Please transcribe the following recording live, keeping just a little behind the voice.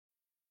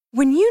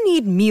When you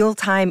need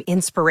mealtime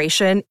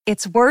inspiration,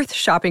 it's worth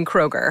shopping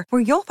Kroger,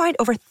 where you'll find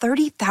over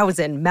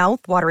 30,000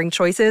 mouth-watering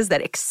choices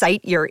that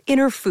excite your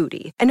inner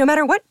foodie. And no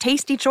matter what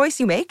tasty choice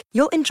you make,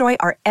 you'll enjoy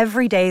our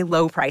everyday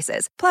low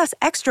prices, plus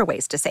extra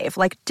ways to save,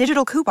 like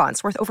digital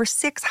coupons worth over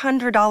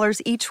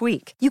 $600 each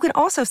week. You can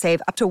also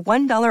save up to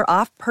 $1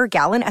 off per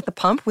gallon at the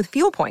pump with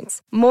fuel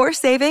points. More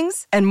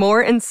savings and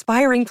more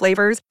inspiring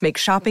flavors make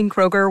shopping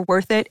Kroger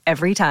worth it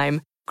every time.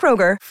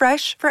 Kroger,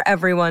 fresh for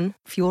everyone.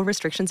 Fuel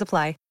restrictions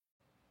apply.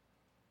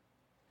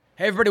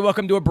 Hey everybody,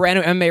 welcome to a brand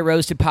new MMA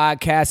Roasted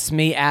podcast. It's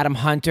me, Adam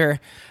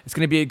Hunter. It's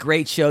going to be a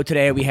great show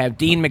today. We have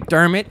Dean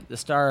McDermott, the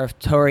star of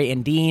Tori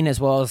and Dean, as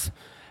well as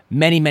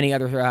many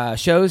other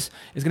shows,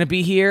 is going to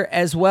be here,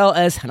 as well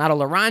as Hanato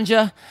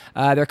Laranja.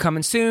 They're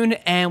coming soon.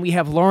 And we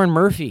have Lauren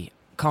Murphy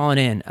calling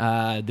in.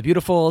 The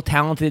beautiful,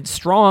 talented,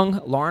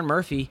 strong Lauren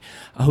Murphy,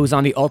 who's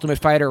on The Ultimate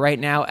Fighter right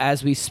now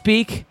as we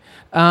speak.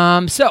 So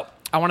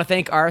I want to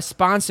thank our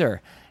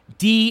sponsor,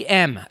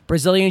 DM,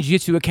 Brazilian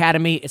Jiu-Jitsu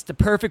Academy. It's the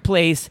perfect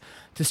place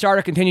to start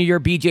or continue your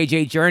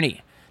BJJ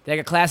journey. They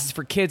got classes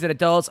for kids and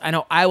adults. I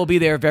know I will be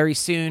there very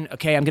soon.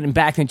 Okay, I'm getting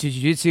back into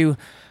jiu-jitsu.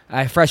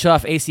 Fresh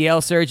off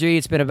ACL surgery.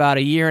 It's been about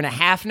a year and a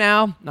half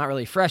now. Not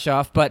really fresh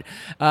off, but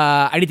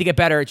I need to get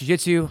better at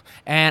jiu-jitsu,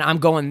 and I'm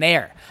going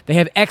there. They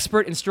have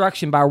expert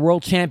instruction by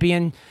world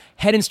champion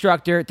head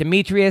instructor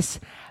Demetrius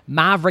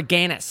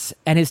Mavroganis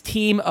and his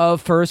team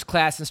of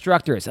first-class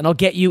instructors, and they'll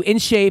get you in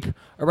shape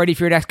or ready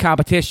for your next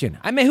competition.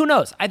 I mean, who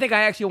knows? I think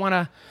I actually want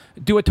to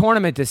do a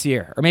tournament this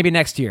year or maybe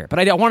next year, but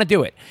I don't want to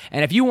do it.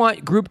 And if you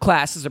want group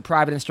classes or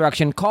private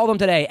instruction, call them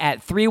today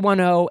at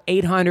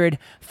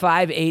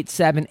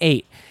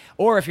 310-800-5878.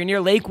 Or if you're near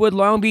Lakewood,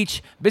 Long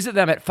Beach, visit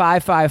them at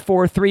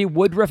 5543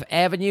 Woodruff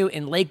Avenue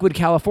in Lakewood,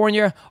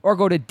 California, or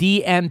go to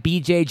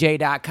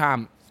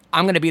dmbjj.com.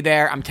 I'm going to be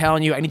there. I'm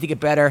telling you, I need to get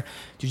better.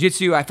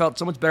 Jiu-jitsu, I felt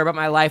so much better about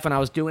my life when I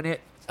was doing it.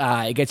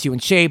 It gets you in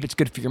shape. It's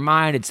good for your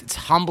mind. It's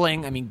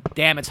humbling. I mean,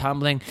 damn, it's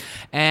humbling.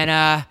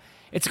 And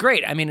it's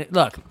great. I mean,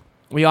 look,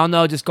 we all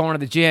know just going to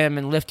the gym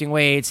and lifting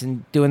weights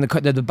and doing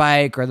the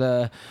bike or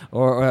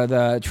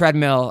the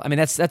treadmill. I mean,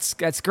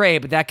 that's great,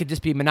 but that could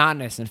just be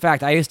monotonous. In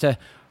fact, I used to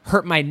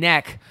hurt my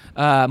neck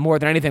more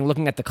than anything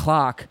looking at the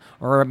clock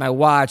or at my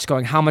watch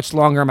going, how much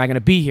longer am I going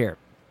to be here?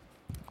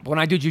 When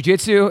I do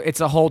jiu-jitsu, it's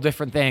a whole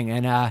different thing.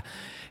 And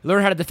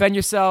learn how to defend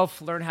yourself,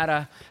 learn how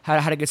to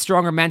get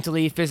stronger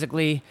mentally,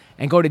 physically,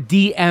 and go to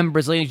DM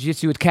Brazilian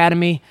Jiu-Jitsu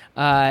Academy.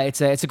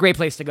 It's a great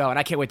place to go, and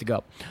I can't wait to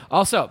go.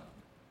 Also,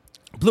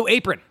 Blue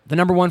Apron, the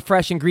 #1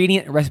 fresh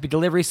ingredient and recipe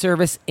delivery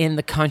service in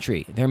the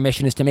country. Their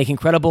mission is to make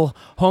incredible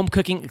home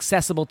cooking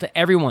accessible to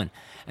everyone.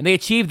 And they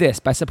achieve this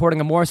by supporting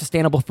a more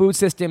sustainable food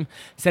system,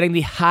 setting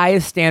the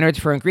highest standards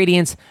for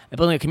ingredients, and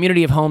building a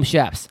community of home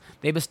chefs.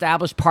 They've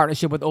established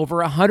partnership with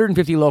over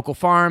 150 local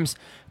farms,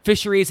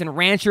 fisheries, and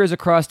ranchers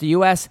across the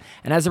U.S.,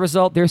 and as a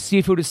result, their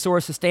seafood is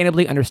sourced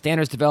sustainably under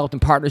standards developed in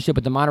partnership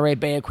with the Monterey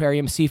Bay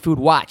Aquarium Seafood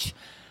Watch.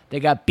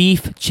 They got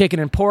beef, chicken,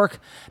 and pork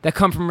that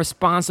come from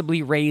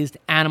responsibly raised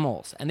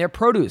animals, and their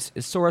produce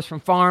is sourced from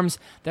farms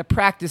that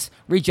practice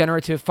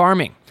regenerative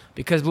farming.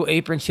 Because Blue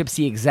Apron ships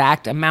the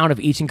exact amount of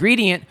each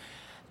ingredient,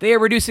 they are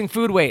reducing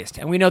food waste,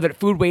 and we know that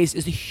food waste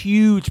is a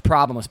huge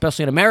problem,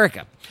 especially in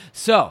America.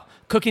 So,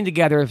 cooking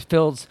together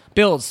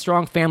builds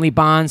strong family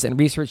bonds, and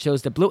research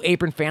shows that Blue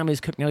Apron families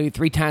cook nearly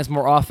 3 times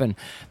more often.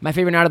 My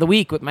favorite night of the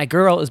week with my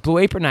girl is Blue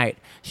Apron night.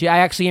 I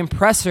actually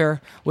impress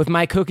her with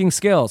my cooking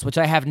skills, which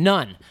I have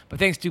none. But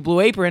thanks to Blue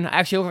Apron, I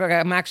actually look like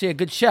I'm actually a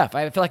good chef.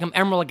 I feel like I'm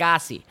Emeril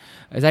Lagasse.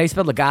 Is that how you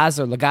spell Lagasse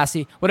or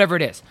Lagasse? Whatever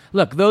it is.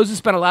 Look, those who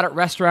spend a lot at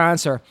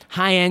restaurants or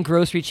high-end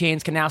grocery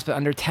chains can now spend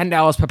under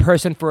 $10 per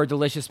person for a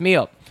delicious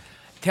meal.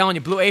 I'm telling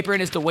you, Blue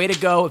Apron is the way to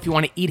go if you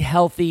want to eat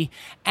healthy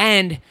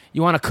and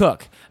you want to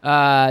cook.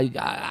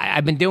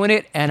 I've been doing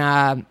it,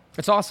 and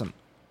it's awesome.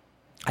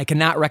 I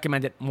cannot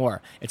recommend it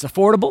more. It's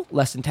affordable,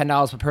 less than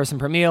 $10 per person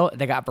per meal.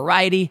 They got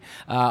variety,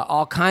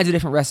 all kinds of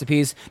different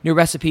recipes, new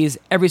recipes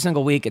every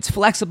single week. It's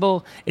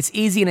flexible, it's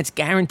easy, and it's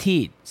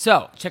guaranteed.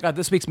 So check out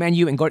this week's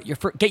menu and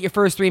get your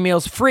first 3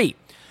 meals free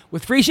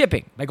with free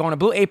shipping by going to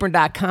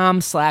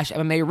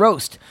blueapron.com/MMA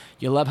roast.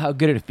 You'll love how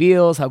good it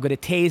feels, how good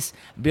it tastes,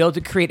 be able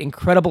to create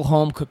incredible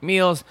home-cooked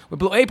meals with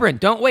Blue Apron.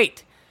 Don't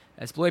wait.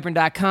 That's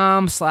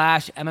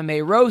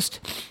blueapron.com/MMA roast.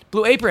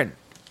 Blue Apron,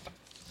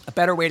 a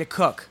better way to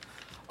cook.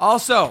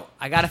 Also,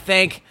 I got to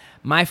thank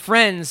my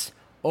friends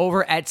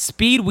over at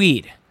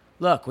Speedweed.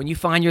 Look, when you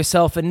find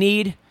yourself in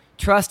need,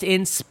 trust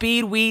in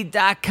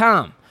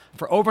speedweed.com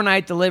for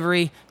overnight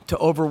delivery to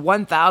over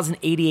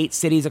 1,088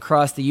 cities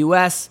across the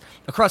U.S.,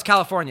 across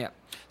California.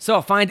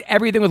 So find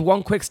everything with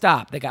one quick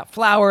stop. They got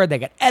flour, they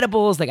got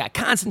edibles, they got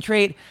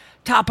concentrate,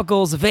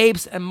 topicals,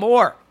 vapes, and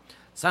more.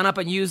 Sign up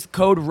and use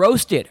code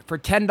ROASTED for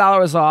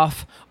 $10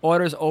 off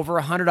orders over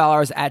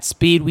 $100 at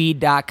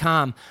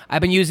speedweed.com.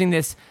 I've been using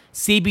this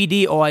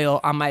CBD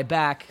oil on my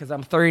back because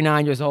I'm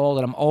 39 years old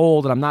and I'm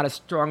old and I'm not as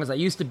strong as I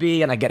used to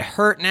be and I get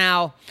hurt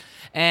now.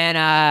 And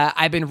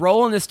I've been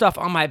rolling this stuff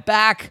on my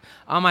back,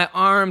 on my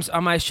arms,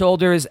 on my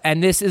shoulders,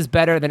 and this is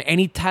better than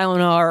any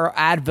Tylenol or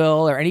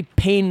Advil or any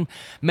pain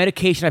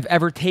medication I've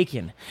ever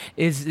taken,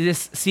 is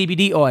this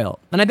CBD oil.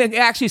 And I think it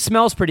actually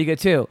smells pretty good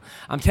too.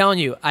 I'm telling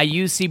you, I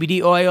use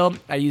CBD oil,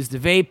 I use the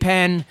vape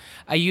pen,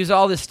 I use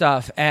all this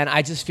stuff, and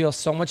I just feel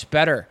so much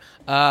better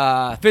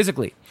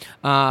physically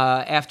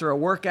after a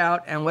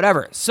workout and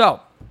whatever. So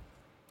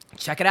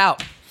check it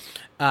out.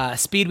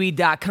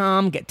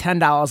 Speedweed.com. Get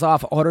 $10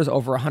 off orders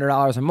over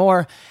 $100 or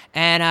more.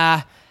 And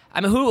I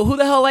mean, who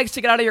the hell likes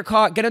to get out of your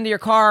car, get into your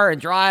car, and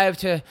drive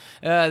to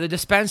the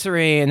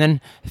dispensary, and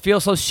then feel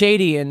so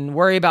shady and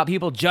worry about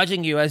people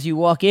judging you as you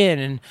walk in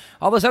and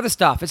all this other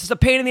stuff? It's just a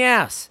pain in the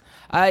ass.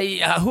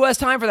 Who has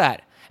time for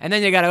that? And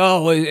then you gotta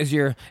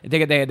you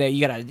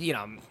gotta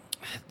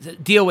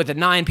deal with the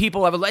 9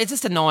 people. It's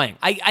just annoying.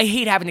 I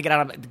hate having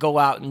to go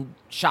out and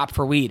shop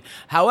for weed.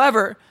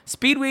 However,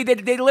 Speedweed,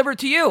 they deliver it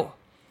to you.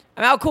 I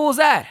mean, how cool is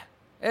that?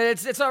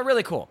 It's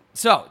really cool.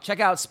 So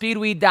check out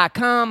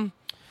speedweed.com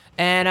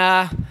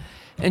and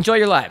enjoy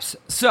your lives.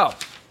 So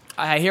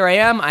here I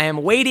am. I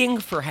am waiting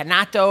for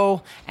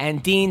Renato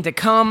and Dean to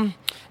come,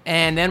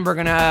 and then we're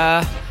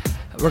gonna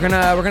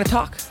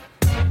talk.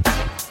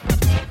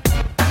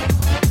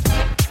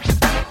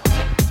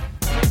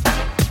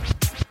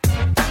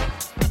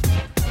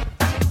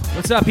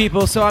 What's up,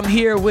 people? So I'm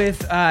here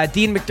with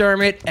Dean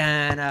McDermott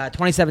and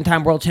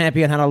 27-time world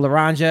champion Renato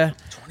Laranja.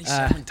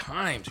 27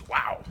 times.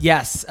 Wow.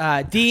 Yes.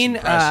 Dean,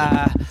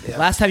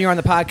 last time you were on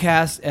the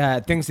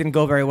podcast, things didn't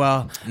go very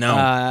well.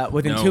 No.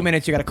 Within 2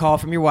 minutes, you got a call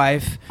from your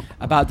wife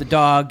about the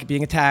dog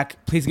being attacked.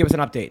 Please give us an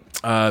update.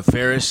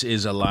 Ferris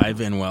is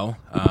alive and well.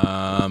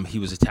 He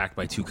was attacked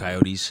by 2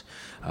 coyotes.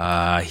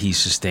 He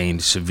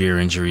sustained severe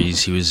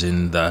injuries. He was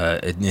in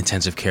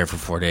intensive care for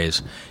 4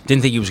 days.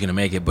 Didn't think he was going to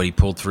make it, but he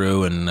pulled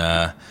through,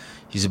 and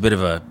he's a bit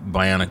of a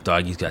bionic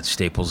dog. He's got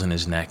staples in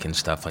his neck and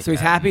stuff like that. So he's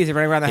happy? Is he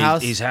running around the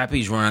house? He's happy.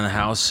 He's running around the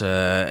house,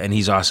 and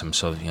he's awesome.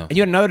 So, And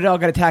you had another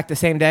dog got attacked the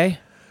same day?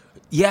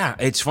 Yeah,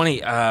 it's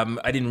funny.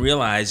 I didn't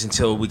realize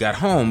until we got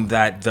home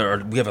that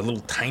we have a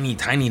little tiny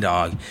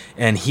dog,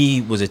 and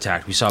he was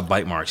attacked. We saw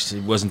bite marks.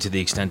 It wasn't to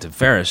the extent of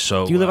Ferris.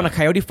 So, do you live on a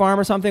coyote farm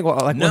or something?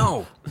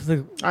 No.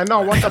 I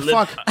know. What the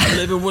fuck? I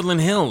live in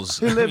Woodland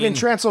Hills. You live in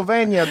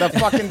Transylvania. The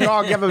fucking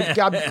dog ever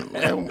got...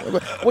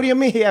 What do you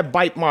mean he had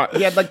bite mark?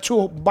 He had like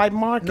 2 bite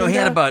marks? No, he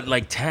had about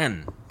like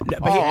 10.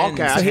 Oh,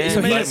 okay.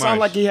 So he sound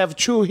like he have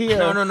 2 here.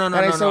 No. And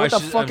I said, what the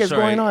fuck is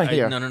going on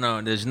here?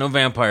 No. There's no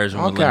vampires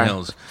in Woodland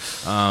Hills,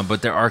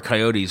 but there are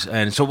coyotes.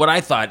 And so what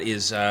I thought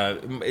is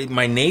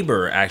my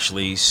neighbor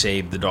actually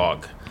saved the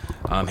dog.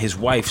 His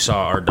wife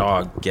saw our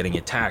dog getting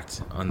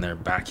attacked on their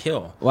back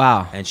hill.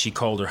 Wow. And she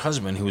called her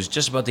husband, who was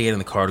just about to get in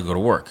the car to go to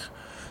work.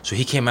 So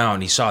he came out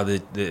and he saw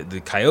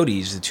the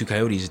coyotes, the 2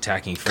 coyotes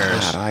attacking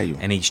Ferris.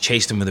 And he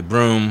chased them with a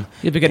broom.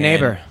 You're a good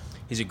neighbor.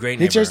 He's a great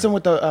neighbor. He chased him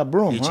with a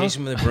broom. He chased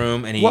him with a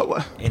broom, and he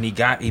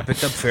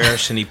picked up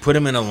Ferris and he put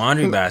him in a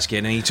laundry basket,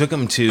 and he took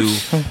him to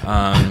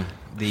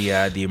the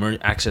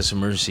Access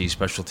Emergency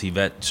Specialty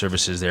Vet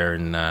Services there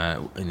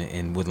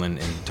in Woodland,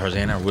 in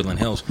Tarzana or Woodland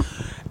Hills.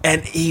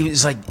 And he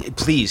was like,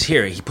 "Please,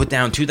 here." He put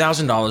down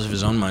 $2,000 of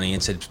his own money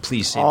and said,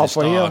 "Please save this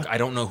dog. I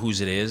don't know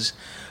whose it is."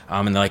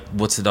 And they're like,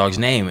 "What's the dog's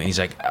name?" And he's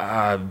like,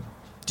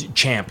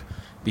 "Champ."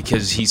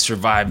 Because he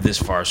survived this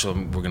far, so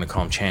we're gonna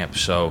call him Champ.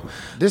 So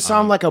this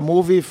sounds like a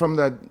movie from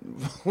the.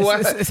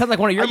 It sounds like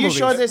one of your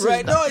movies. Are you sure this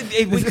right? is? No,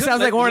 it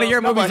sounds like one of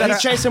your movies. He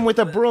chased him with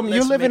a broom.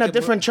 You live in a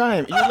different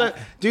time.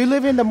 Do you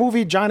live in the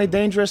movie Johnny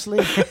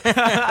Dangerously?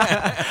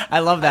 I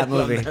love that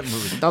movie.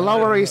 The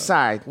Lower East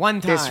Side. One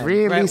time. It's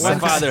really my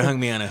father hung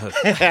me on a hook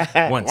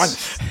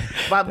once.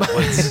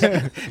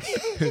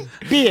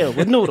 Beer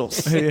with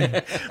noodles.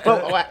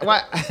 But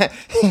what?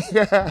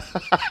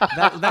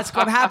 That's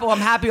what happened. I'm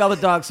happy all the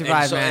dogs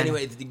survived, so man.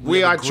 Anyway,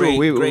 we are great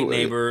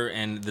neighbor,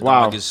 and the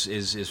dog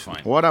is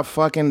fine. What a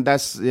fucking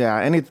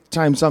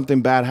anytime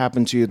something bad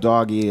happened to your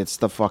doggy, it's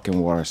the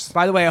fucking worst.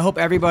 By the way, I hope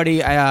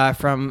everybody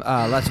from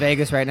Las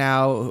Vegas right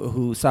now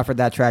who suffered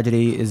that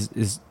tragedy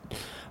is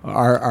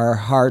our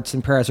hearts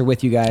and prayers are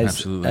with you guys.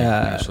 Absolutely.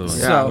 Yeah,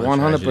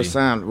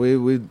 100%.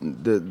 We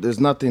there's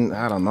nothing.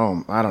 I don't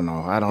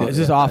know. This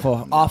is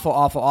awful.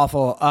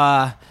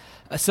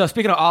 So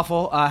speaking of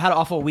awful, I had an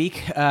awful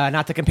week.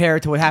 Not to compare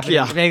it to what happened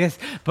in Vegas,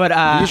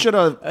 but you should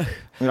have.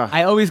 Yeah.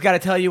 I always got to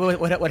tell you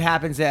what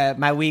happens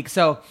my week.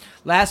 So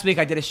last week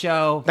I did a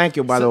show. Thank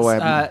you, by the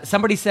way.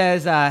 Somebody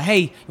says, "Hey,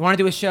 you want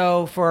to do a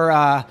show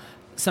for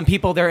some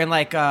people? They're in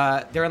like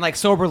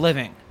sober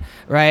living."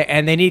 Right,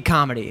 and they need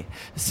comedy.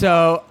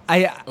 So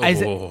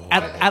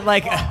at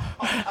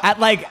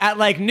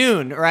like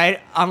noon, right,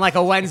 on like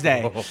a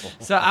Wednesday.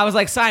 So I was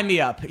like, sign me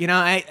up.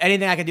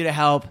 Anything I can do to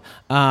help.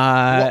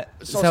 So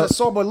it's a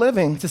sober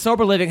living. It's a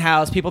sober living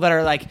house. People that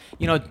are like,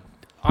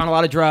 on a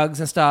lot of drugs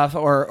and stuff,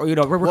 or we're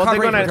Well,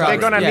 recovering from drugs. they're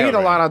gonna need a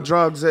lot of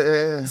drugs.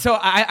 So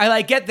I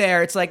like get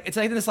there. It's like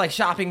this like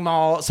shopping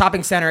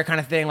center kind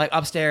of thing, like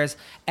upstairs.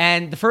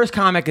 And the first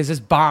comic is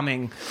just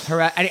bombing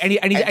her, and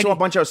to a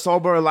bunch of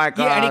sober like.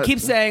 Yeah, and he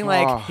keeps saying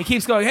like he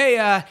keeps going,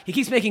 hey, he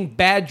keeps making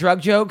bad drug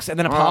jokes and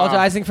then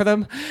apologizing for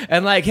them,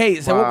 and like,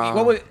 hey,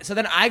 so so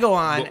then I go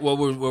on. What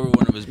were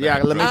one of his? Yeah,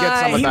 let me get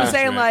some of he that. was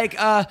saying like,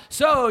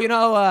 so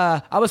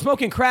I was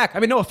smoking crack. I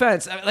mean, no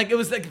offense, like it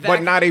was like that.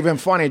 But not even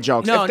funny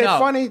jokes. No, if they're no.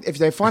 funny,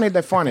 they're funny.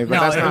 But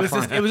that's not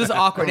funny. It was just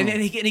awkward, and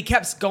he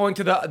kept going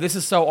to the this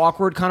is so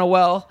awkward kind of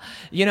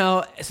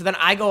So then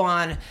I go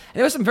on, and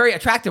there were some very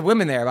attractive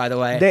women there, by the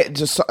way.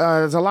 There's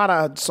a lot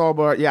of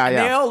sober,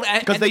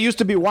 because they used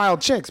to be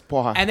wild chicks,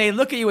 porra. And they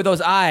look at you with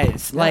those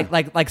eyes,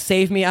 like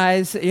save me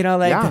eyes, they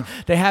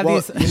have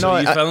these. So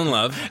you fell in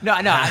love. No.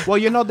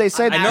 Well, they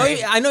say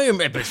I know you're.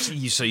 But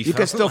so you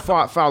can still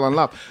fall in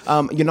love.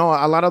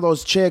 A lot of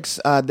those chicks,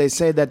 they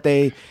say that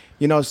they.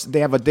 They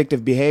have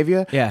addictive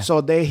behavior. Yeah.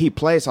 So he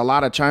plays a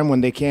lot of time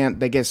when they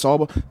get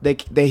sober.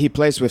 He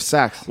plays with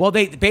sex. Well,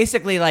 they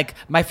basically like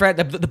my friend,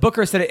 the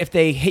booker said if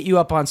they hit you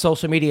up on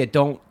social media,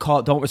 don't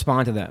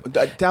respond to them.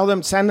 Tell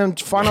them,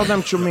 funnel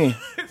them to me.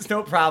 It's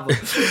no problem.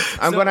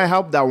 I'm gonna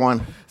help that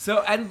one.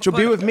 To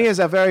be with me is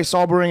a very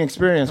sobering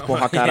experience.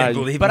 Yeah,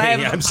 believe me,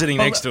 I'm sitting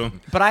next to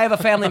him. But I have a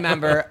family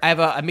member. I have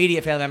a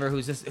immediate family member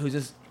who's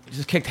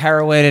just kicked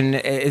heroin and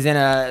is in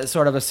a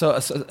sort of a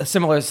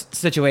similar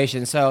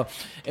situation. So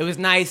it was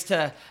nice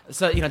to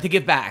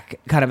give back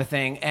kind of a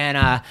thing. And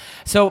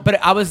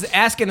but I was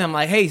asking them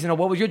like, hey,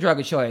 what was your drug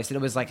of choice? And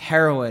it was like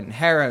heroin.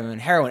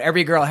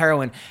 Every girl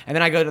heroin. And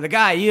then I go to the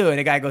guy, and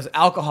the guy goes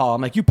alcohol.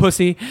 I'm like, you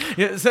pussy.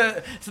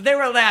 So they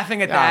were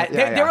laughing at that.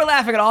 They were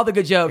laughing at all the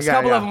good jokes. A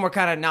couple of them were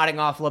kind of nodding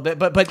off a little bit,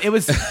 but it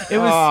was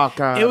oh,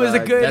 God, it was a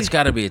good. That's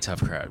got to be a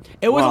tough crowd.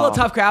 It was a little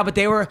tough crowd, but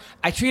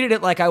I treated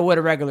it like I would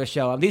a regular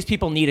show. These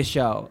people need a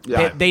show.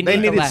 Yeah. They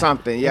needed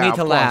something. Yeah, they need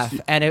to of laugh.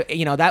 course. And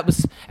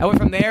I went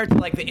from there to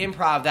like the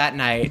improv that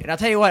night. And I'll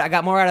tell you what, I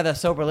got more out of the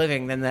sober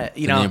living than the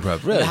the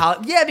improv.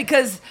 Really?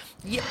 Because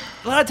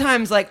a lot of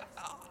times like.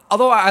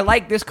 Although I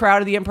like this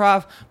crowd of the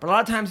improv, but a lot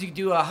of times you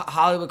do a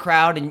Hollywood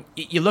crowd and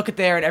you look at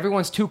there and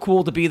everyone's too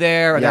cool to be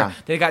there, or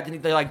they're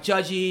like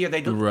judgy, or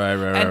they right.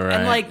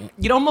 And like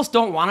you almost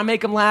don't want to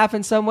make them laugh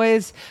in some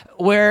ways.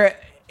 Where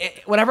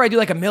whenever I do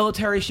like a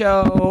military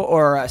show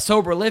or a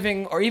sober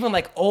living or even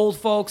like old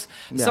folks,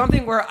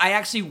 something where I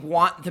actually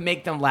want to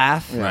make them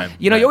laugh. Right.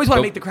 You always want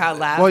to make the crowd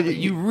laugh. Well,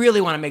 you really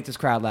want to make this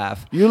crowd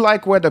laugh. You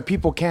like where the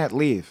people can't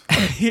leave.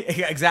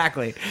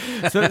 Exactly.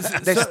 So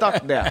they're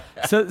stuck there.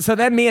 So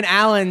then me and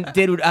Alan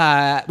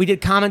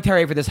did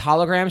commentary for this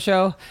hologram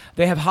show.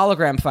 They have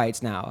hologram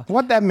fights now.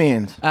 What that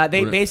means?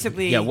 They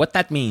basically what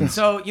that means.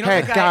 So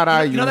Hey, the guy,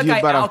 God, the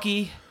guy better-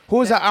 Alki.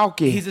 Who's an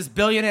Alki? He's this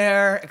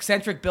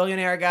eccentric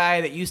billionaire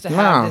guy that used to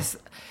have this.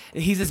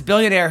 He's this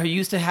billionaire who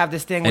used to have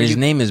this thing. And his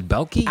name is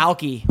Belky?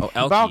 Alki. Oh,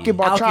 Alki. Balky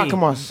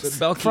Barchakamos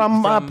Belky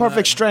from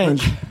Perfect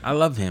Strange. I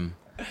love him.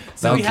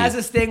 So he has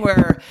this thing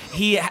where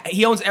he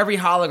owns every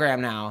hologram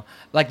now,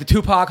 like the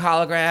Tupac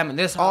hologram and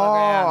this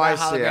hologram.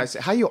 Oh, that I see.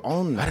 How you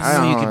own that? I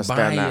didn't know you could understand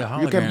buy a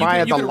that. You hologram. can buy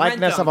You the can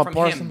likeness rent them of a from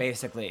person. him,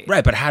 basically.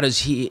 Right, but how does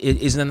he?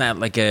 Isn't that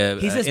like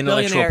He's this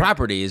intellectual billionaire.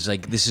 property? Is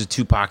like this is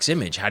Tupac's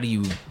image. How do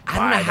you? I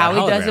don't know how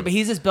he does it, but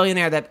he's this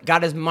billionaire that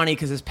got his money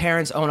because his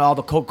parents own all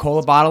the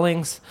Coca-Cola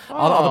bottlings,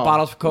 all the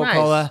bottles for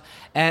Coca-Cola.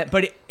 Nice.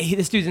 But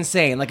this dude's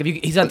insane. Like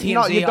he's on TMZ.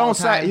 No, you all don't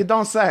the time. say. You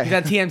don't say. He's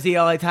on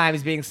TMZ all the time.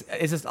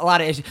 It's just a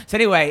lot of issues. So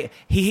anyway,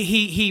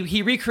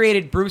 he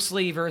recreated Bruce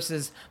Lee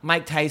versus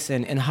Mike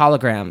Tyson in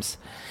holograms.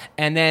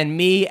 And then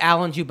me,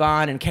 Alan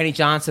Juban, and Kenny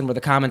Johnson were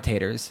the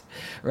commentators,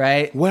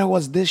 right? Where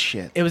was this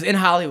shit? It was in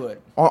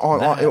Hollywood.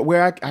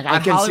 Where I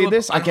can see Hollywood-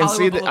 this? I on can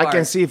see Hollywood I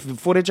can Boulevard. see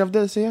footage of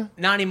this here.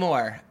 Not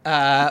anymore.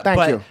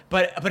 Thank you.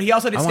 But he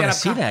also did I want stand to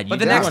up. see that. But You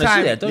the next want to see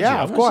time, that, don't Yeah, you?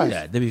 I of wanna see course.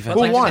 that. That'd be Who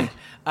fantastic. won?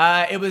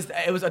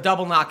 it was a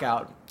double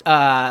knockout.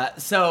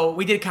 So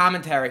we did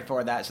commentary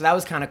for that. So that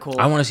was kind of cool.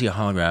 I want to see a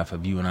holograph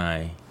of you and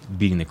I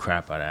beating the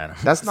crap out of Adam.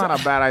 That's not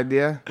a bad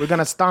idea. We're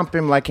gonna stomp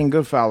him like in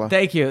Goodfella.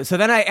 Thank you. So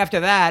then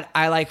after that,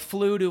 I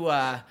flew to.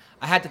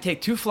 I had to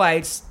take 2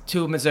 flights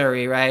to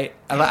Missouri. Right.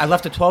 I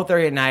left at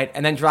 12:30 at night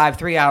and then drive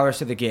 3 hours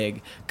to the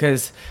gig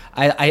because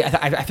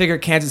I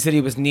figured Kansas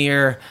City was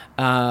near.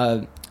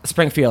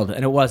 Springfield,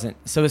 and it wasn't.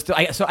 So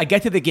I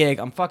get to the gig.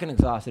 I'm fucking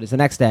exhausted. It's the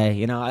next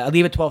day. I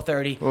leave at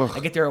 12:30. I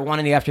get there at 1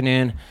 in the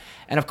afternoon,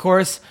 and of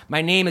course,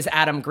 my name is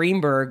Adam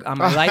Greenberg on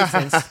my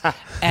license,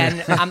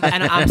 and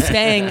I'm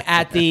staying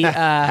at the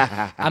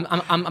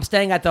I'm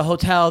staying at the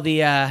hotel. The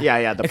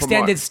the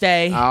extended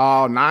stay.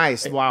 Oh,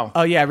 nice! Wow.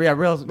 Oh yeah,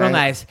 real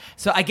nice.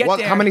 So I get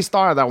there. How many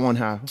stars that one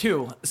have?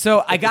 2.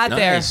 So I got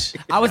Nice.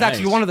 there. I was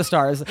actually Nice. one of the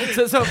stars.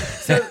 So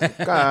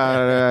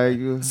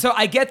God, so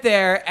I get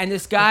there, and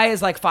this guy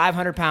is like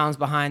 500 pounds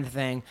behind the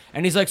thing,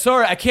 and he's like,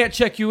 "Sorry, I can't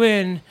check you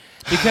in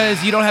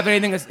because you don't have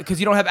anything, because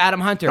you don't have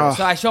Adam Hunter." Oh.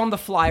 So I show him the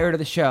flyer to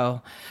the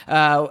show,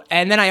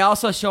 and then I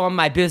also show him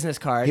my business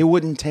card. He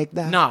wouldn't take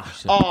that. No.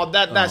 Oh,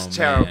 that's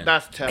terrible. man.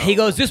 That's terrible. He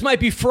goes, "This might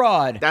be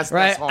fraud." That's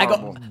right. horrible. I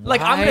go,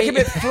 like, I'm gonna Why?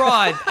 commit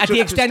fraud at the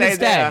To extended stay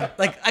stay. there.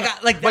 Like, I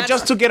got like, But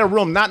just to get a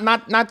room, not. No,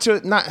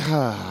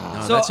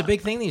 So- that's a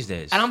big thing these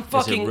days. and I'm It's a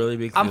fucking, really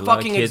big thing. I'm A lot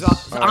of fucking kids-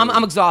 exhausted.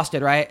 I'm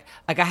exhausted, right?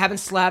 Like, I haven't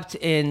slept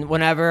in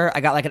whenever. I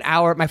got like an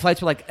hour. My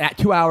flights were like at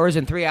 2 hours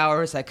and 3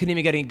 hours. I couldn't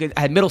even get any good.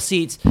 I had middle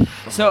seats.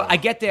 So I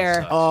get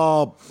there.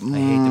 Oh, I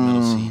hate the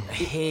middle seat. I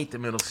hate the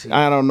middle seat.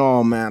 I don't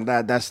know, man.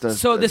 That's the.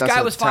 So this that's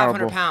guy a was 500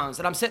 terrible- pounds,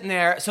 and I'm sitting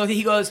there. So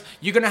he goes,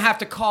 "You're gonna have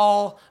to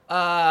call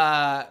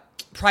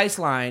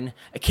Priceline,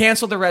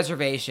 cancel the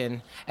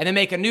reservation, and then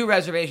make a new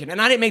reservation."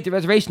 And I didn't make the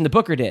reservation; the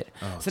booker did.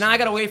 So now I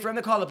gotta wait for him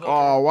to call the booker.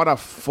 Oh, what a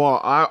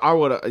fuck! I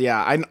would.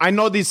 Yeah, I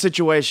know these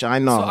situations. I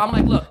know. So I'm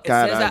like, look, it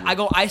God, says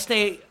that. I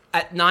stay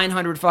at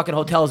 900 fucking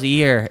hotels a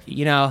year.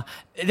 You know,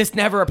 it's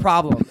never a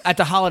problem. At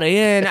the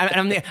Holiday Inn,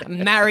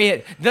 I'm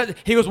Marriott.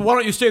 He goes, "Why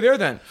don't you stay there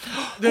then?"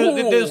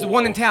 There's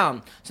one in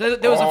town. So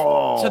there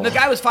was so the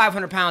guy was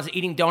 500 pounds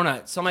eating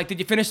donuts. So I'm like, "Did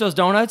you finish those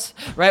donuts?"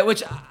 Right?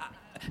 Which.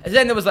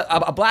 Then there was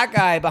a black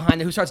guy behind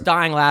it who starts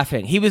dying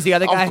laughing. He was the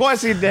other guy. Of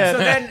course he did. So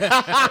then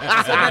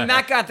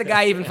that got the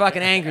guy even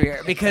fucking angrier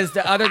because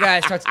the other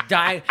guy starts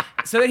dying.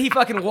 So then he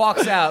fucking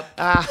walks out,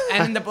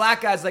 and then the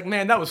black guy's like,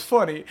 "Man, that was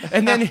funny."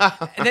 And then he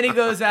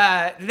goes,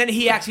 then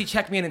he actually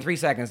checked me in 3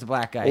 seconds. The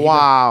black guy. He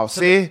Wow. goes-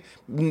 See,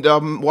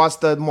 what's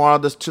the moral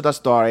to the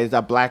story? Is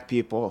that black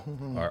people?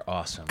 Are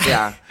awesome.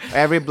 Yeah,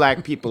 every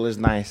black people is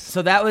nice.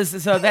 So that was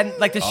then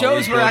like the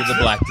Always shows were go to actually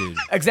the black dude.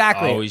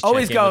 exactly Always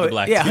always check in with go. the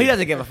black Yeah, dude. he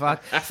doesn't give a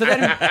fuck. So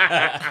then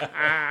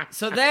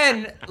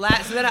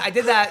I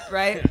did that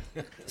right.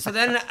 So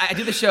then I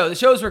did the show. The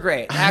shows were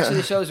great. Actually,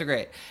 the shows were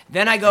great.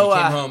 Then I go.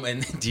 You came home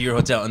and to your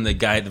hotel, and the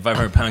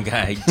 500-pound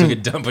guy took a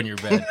dump on your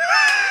bed.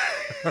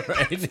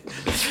 Right?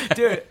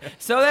 Dude,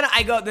 so then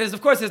I go.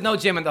 There's no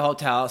gym in the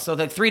hotel, so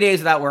like 3 days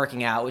without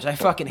working out, which I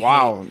fucking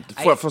Wow.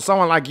 hate. For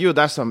someone like you,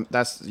 that's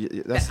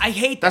I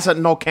hate that's that. a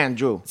no can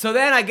do. So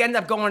then I end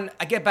up going.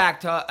 I get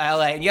back to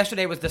LA, and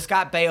yesterday was the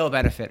Scott Baio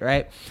benefit,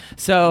 right?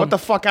 So What the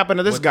fuck happened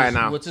to this guy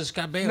now? What's a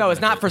Scott Baio? no,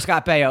 it's not for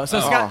Scott Baio.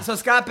 So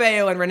Scott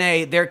Baio and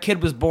Renee, their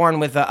kid was born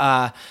with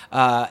a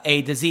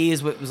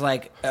disease. It was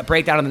like a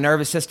breakdown of the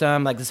nervous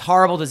system, like this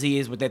horrible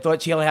disease. But they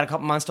thought she only had a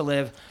couple months to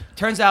live.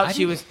 Turns out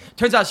she was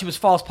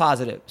false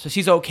positive, so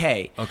she's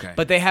okay. Okay.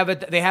 But they have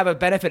a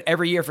benefit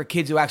every year for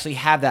kids who actually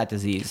have that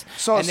disease.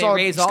 So and they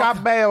raise all- Scott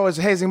Baio is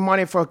raising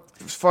money for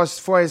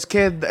his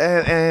kid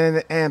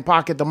and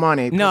pocket the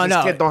money. No, his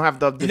kid don't have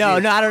the disease. No,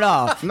 not at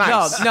all.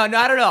 Nice. No,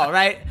 not at all.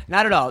 Right?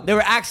 Not at all. They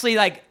were actually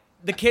like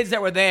the kids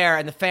that were there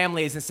and the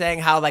families and saying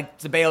how like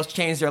the Bales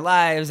changed their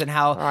lives and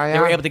how yeah? they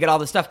were able to get all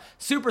this stuff.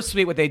 Super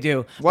sweet what they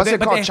do. What's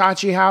But it called?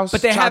 Chachi House?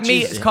 But they have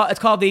me. Chachi's- It's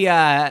called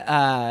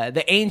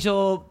the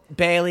Angel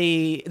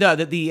Bailey. No,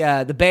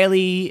 the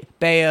Bailey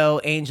Baio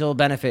Angel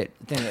Benefit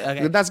thing.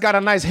 Okay. That's got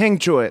a nice hing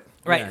to it.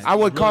 Right. Yeah. I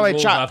would call it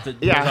Rolls off the-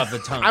 rolls off the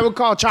tongue. I would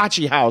call it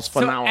Chachi House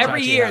for So now on.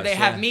 every Chachi year House, they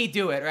have yeah. me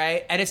do it,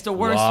 right? And it's the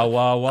worst. Wah,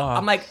 wah, wah.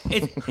 I'm like,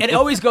 it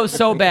always goes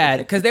so bad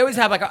because they always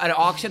have like an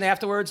auction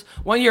afterwards.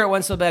 One year it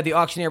went so bad, the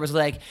auctioneer was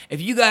like, "If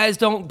you guys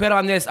don't bid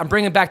on this, I'm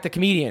bringing back the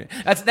comedian."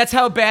 That's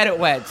how bad it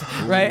went,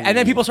 right? And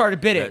then people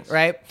started bidding,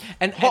 right?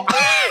 And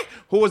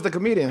Who was the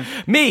comedian?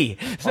 me,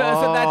 so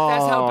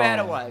that's how bad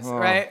it was,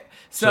 right?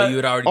 So you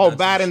had already. Oh, done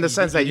bad some- in the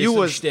sense that did you some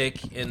was- shtick,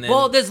 and then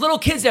Well, there's little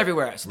kids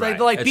everywhere, so Right.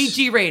 they're like It's-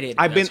 BG rated.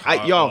 I've been,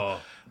 That's yo, hard.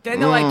 Then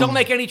they're like, "Don't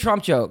make any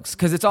Trump jokes,"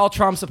 because it's all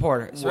Trump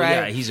supporters, Well, right?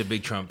 yeah, he's a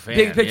big Trump fan.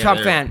 Big Yeah, Trump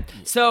they're- fan.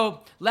 So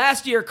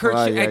last year, Kurt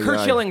Right.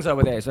 Schilling's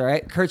over there, all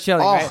right? Kurt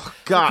Schilling, right? oh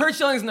God, So Kurt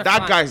Schilling's in the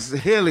that front.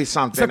 guy's really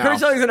something. So Kurt else.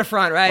 Schilling's in the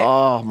front, right?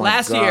 Oh, my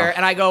Last God. year,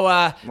 and I go,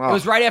 it Oh.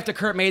 was right after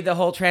Kurt made the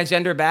whole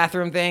transgender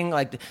bathroom thing.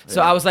 Like,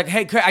 so I was like,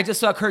 "Hey, Kurt, I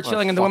just saw Kurt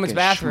Schilling in the women's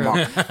Fucking bathroom."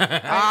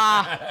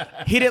 schmuck.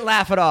 He didn't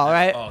laugh at all,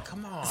 right? Oh,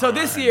 come on. So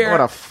this year,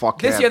 What a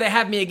fuckhead. this year they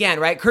have me again,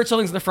 right? Kurt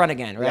Schilling's in the front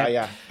again, right?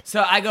 Yeah.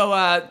 So I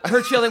go,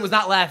 Kurt Schilling was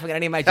not laughing at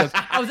any of my jokes.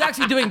 I was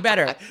actually doing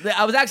better.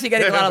 I was actually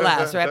getting a lot of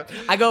laughs, right?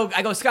 I go,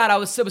 Scott, I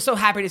was so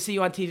happy to see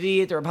you on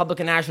TV at the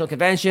Republican National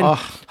Convention.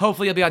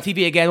 Hopefully you'll be on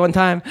TV again one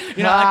time.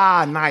 You know,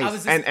 nice. I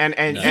was just-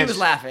 And he was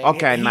laughing.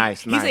 Okay, He-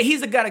 nice.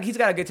 He's got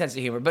a good sense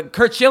of humor. But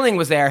Kurt Schilling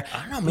was there.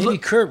 I don't know. Maybe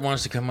Kurt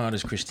wants to come out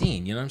as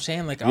Christine. You know what I'm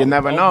saying? Like You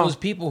never know. Those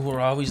people who are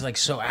always like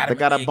so adamant.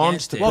 got a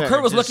bunch to Well, pick.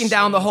 Kurt was Just- looking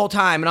down the whole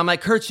time, and I'm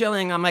like, Kurt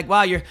Schilling. I'm like,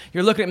 wow, you're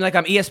looking at me like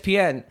I'm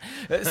ESPN.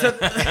 So,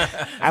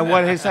 And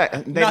what he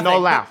said, they no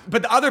nothing. laugh.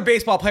 But the other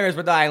baseball players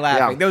were dying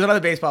laughing. Yeah. There was another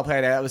baseball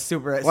player there that was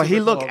super. Well, he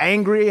super looked cool.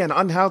 angry and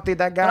unhealthy.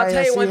 That But I'll guy.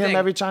 tell I you see one him thing.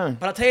 every time.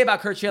 But I'll tell you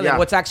about Kurt Schilling. Yeah.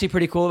 What's actually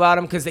pretty cool about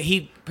him, because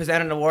he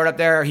presented an award up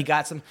there, or he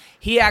got some.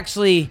 He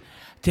actually,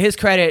 to his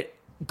credit,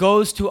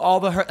 goes to all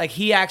the like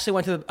he actually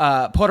went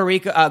to Puerto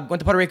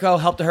Rico,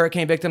 helped the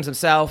hurricane victims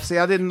himself. See,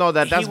 I didn't know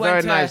that. That's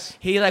very nice.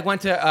 He like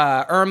went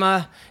to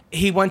Irma.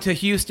 He went to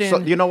Houston. So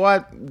you know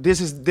what?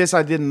 This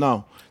I didn't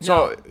know.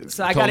 So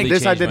I gotta.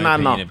 This I did not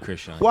know.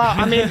 Well,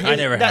 I mean, I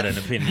never had an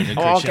opinion of Christian.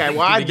 Oh, okay,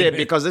 well I did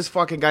because this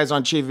fucking guy's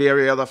on TV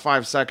every other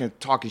 5 seconds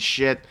talking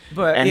shit,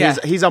 But, and yeah.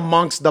 he's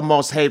amongst the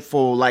most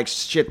hateful like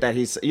shit that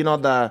he's you know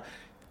the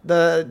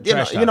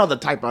the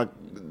type of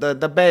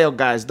the Bale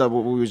guys that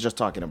we was just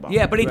talking about.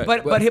 Yeah,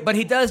 but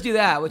he does do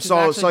that, which is So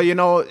actually, you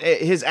know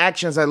his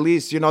actions at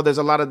least there's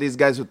a lot of these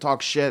guys who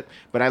talk shit,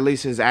 but at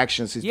least his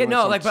actions he's doing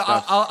some but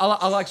stuff.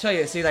 I'll like show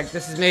you. See, like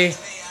this is me,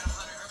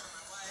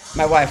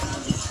 my wife.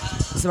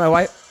 This is my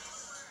wife.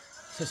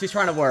 So she's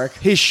trying to work.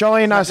 He's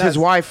showing us his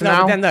wife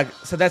now. But then look,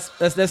 so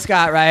that's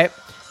Scott, right?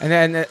 And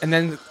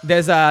then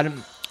there's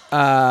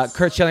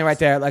Kurt chilling right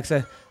there. Like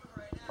so,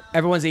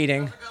 everyone's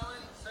eating.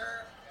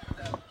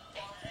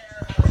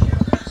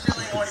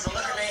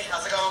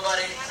 How's it going,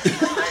 buddy?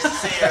 Nice to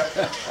see you.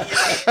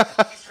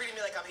 He's treating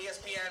me like I'm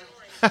ESPN.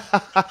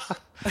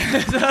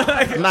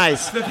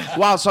 Nice.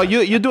 Wow. So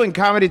you're doing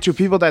comedy to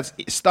people that's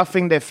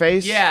stuffing their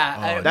face?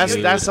 Yeah. That's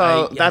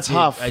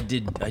tough. I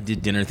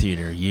did dinner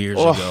theater years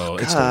Oh, ago.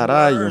 It's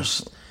caralho. the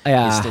worst.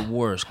 Yeah. It's the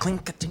worst.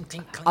 Clink, clink,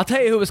 clink. I'll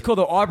tell you who was cool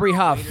though. Aubrey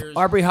Huff.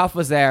 Aubrey Huff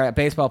was there, a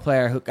baseball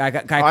player. Who I I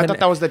thought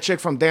that was the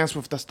chick from Dance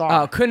with the Stars.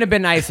 Oh, couldn't have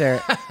been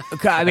nicer.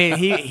 I mean,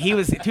 he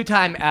was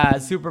 2-time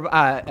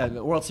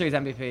World Series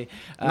MVP.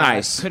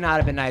 Nice. Could not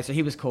have been nicer.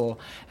 He was cool.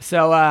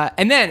 So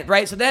and then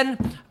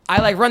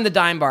I like run the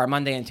Dime Bar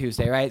Monday and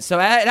Tuesday, right? So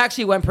it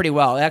actually went pretty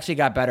well. It actually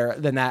got better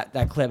than that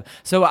clip.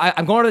 So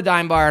I'm going to the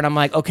Dime Bar and I'm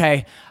like,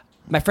 okay.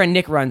 My friend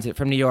Nick runs it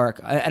from New York,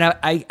 and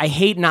I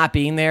hate not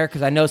being there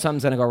because I know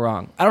something's gonna go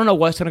wrong. I don't know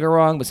what's gonna go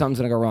wrong, but something's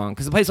gonna go wrong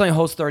because the place only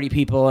hosts 30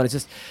 people, and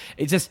it's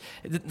just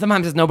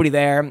sometimes there's nobody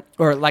there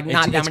or like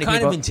not that many people. It's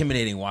kind of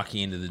intimidating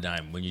walking into the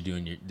Dime when you're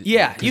doing your.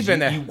 Yeah, you've been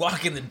there. You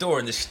walk in the door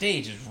and the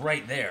stage is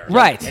right there.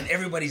 Right. And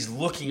everybody's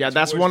looking. Yeah,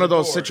 that's towards one of the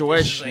those door.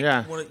 situations, Like,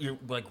 yeah. You're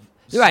like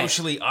Right.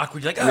 socially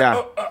awkward. You're like,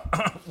 Yeah.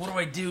 what do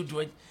I do?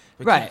 Do I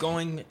Right. keep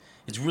going?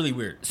 It's really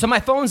weird. So my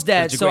phone's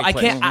dead, It's a so great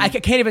I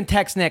place. can't even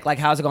text Nick like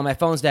how's it going? My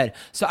phone's dead.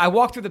 So I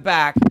walk through the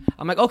back.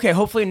 I'm like, okay,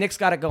 hopefully Nick's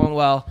got it going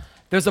well.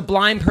 There's a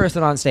blind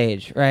person on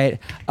stage, right,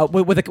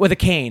 with a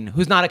cane,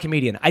 who's not a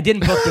comedian. I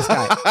didn't book this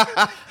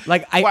guy.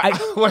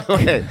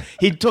 Wait.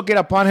 He took it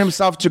upon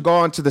himself to go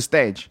onto the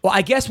stage. Well,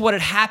 I guess what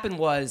had happened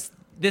was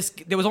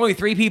there was only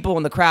 3 people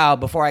in the crowd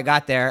before I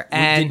got there,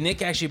 and Did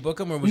Nick actually book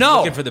him, or was he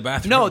looking for the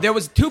bathroom? No, there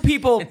was 2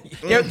 people.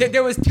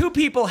 there was 2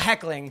 people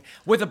heckling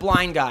with a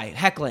blind guy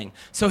heckling.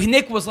 So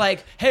Nick was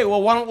like, "Hey,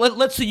 well, why don't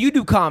let's see you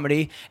do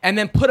comedy and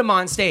then put him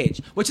on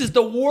stage," which is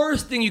the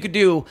worst thing you could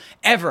do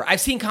ever.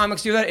 I've seen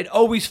comics do that; it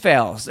always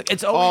fails.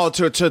 It's always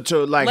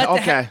to like Let the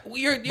okay.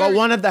 you're- But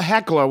one of the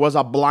heckler was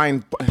a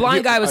blind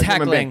guy was a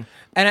human heckling. being.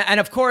 And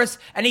of course,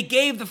 and he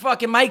gave the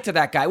fucking mic to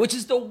that guy, which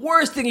is the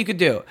worst thing you could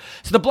do.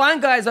 So the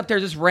blind guy's up there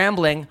just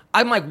rambling.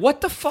 I'm like, what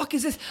the fuck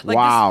is this? Like,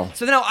 Wow.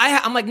 So then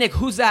I'm like, Nick,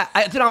 who's that?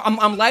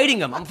 I'm lighting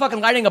him. I'm fucking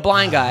lighting a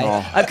blind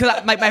guy.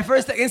 Because my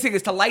first instinct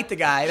is to light the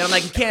guy. And I'm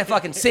like, he can't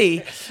fucking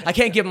see. I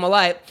can't give him a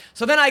light.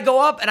 So then I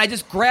go up and I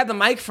just grab the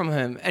mic from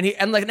him.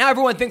 And like now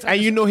everyone thinks.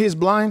 And you know he's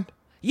blind?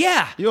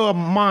 Yeah. You're a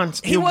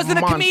monster. He wasn't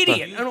a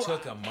comedian. You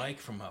took a mic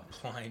from a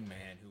blind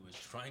man who was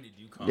trying to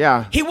do comedy.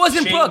 Yeah. He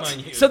wasn't Shame booked. on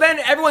you. So then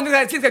everyone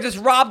thinks I just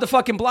robbed the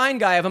fucking blind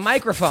guy of a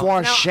microphone.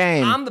 For Now,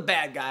 shame. I'm the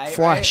bad guy.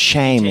 For right?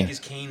 shame. Take his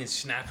cane and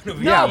snap it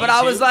over No, your but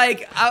I was YouTube.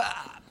 like,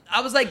 I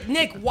was like,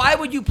 Nick, why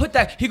would you put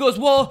that? He goes,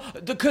 well,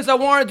 because I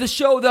wanted to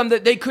show them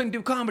that they couldn't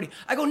do comedy.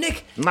 I go,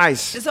 Nick,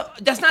 Nice.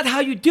 that's not how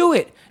you do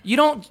it. You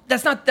don't.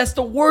 That's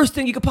the worst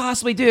thing you could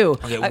possibly do.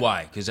 Okay,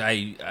 why? Because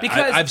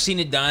Because- I've seen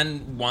it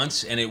done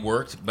once and it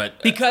worked,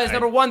 but Because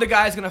number one, the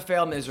guy's gonna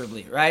fail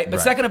miserably, right? But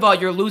Right. second of all,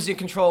 you're losing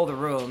control of the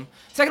room.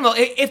 Second of all,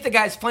 if the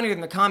guy's funnier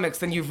than the comics,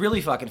 then you've really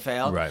fucking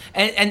failed. Right.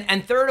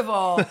 And third of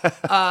all,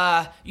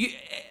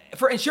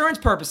 for insurance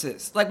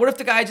purposes, like what if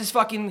the guy just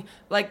fucking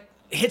like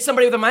hit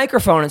somebody with a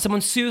microphone and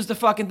someone sues the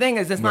fucking thing?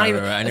 That's not Right,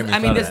 even. right, I never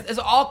mean, thought of there's, that. there's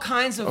all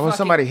kinds of. When fucking,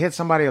 somebody hit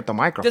somebody with the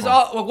microphone. There's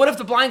all. Well, what if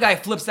the blind guy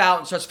flips out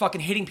and starts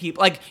fucking hitting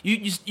people? Like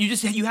you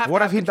have. What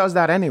to if he does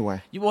that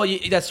anyway?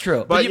 that's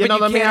true. But you know,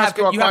 let me can't ask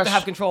you a you have to question.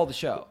 have control of the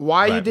show.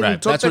 Why you Right, didn't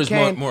right. took That's the what it's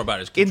cane? more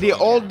about is In the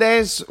control, old yeah.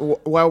 days,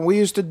 when we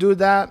used to do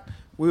that,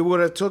 we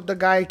would have took the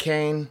guy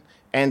cane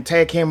and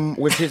take him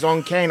with his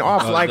own cane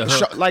off, Oh, like the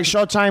hook. like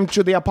Showtime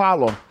to the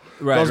Apollo.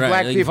 Right, Those right,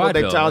 black like people, they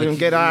vaudeville, tell him, like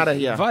get out of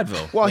here.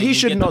 vaudeville. Well, Like, he you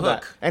should get know the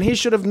that. hook. And he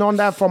should have known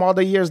that from all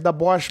the years, the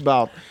Borscht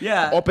Belt.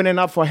 Yeah. Opening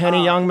up for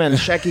Henny Youngman,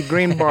 Shecky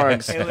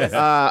Greenbergs,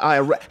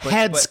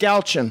 Head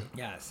Skelton.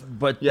 Yes.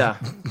 but Yeah.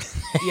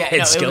 Yeah. Head no, it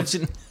was-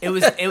 skeleton. It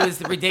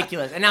was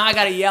ridiculous, and now I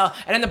gotta yell.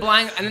 And then the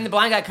blind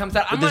guy comes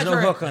out. I'm There's not no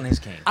sure. hook on his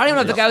cane. I don't even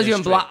know if the guy was They're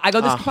even blind. straight. I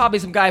go, this is probably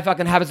some guy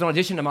fucking having an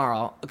audition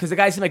tomorrow because the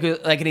guy seemed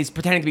like and he's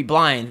pretending to be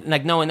blind, and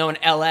like no one in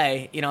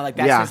L.A. You know, like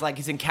that's Yeah. just like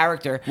he's in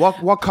character.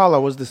 What color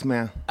was this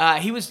man?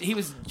 He was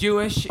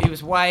Jewish. He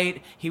was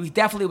white. He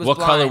definitely was. What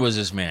blind. color was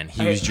this man?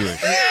 He was Jewish.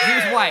 He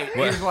was white. He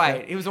was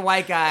white. He was a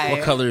white guy.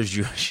 What color is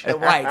Jewish?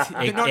 White.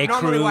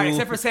 Normally crew. white,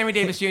 except for Sammy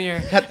Davis Jr.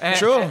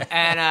 True.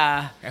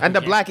 And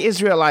the black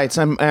Israelites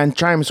and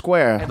Times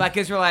Square. Black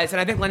Israelites,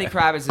 and I think Lenny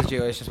Kravitz is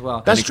Jewish as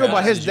well. That's true,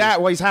 but Kravitz his is dad,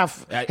 well, he's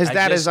half. His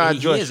dad is he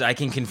Jewish. is. I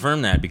can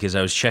confirm that because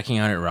I was checking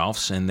out at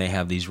Ralph's, and they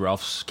have these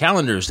Ralph's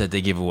calendars that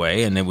they give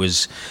away, and it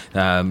was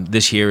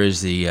this year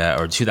is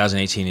or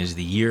 2018 is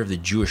the year of the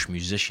Jewish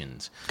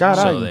musicians. God,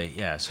 so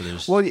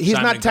there's. Well, he's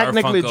Simon not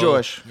technically Garfunkel.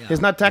 Jewish. Yeah.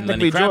 He's not And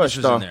Lenny technically Kravitz Jewish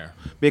was in though, there.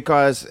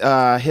 because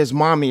his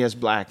mommy is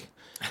black.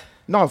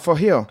 No, for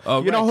real.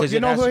 Oh, you know, right, 'cause you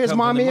it know has who to his come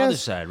from mommy the mother's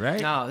is? side, right?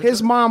 No,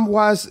 His mom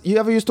was. You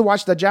ever used to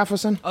watch the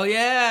Jefferson? Oh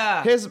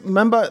yeah.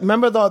 Remember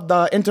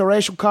the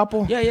interracial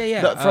couple?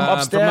 Yeah. From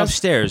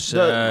upstairs. From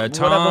upstairs.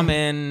 Tom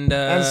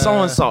and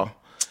so.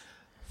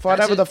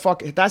 Whatever the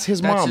fuck, that's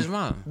his mom. That's his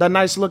mom. The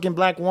nice looking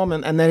black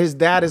woman, and then his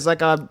dad is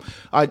like a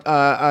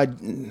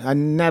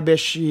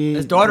nebbish.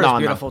 His daughter's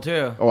beautiful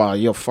too. Well,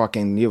 you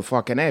fucking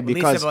because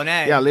Lisa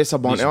Bonet. yeah, Lisa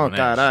Bonet. Lisa Oh Bonet.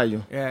 God, are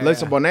you? Yeah,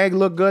 Lisa yeah. Bonet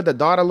looked good. The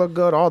daughter looked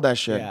good. All that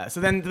shit. Yeah. So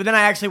then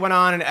I actually went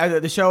on,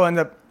 and the show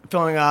ended up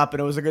filling up,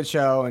 and it was a good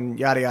show, and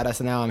yada yada.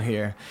 So now I'm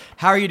here.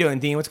 How are you doing,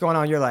 Dean? What's going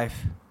on in your life?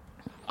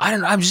 I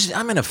don't know.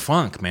 I'm in a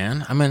funk,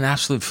 man. I'm in an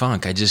absolute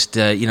funk. I just,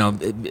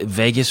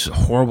 Vegas,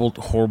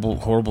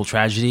 horrible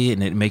tragedy,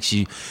 and it makes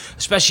you,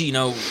 especially,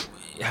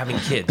 having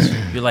kids.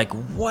 You're like,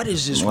 what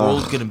is this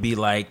world going to be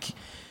like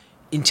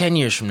in 10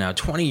 years from now,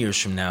 20 years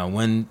from now,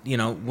 when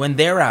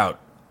they're out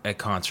at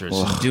concerts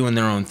and doing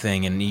their own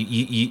thing, and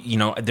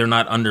they're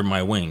not under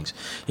my wings.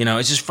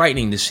 It's just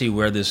frightening to see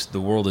where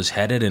the world is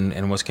headed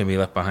and what's going to be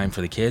left behind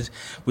for the kids.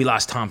 We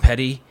lost Tom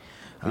Petty.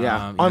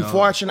 Yeah,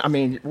 unfortunate. I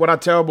mean, what a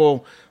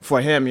terrible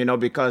for him,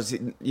 because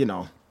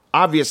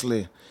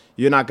obviously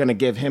you're not gonna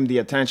give him the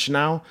attention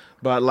now,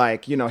 but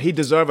he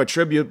deserved a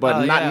tribute,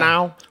 but not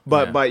now.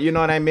 But you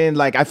know what I mean?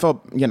 Like I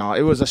felt,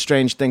 it was a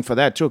strange thing for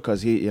that too,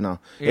 because he,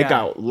 it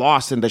got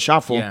lost in the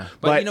shuffle. Yeah.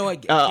 But you know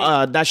what?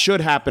 That should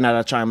happen at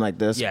a time like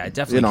this. Yeah,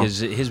 definitely, because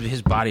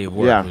his body of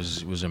work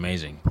was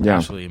amazing. Yeah.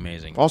 Absolutely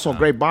amazing. Also,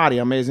 great body,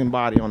 amazing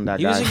body on that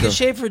He guy. was in too. good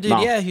shape for a dude.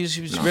 No. Yeah, he was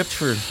ripped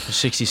for a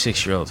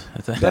 66-year-old.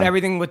 Got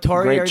everything with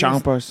Tori. Great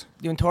Everything's- chompers.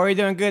 Doing Tori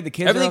doing good. The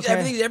kids are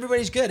okay.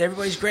 Everybody's good.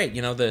 Everybody's great.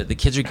 The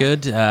kids are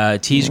good.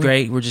 T's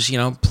great. We're just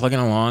plugging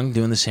along,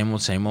 doing the same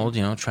old.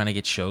 Trying to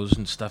get shows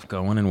and stuff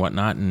going and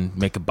whatnot, and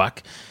make a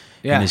buck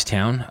in his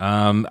town.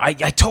 I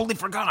totally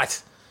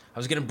forgot. I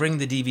was gonna bring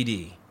the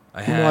DVD.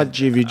 I had What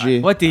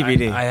GVG? What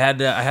DVD? I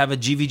have a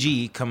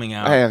GVG coming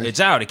out. have it. It's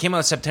out. It came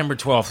out September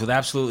 12th with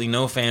absolutely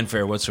no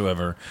fanfare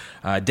whatsoever.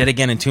 Dead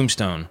Again in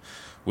Tombstone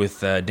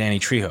with Danny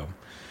Trejo.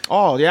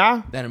 Oh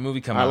yeah, Then a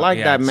movie come I out. like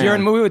yeah. that man. So you're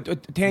in a movie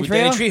with Danny With Trejo?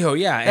 Danny Trejo,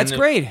 yeah. That's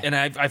great. And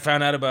I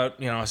found out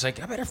about, I was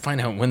like, I better find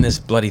out when this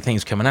bloody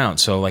thing's coming out.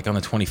 So on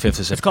the 25th of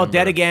September. It's called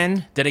Dead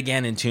Again. Dead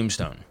Again in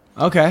Tombstone.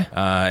 Okay.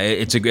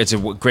 It's a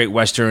great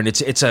western.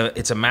 It's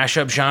a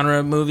mashup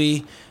genre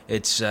movie.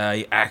 It's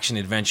action,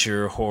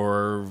 adventure,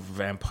 horror,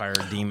 vampire,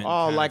 demon.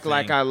 Oh,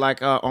 kind of like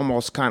thing.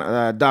 almost kind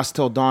of Dusk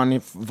Till Dawn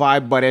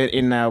vibe, but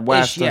in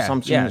West or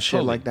something, shit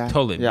totally, like that.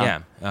 Totally,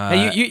 yeah.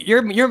 Hey,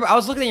 you're. I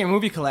was looking at your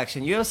movie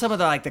collection. You have some of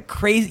the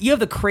crazy. You have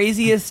the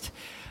craziest.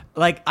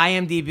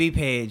 IMDb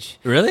page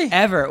Really?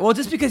 ever. Well,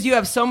 just because you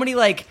have so many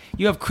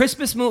you have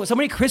so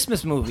many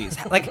Christmas movies.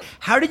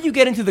 How did you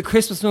get into the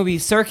Christmas movie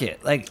circuit?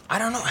 I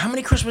don't know how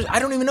many Christmas. I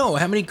don't even know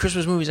how many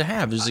Christmas movies I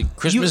have. There's a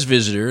Christmas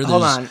Visitor. There's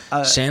hold on,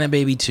 Santa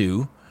Baby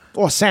 2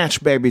 Or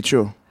Sanch Baby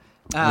too.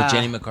 with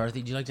Jenny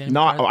McCarthy. Do you like Jenny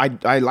No,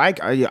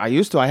 McCarthy? I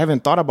used to. I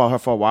haven't thought about her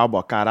for a while,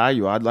 but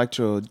caralho, I'd like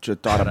to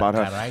thought about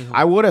her. Caralho.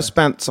 I would have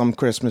spent some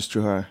Christmas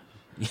to her.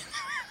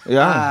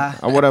 Yeah,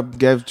 I would have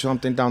gave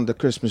something down the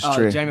Christmas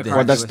tree. Jenny Or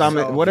McCarthy the was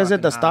stomach. so What is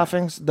it? The fucking hot.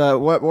 stuffings. The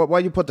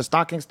what you put the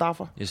stocking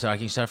stuffer? Your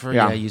stocking stuffer?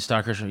 Yeah. You'd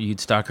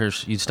stuff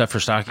her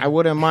stocking. I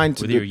wouldn't mind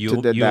to With do, your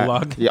Yule- to do Yule that.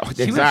 log? Yeah,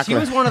 exactly. She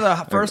was one of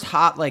the first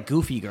hot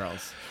Goofy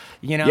girls.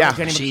 Yeah.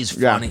 Jenny She's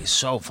Yeah. funny,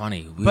 so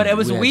funny. But it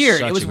was We had weird.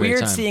 such It was a great weird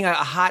time. seeing a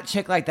hot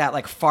chick like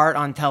that fart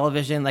on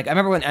television. I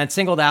remember when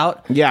Singled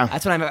Out. Yeah.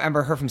 That's when I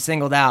remember her from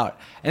Singled Out,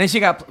 and then she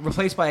got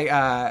replaced by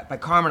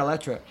Carmen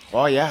Electra.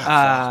 Oh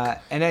yeah.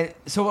 And then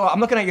I'm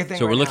looking at your thing.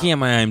 So we're looking at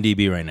my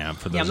IMDb right now.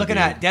 For those Yeah, I'm looking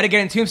of you. at Dead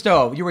Again in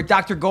Tombstone. You were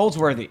Dr.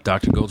 Goldsworthy.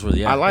 Dr. Goldsworthy.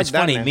 Yeah, I like it's that,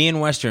 funny. man. Me and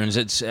westerns.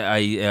 It's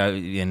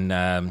in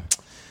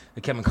the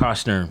Kevin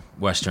Costner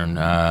western.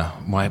 My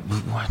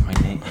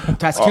name?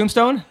 That's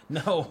Tombstone.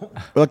 No.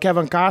 The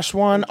Kevin Kosh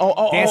one.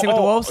 Dancing with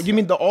the Wolves? You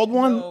mean the old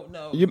one?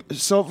 No. You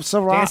Dancing with-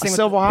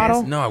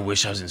 Silverado? No, I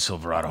wish I was in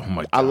Silverado. Oh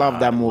my god, I love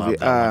that movie.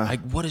 that one.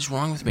 What is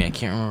wrong with me? I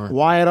can't remember.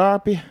 Wyatt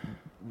Arpey.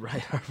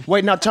 Right.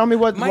 Wait, now tell me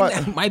what.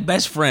 My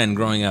best friend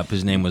growing up,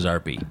 his name was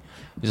Arpy.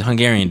 He's a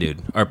Hungarian dude,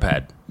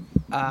 Arpad.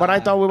 But I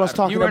thought we was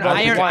talking You were in about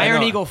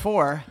Iron Eagle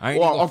 4.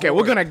 Well, okay,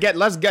 we're gonna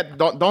let's get.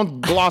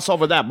 Don't gloss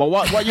over that. But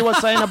what you were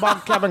saying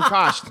about Kevin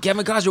Costner?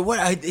 Kevin Costner, what?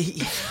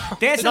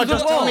 Dance No, with the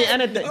just tell Wolves. me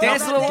anything.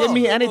 Dance with the Give Wolves.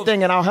 me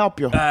anything and I'll help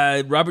you.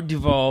 Robert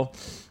Duvall,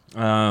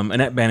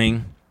 Annette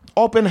Bening,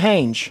 Open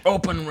Range.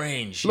 Open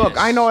Range. Look, yes.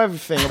 I know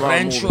everything about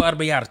Rancho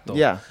movies. Alberto.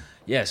 Yeah.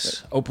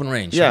 Yes, Open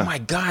Range. Yeah. Oh my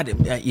God!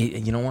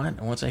 You know what?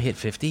 Once I hit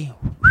 50,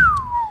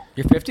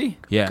 You're 50?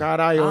 yeah.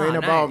 Caralho, in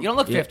nice. about You don't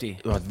look Yeah. 50.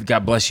 Well,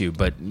 God bless you,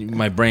 but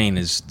my brain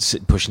is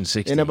pushing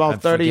 60. in I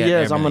about 30 forget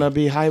years, I'm everything. gonna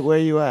be height where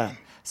you at.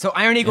 So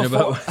Iron Eagle In 4.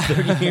 about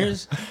 30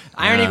 years.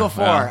 Iron Eagle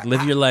 4. Well,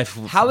 live your life.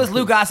 How was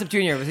Lou Gossett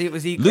Jr.?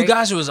 Was he Lou great?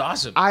 Gossett was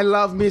awesome. I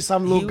love me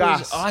some He Lou was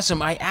Goss.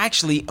 awesome. I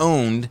actually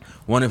owned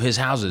one of his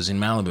houses in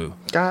Malibu.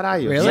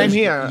 Caralho. Really? Same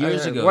here.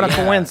 Years ago. What a yeah.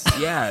 coincidence.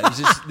 Yeah,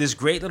 it's this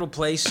great little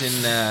place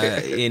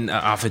in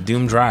off of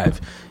Doom Drive,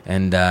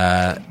 and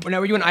Now,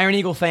 were you an Iron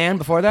Eagle fan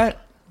before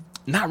that?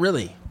 not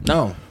really.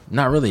 No,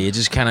 not really. It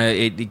just kind of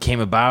it came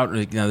about.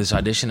 You know, this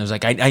audition. It was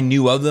like I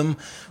knew of them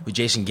with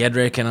Jason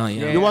Gedrick and all.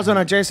 You know. You wasn't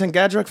a Jason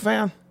Gedrick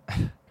fan?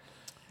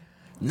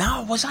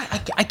 No, was I?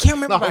 I can't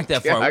remember back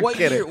that far. I'm What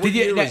kidding. year? What Did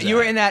you? year was You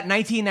were that? in that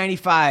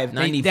 1995.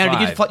 95. Now,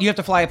 did you have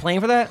to fly a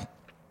plane for that?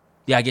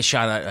 Yeah, I get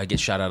shot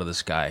out of the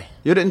sky.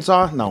 You didn't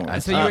saw? No.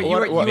 So you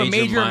were what-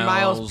 Major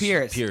Miles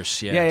Pierce.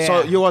 Pierce, yeah. Yeah.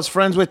 So you was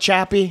friends with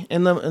Chappie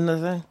in the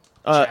thing?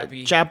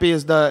 Chappie. Chappie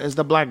is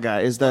the black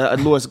guy. Is the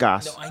Louis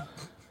Goss. No, I-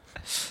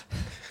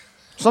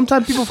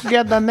 Sometimes people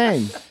forget that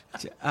name.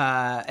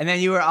 And then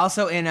you were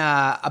also in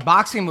a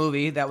boxing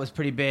movie that was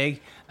pretty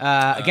big,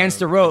 Against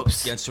the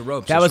Ropes. Against the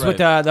Ropes, That that's was with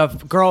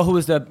the girl who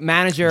was the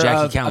manager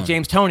Jackie of Callan.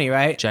 James Toney,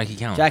 right? Jackie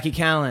Callan. Jackie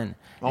Callan.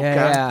 Okay.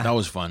 Yeah. That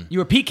was fun. You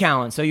were Pete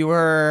Callan, so you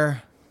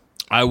were.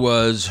 I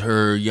was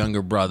her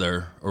younger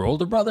brother or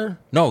older brother?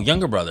 No,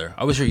 younger brother.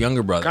 I was her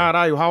younger brother. God,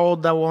 how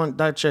old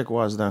that chick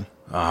was then?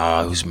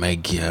 It was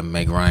Meg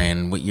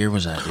Ryan. What year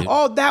was that, dude?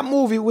 Oh, that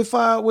movie with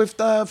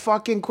the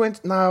fucking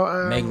Quint.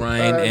 No, Meg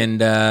Ryan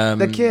and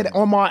the kid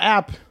Omar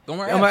App.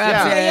 Omar Omar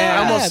Epps. Epps, yeah.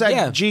 I almost said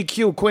yeah.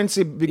 GQ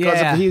Quincy because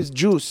Yeah. of his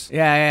juice.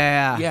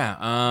 Yeah. Yeah.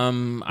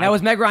 Now,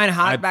 was Meg Ryan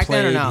hot I back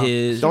then or no? played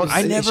his. Don't-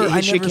 I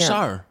never she can't.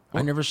 saw her.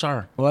 I never saw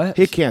her. What?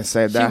 He can't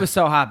say that. She was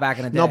so hot back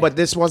in the day. No, but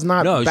this was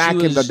not No, she back in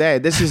the was- day.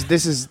 This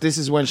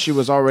is when she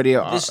was already.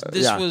 This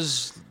yeah.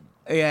 was.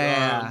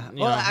 Yeah.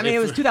 you Well, know, I mean, if it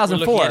was we're looking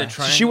 2004. at a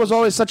triangle. She was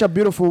always such a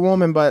beautiful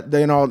woman, but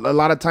a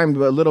lot of times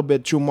a little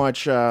bit too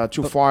much,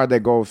 too far they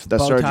go with the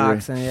surgery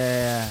Botox and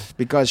yeah.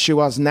 because she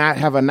was not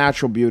have a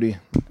natural beauty.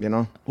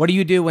 What do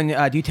you do when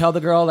do you tell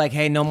the girl like,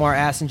 hey, no more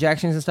ass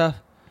injections and stuff?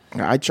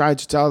 I tried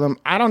to tell them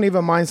I don't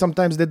even mind.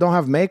 Sometimes they don't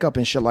have makeup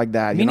and shit like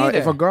that. Me neither.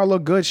 If a girl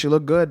look good, she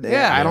look good.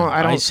 Yeah. I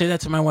I don't. say that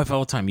to my wife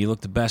all the time. You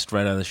look the best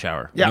right out of the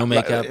shower. Yeah, No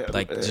makeup.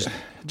 just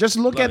Just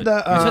look love at it.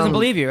 the. She doesn't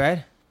believe you,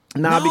 right?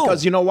 Nah, No.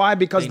 because you know why?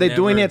 Because They they're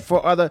doing never- it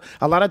for other.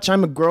 A lot of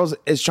time, girls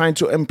is trying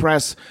to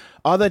impress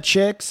other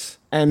chicks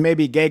and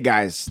maybe gay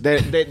guys. They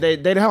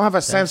don't have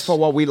a sense for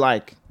what we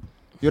like.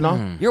 You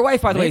know? Your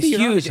wife, by the way, is Maybe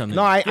you're onto huge. something.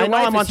 No, I Your know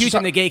wife I'm is on huge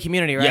in the gay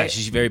community, right? yeah,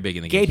 she's very big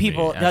in the gay gay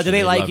people. community. Do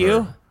they like love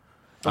you? her.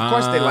 Of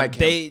course they like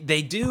him.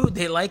 They do.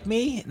 They like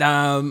me.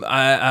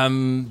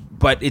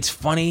 But it's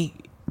funny.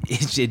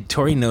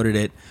 Tori noted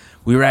it.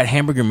 We were at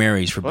Hamburger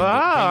Mary's for bingo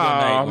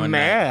night Oh, one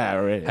night.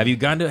 Mary. Have you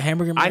gone to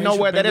Hamburger Mary's? I know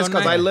for where that bingo is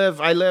because night?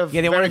 I live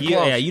Yeah, they very wanna-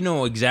 close. Yeah, you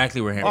know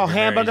exactly where Hamburger Oh,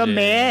 Hamburger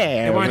Mary's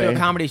is. They want to do a Mary.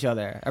 comedy show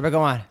there. Ever go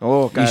on?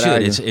 Oh, You God.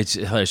 should. It's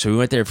hilarious. So we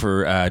went there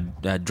for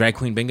drag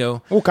queen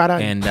bingo. Oh, caralho.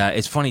 And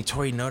it's funny.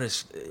 Tori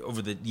noticed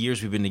over the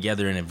years we've been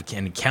together and have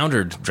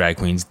encountered drag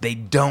queens, they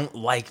don't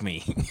like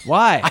me.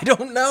 Why? I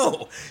don't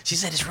know. She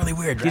said it's really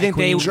weird. Drag think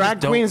they- queens Drag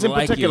don't queens in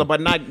like particular, you.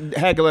 but not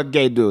regular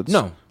gay dudes.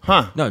 No.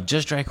 Huh. No,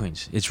 just drag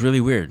queens. It's really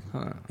weird.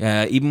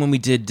 Even when we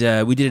did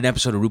an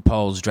episode of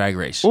RuPaul's Drag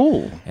Race.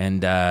 Ooh.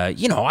 And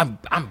I'm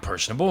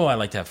personable. I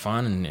like to have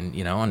fun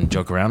and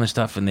joke around and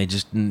stuff. And they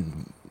just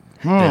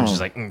they're just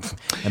like,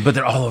 but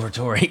they're all over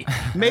Tori.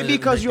 Maybe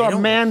because They you're a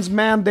don't- man's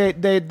man, they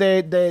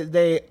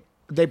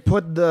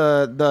put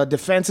the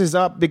defenses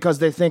up because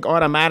they think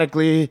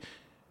automatically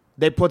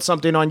they put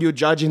something on you,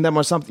 judging them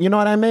or something. You know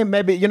what I mean?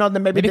 Maybe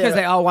Maybe because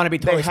they all want to be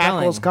they Tori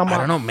hackles Spelling. come I up.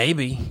 don't know.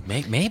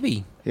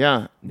 Maybe.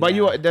 Yeah, but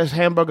there's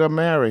Hamburger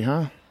Mary,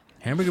 huh?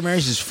 Hamburger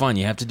Mary's is fun.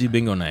 You have to do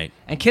bingo night.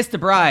 And Kiss the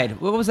Bride.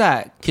 What was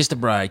that? Kiss the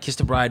Bride. Kiss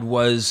the Bride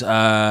was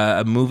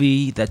a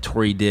movie that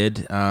Tori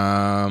did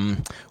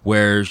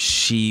where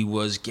she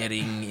was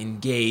getting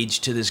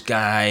engaged to this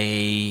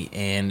guy,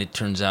 and it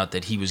turns out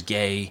that he was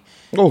gay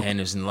Oh. and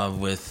was in love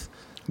with.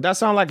 That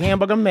sounds like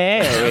Hamburger I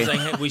Mary. was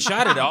like, we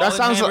shot it all. That at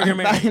sounds Hamburger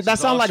like Mary's. that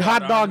It's all sounds like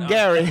shot Hot Dog on-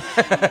 Gary.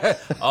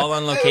 all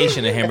on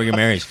location at Hamburger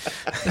Mary's.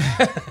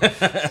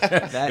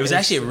 That It was is-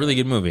 actually a really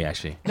good movie,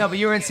 actually. No, but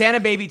you were in Santa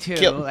Baby too.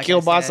 like I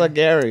Kielbasa said.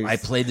 Gary. I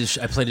played his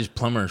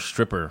plumber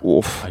stripper.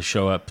 Oof. I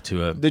show up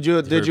to a. Did you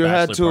her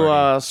have bachelor to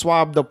party.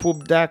 swab the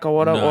poop deck or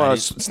whatever, No, I or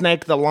didn't.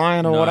 snake the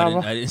line or No, whatever?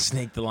 I didn't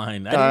snake the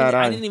line. God,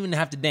 I didn't even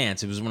have to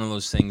dance. It was one of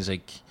those things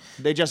like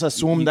They just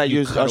assume that you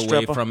you're cut a away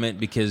stripper. from it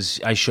because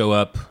I show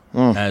up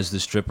as the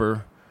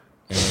stripper,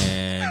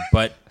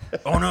 but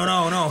Oh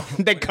no.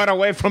 They cut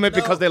away from it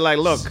because they're like,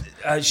 look.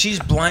 She's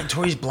blind.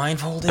 Tori's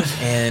blindfolded,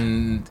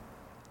 and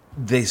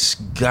this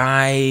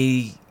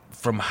guy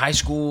from high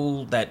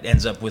school that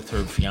ends up with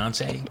her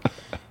fiance.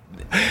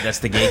 That's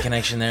the gay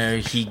connection there.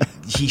 He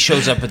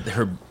shows up at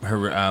her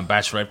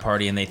bachelorette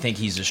party, and they think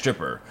he's a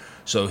stripper.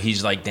 So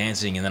he's like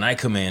dancing, and then I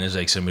come in as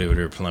like somebody with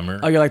her plumber.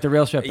 Oh, you're like the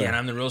real stripper. Yeah, and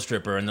I'm the real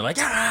stripper, and they're like,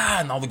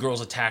 and all the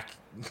girls attack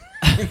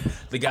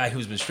the guy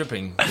who's been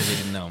stripping because they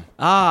didn't know.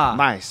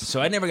 Nice.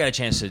 So I never got a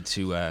chance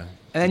to and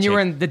then you were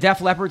in the Def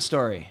Leppard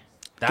story.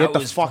 Get the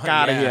fuck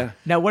out of here.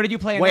 Now, what did you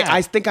play in Wait, that?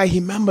 I think I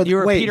remember. You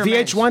were Wait, Peter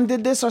VH1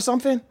 did this or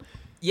something?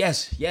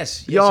 Yes.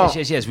 Yo.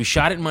 Yes. We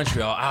shot it in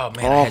Montreal. Oh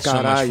man, I had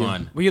so much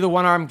fun. Were you the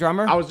one-armed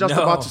drummer? I was just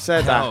about to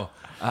say that.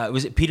 No.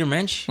 Was it Peter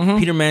Mensch? Mm-hmm.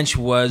 Peter Mensch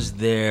was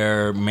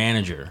their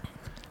manager.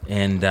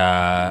 And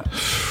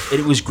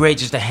it was great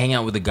just to hang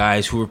out with the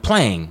guys who were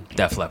playing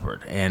Def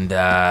Leppard. And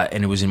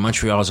it was in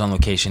Montreal. I was on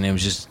location. It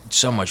was just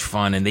so much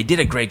fun. And they did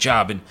a great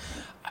job. And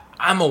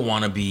I'm a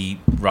wannabe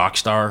rock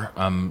star.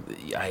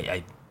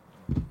 I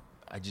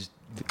just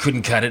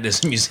couldn't cut it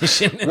as a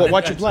musician.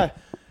 What you play?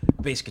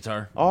 Bass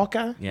guitar. Oh,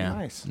 okay. Yeah.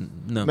 Nice.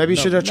 No, Maybe you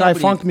should have tried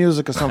funk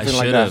music or something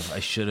like that. I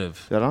should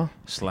have. You know?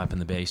 Slapping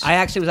the bass. I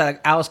actually was at an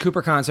Alice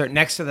Cooper concert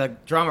next to the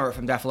drummer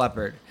from Def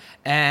Leppard.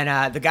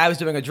 And the guy was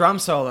doing a drum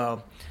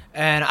solo.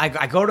 And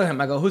I go to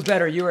him. I go, who's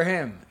better, you or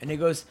him? And he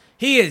goes,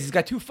 he is. He's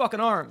got 2 fucking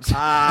arms.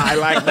 I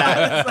like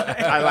that.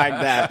 I like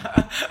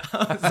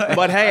that.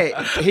 But hey,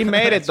 he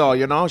made it though,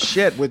 you know.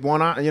 Shit, with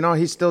one arm, you know,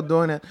 he's still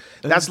doing it.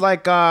 That's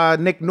like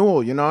Nick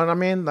Newell, you know what I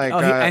mean? Like,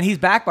 and he's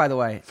back, by the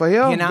way. For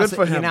him, good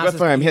for him. Good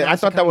for him. I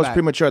thought that was back.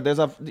 premature. I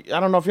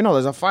don't know if you know,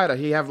 there's a fighter.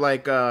 He have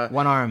like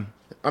one arm.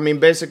 I mean,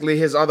 basically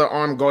his other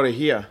arm go to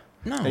here.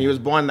 No. And he was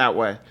born that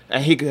way.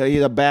 And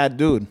he's a bad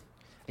dude.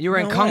 You were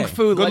in No Kung way.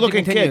 Fu. Good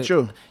looking kid,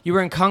 too. You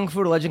were in Kung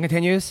Fu. The Legend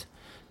Continues.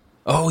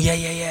 Oh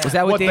yeah. Was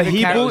that with David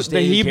the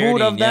Carradine?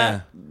 Hebrew of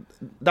that?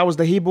 That was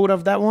the Hebrew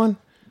of that one?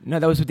 No,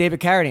 that was with David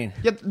Carradine.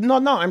 Yeah, no,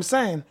 I'm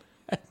saying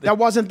that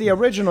wasn't the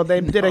original. They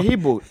did a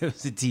Hebrew. It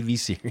was a TV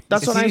series.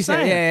 That's what I'm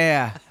saying.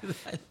 Yeah.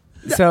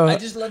 So I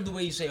just love the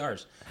way you say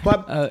ours.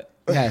 But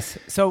yes.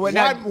 So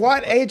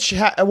what age?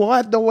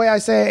 What the way I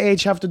say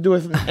age have to do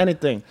with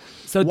anything?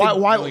 So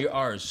why? No, you're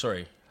ours.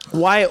 Sorry.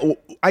 Why?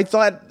 I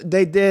thought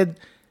they did.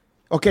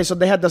 Okay, so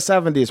they had the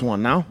 70s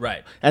one now,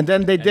 Right? And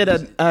then they did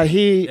a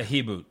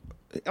Hebrew.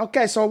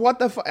 Okay, so what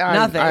the fuck?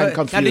 Nothing. I'm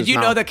confused. Now, did you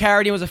know that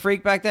Carradine was a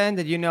freak back then?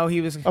 Did you know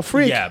he was a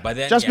freak? Yeah, by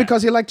then, just yeah.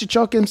 because he liked to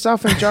choke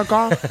himself and jerk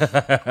off.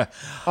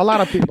 A lot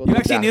of people. You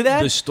actually knew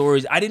that? The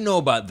stories I didn't know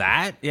about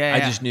that. Yeah, I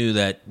yeah. just knew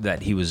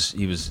that he was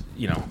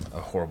you know a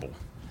horrible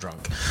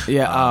drunk.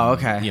 Yeah.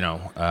 Okay. You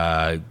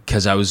know,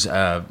 because I was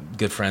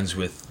good friends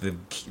with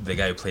the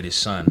guy who played his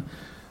son,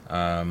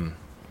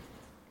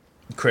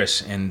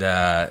 Chris, and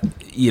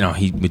you know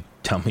he would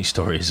tell me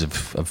stories of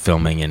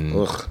filming and.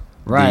 Ugh.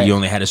 Right. You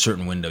only had a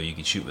certain window you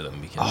could shoot with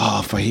him.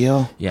 Because, for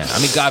real? yeah.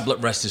 I mean,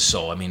 God rest his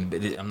soul. I mean,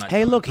 I'm not.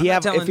 Hey, look, I'm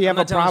not if you have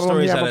a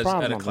problem, you have a out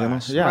problem. of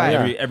class. You know? Yeah,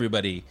 Right. yeah.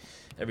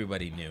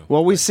 Everybody knew.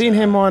 Well, we've seen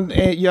him on.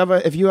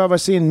 If you ever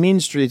seen Mean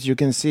Streets, you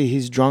can see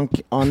he's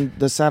drunk on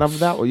the set of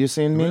that. Or you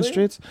seen Mean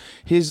Streets?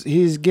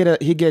 He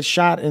gets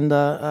shot in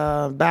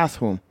the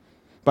bathroom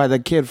by the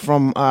kid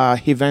from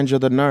Revenge of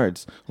the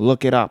Nerds.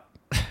 Look it up.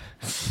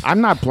 I'm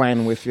not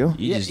playing with you.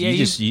 You threw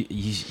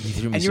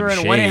me And you some were in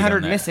shade 1-800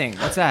 on that. Missing.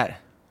 What's that?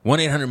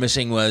 1-800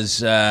 Missing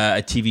was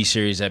a TV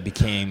series that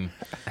became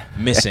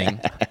missing.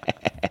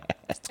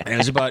 And it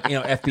was about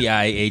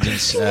FBI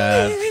agents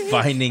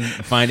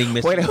finding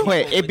missing.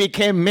 Wait! It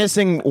became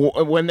missing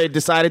when they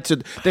decided to.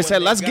 They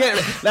said, "Let's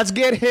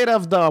get rid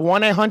of the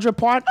 1-800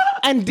 part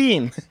and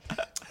Dean."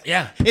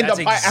 Yeah, that's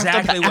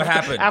exactly what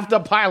happened. After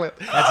pilot,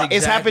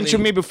 it's happened to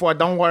me before.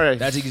 Don't worry.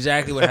 That's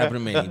exactly what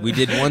happened to me. We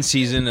did one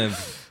season of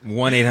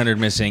 1-800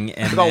 Missing,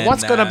 and So then,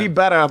 what's gonna be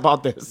better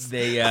about this?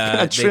 They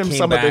trim came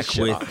some of back this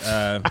shit with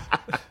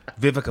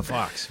Vivica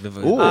Fox to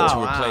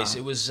replace.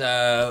 It was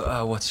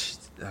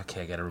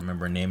okay. I gotta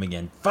remember her name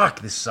again. Fuck,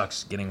 this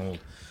sucks. Getting old.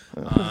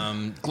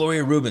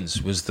 Gloria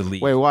Rubens was the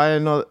lead. Wait, why I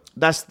know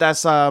that's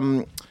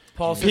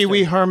Paul Pee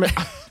Wee Herman.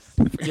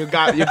 You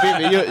beat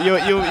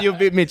me. You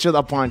beat me to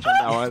the punch on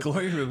that one.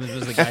 Gloria Rubens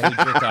was the guy who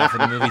jerked off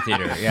in the movie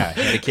theater. Yeah,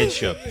 at a kid's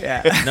show.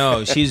 Yeah.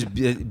 No, she's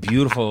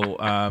beautiful.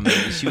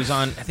 She was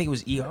on, I think it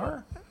was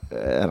ER.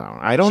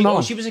 I don't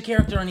know. She was a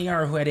character on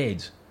ER who had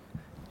AIDS.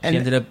 She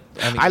ended up.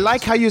 I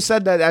like how you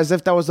said that as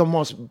if that was the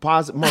most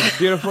positive, most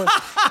beautiful.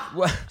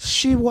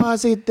 She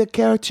was the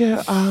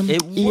character.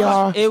 Who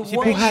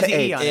had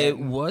AIDS. It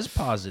was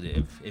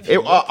positive. If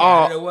you look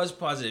at it was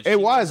positive. It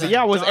was.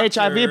 Yeah, it was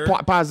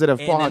HIV positive.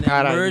 In an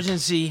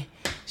emergency.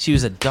 She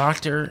was a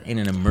doctor in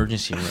an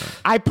emergency room.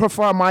 I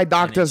prefer my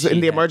doctors in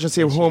the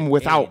emergency room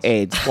without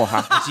AIDS for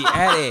her. She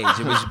had AIDS.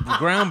 It was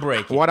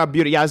groundbreaking. What a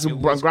beauty. Yeah, it's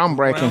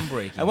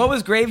groundbreaking. And what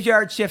was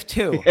Graveyard Shift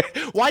 2?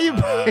 Why are you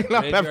bringing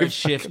up Graveyard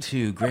Shift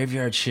 2.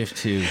 Graveyard Shift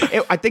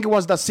 2. I think it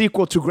was the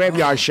sequel to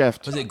Graveyard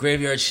Shift. Was it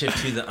Graveyard Shift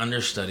 2, The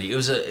Understudy? It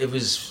was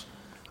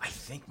I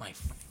think my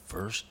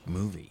first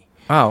movie.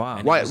 Oh, wow.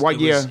 And What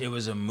year? It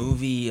was a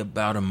movie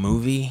about a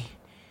movie.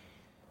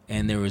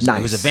 and it was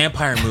a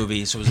vampire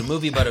movie. So it was a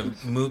movie about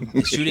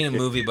shooting a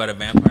movie about a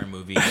vampire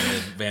movie, and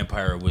the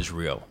vampire was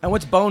real. And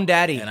what's Bone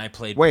Daddy? And I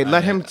played. Wait,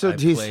 let him to.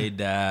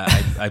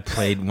 I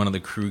played one of the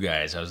crew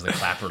guys. I was the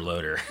clapper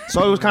loader.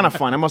 So it was kind of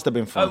fun. It must have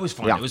been fun. Oh, it was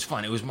fun. Yeah. It was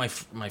fun. It was my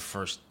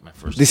first.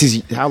 This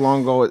is how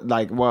long ago?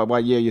 Like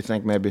what year you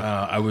think maybe?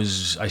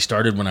 I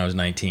started when I was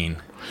 19.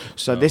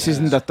 So this is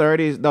in the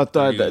 30s, the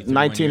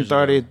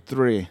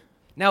 1933.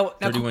 Now,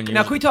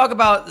 can we talk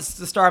about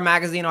the Star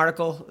Magazine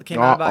article that came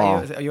out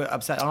about you? Are you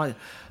upset?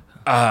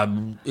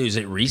 Is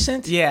it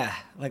recent? Yeah,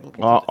 like it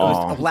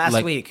was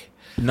last week.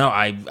 No,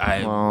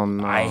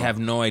 I have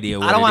no idea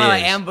what it is. I don't want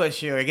to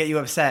ambush you or get you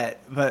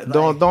upset, but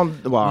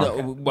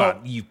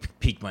you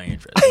piqued my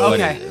interest.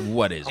 Okay.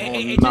 What is it?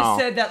 It just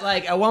said that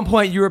like at one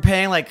point you were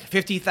paying like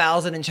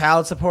 $50,000 in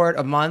child support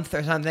a month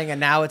or something,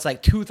 and now it's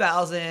like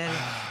 $2,000,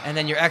 and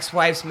then your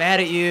ex-wife's mad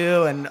at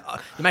you, and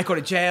you might go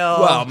to jail.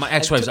 Well, my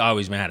ex-wife's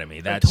always mad at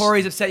me. That's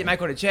Tori's upset you might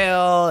go to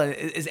jail.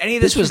 Is any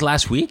of this? This was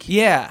last week?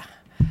 Yeah.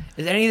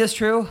 Is any of this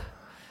true?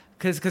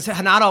 Because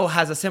Hanato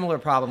has a similar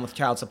problem with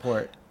child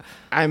support.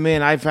 I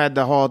mean, I've had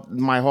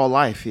my whole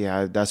life.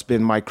 Yeah, that's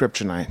been my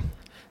kryptonite.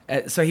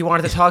 So he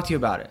wanted to talk to you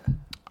about it.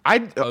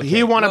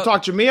 He wanted to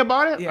talk to me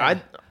about it. Yeah.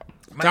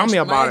 Tell me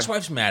about it. My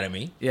ex-wife's mad at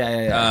me.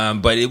 Yeah.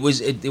 But it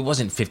wasn't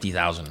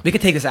 $50,000. We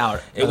could take this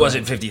out. It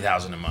wasn't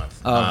 $50,000 a month.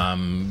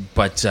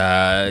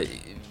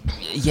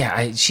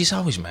 She's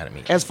always mad at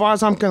me. As far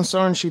as I'm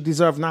concerned, she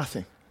deserved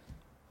nothing.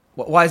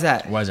 Why is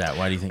that? Why is that?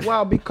 Why do you think?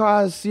 Well,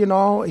 because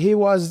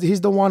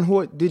he's the one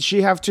who did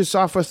she have to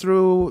suffer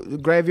through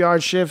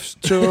graveyard shifts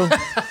too,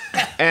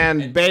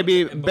 and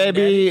baby,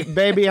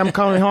 I'm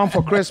coming home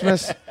for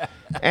Christmas,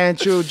 and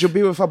to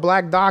be with a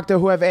black doctor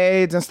who have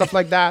AIDS and stuff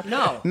like that.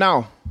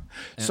 No.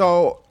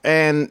 So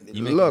and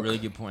you make look, a really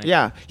good point.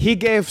 Yeah, he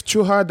gave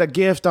to her the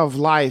gift of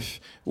life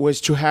was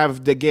to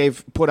have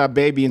put a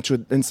baby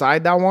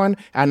inside that one,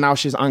 and now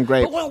she's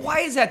ungrateful. But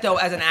why is that though?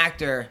 As an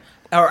actor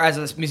or as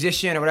a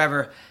musician or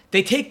whatever.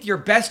 They take your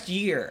best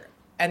year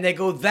and they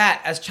go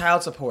that as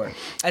child support.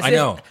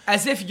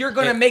 As if you're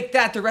gonna make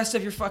that the rest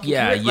of your fucking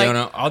career.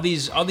 Yeah, all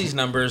these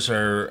numbers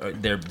are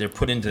they're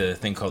put into a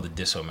thing called the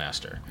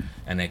Disomaster,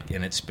 and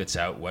it spits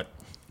out what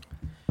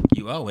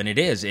you owe, and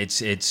it's at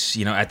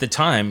the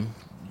time,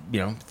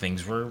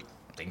 things were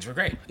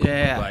great.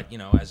 Yeah. But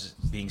as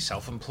being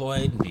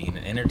self-employed, being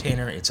an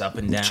entertainer, it's up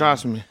and down.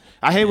 Trust me.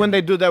 I hate when they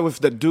do that with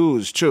the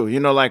dues too.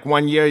 Like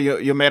 1 year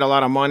you made a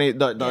lot of money.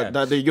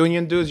 The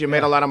union dues you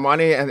made a lot of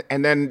money,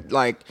 and then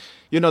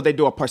they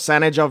do a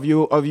percentage of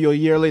your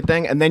yearly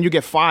thing, and then you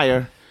get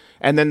fired,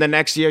 and then the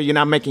next year you're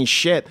not making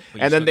shit,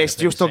 and then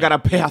you still gotta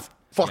pay a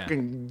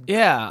fucking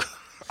Yeah,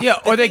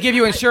 or they give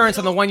you insurance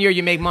on the 1 year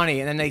you make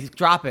money, and then they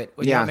drop it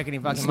when you don't make any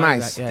fucking money.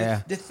 Nice.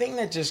 Yeah. The thing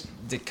that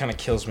kind of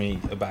kills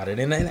me about it,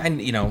 and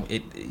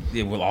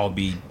it will all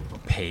be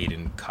paid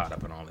and caught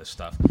up in all this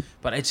stuff.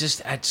 But it's just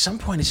at some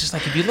point, it's just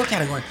like if you look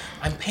at it, going,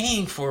 I'm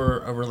paying for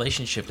a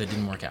relationship that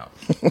didn't work out.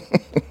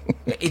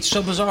 It's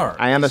so bizarre.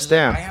 I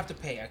understand. I have to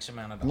pay X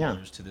amount of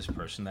dollars to this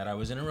person that I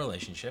was in a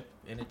relationship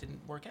and it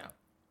didn't work out.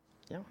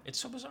 Yeah, it's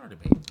so bizarre to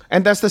me.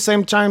 And that's the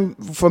same time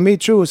for me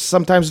too.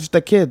 Sometimes with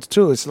the kids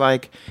too. It's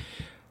like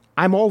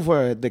I'm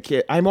over the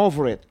kid. I'm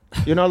over it.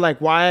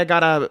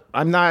 Why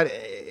I'm not.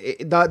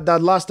 The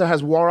luster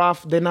has wore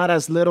off. They're not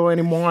as little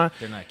anymore.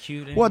 They're not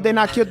cute anymore. Well, they're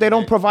not cute. They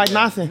don't provide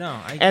nothing. No,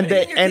 and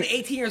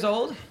 18 years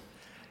old.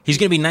 He's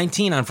gonna be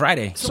 19 on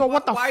Friday. So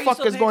what the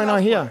fuck is going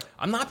on here?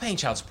 I'm not paying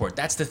child support.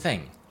 That's the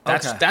thing.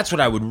 That's what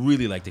I would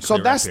really like to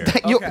clear up here.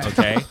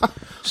 Okay.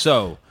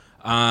 So,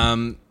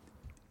 I've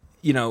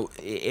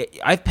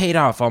paid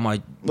off all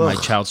my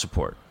child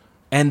support.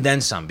 And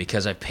then some,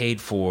 because I paid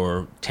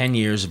for 10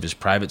 years of his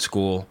private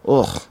school.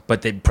 Ugh.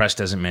 But the press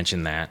doesn't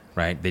mention that,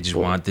 right? They just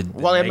want the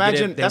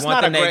imagine they that's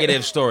want not the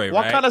negative story,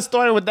 What right? kind of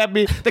story would that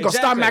be? They go,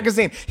 Star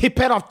Magazine. He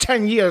paid off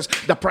 10 years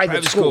the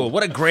private school.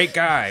 What a great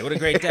guy. What a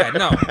great dad.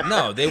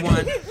 No.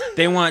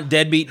 They want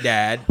deadbeat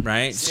dad,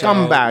 right?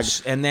 Scumbag.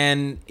 So, and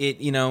then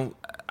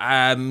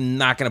I'm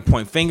not going to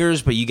point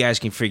fingers, but you guys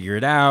can figure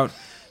it out.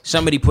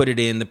 Somebody put it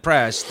in the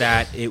press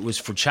that it was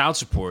for child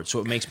support, so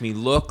it makes me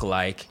look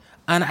like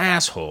an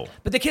asshole.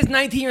 But the kid's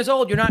 19 years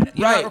old. You're not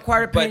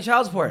required to pay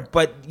child support.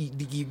 But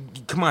you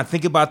come on,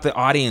 think about the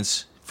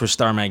audience for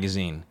Star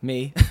Magazine.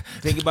 Me.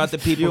 Think about the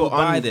people who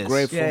buy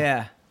this.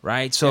 Yeah.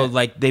 Right? So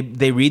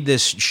they read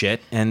this shit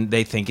and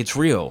they think it's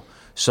real.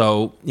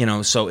 So,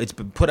 so it's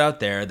been put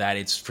out there that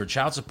it's for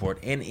child support,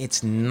 and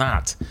it's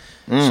not.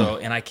 So,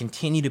 and I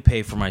continue to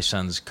pay for my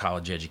son's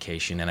college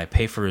education, and I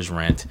pay for his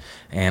rent,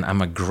 and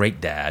I'm a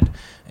great dad.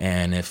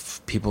 And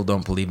if people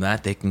don't believe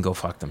that, they can go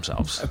fuck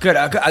themselves. Good.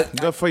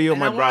 Good for you,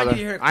 my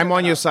brother. I'm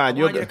on your side.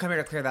 I want you to come here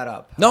to clear that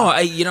up. No,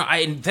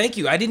 I thank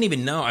you. I didn't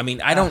even know. I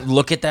mean, I don't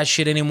look at that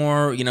shit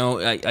anymore.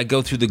 I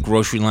go through the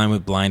grocery line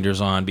with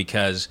blinders on,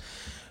 because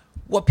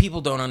what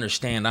people don't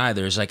understand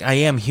either is, like, I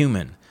am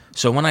human.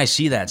 So when I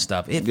see that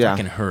stuff, it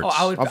fucking hurts.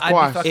 Oh, of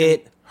course.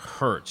 It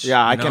hurts.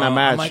 Yeah, I can imagine.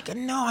 I'm like,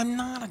 no, I'm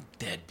not a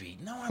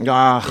deadbeat. No, I'm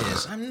Ah, not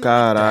this. I'm not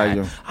God, that. are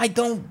you? I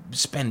don't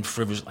spend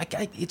frivolous.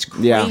 It's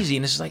crazy,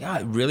 and it's like,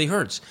 it really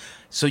hurts.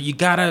 So you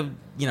gotta,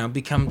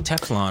 become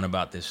Teflon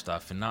about this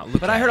stuff and not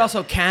look. But at I heard it.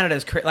 also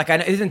Canada's like,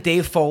 isn't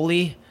Dave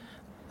Foley,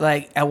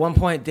 like at one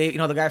point, Dave,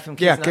 the guy from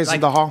Kids in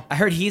the Hall. I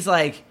heard he's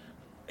like,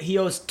 he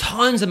owes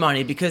tons of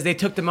money because they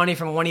took the money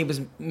from when he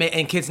was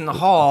in Kids in the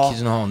Hall. Kids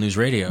in the Hall, News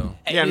Radio.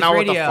 Yeah, News now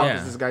Radio. what the fuck Yeah.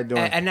 is this guy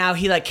doing? And now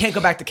he like can't go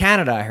back to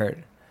Canada. I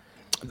heard.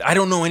 I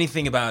don't know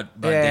anything about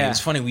Dave. Yeah. It's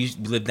funny, we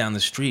lived down the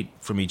street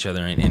from each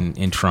other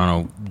in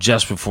Toronto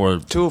just before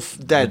Two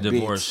the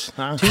divorce. deadbeats.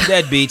 Huh? Two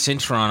deadbeats in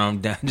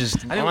Toronto.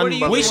 Just I mean, what do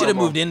you we do should have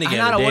when- moved in together,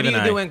 Hanano, Dave what do and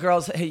you I. do when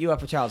girls hit you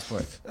up for child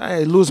support?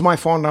 I lose my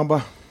phone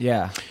number.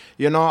 Yeah.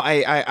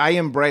 I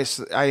embrace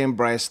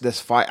this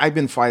fight. I've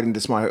been fighting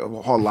this my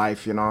whole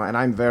life, and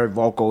I'm very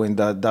vocal in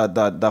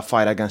the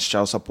fight against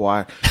child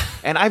support.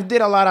 And I've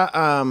did a lot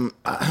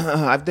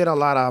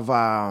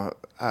of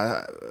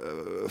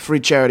free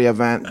charity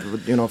event,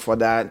 for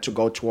that to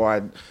go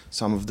toward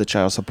some of the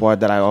child support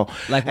that I owe.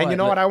 Like and what? you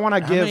know what I want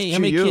to give How to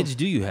many you? kids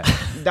do you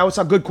have? That was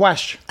a good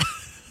question.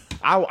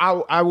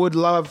 I would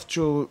love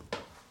to.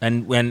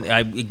 And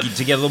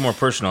to get a little more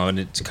personal, and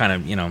it's kind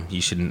of,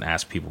 you shouldn't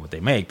ask people what they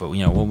make, but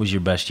what was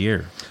your best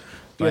year?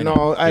 You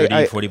know, 30,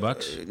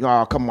 $40?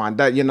 Oh, come on.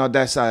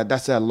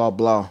 That's a low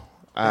blow.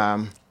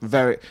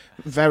 Very,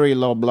 very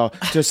low blow.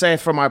 To say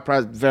from my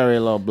press, very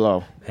low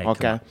blow. Hey,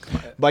 Okay. come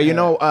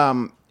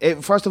on.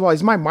 But first of all,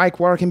 is my mic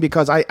working?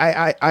 Because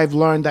I've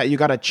learned that you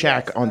got to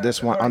check on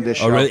this one on this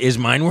show. Oh, really? Is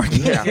mine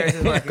working?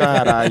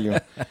 God, are you?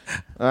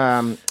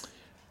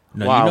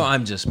 No, Wow.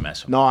 I'm just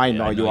messing. No, with I you.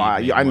 know you made are.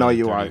 more I know than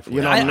you 30, are. 40.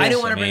 You know, I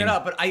didn't want to I bring mean- it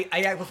up, but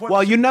I before.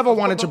 Well, the you show- never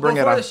wanted to bring it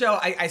before up. the show,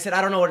 I said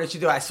I don't know what it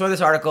should do. I saw this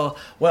article.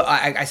 Well,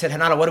 I said,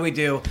 Hanano, what do we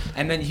do?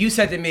 And then you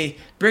said to me,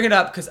 bring it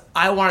up because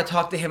I want to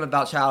talk to him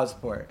about child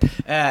support.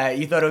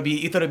 You thought it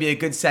would be a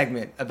good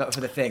segment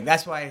for the thing.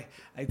 That's why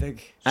I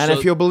think. And So-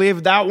 if you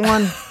believe that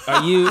one,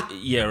 Are you?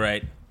 Yeah,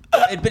 right.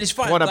 But it's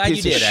fine. What a I'm glad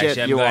piece you of did. shit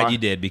Actually, I'm you glad are. you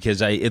did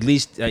because I at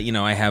least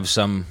I have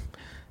some.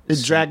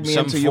 it dragged me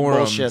some into your forum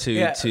bullshit. to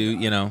Yeah.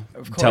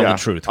 tell Yeah. the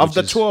truth. Of which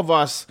the is- two of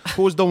us,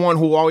 who's the one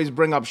who always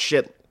bring up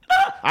shit?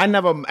 I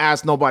never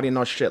ask nobody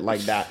no shit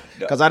like that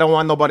because I don't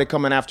want nobody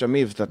coming after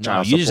me with the No,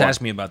 child you just support.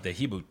 asked me about the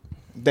Hebrew.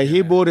 The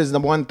he boot is the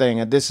one thing,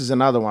 and this is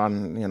another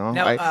one.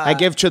 Now, I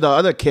give to the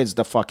other kids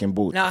the fucking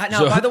boot. Now,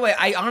 by the way,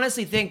 I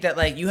honestly think that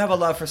like you have a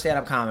love for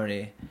stand-up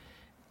comedy.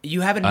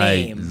 You have a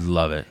name. I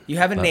love it. You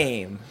have a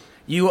name.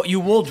 You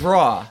will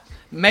draw.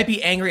 Might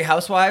be angry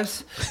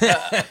housewives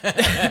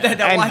that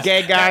And watch,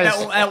 gay guys.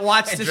 that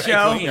watch the drag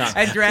show queens.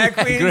 and drag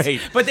queens.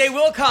 Great. But they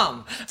will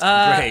come.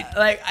 Great.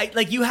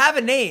 Like you have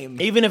a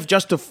name. Even if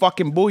just to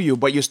fucking boo you,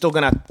 but you're still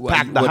gonna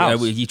pack the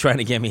house. Are you trying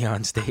to get me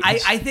on stage?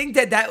 I think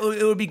that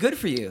it would be good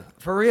for you,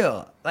 for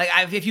real. Like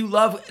if you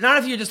love, not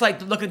if you're just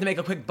like looking to make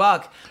a quick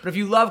buck, but if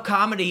you love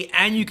comedy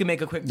and you can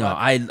make a quick no, buck.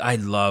 I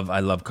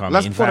love comedy.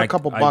 Let's In put a fact,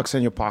 couple bucks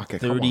in your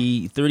pocket. Come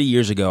on. 30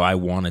 years ago, I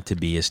wanted to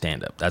be a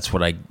stand-up. That's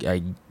what I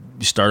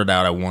started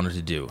out. I wanted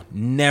to do.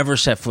 Never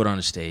set foot on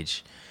a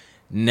stage.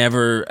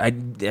 Never. I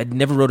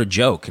never wrote a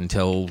joke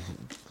until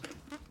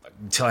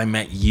I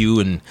met you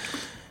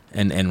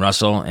and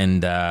Russell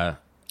and.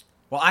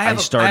 Well, I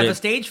have started- a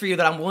stage for you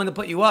that I'm willing to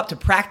put you up to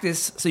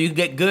practice so you can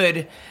get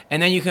good,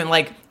 and then you can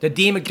like the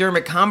Dean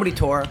McDermott comedy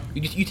tour.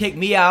 You take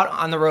me out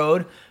on the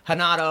road,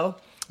 Hanano.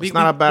 It's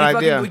not a bad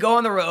idea. We go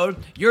on the road.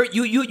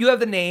 You have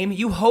the name.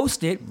 You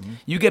host it.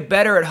 You get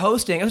better at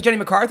hosting. That's what Jenny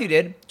McCarthy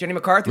did. Jenny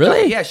McCarthy.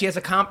 Really? Yeah, she has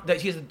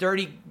she has the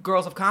Dirty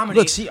Girls of Comedy.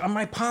 Look, see,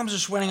 my palms are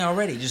sweating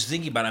already just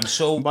thinking about it. I'm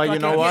so. But you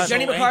know fucking- what? I'm so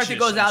Jenny McCarthy anxious.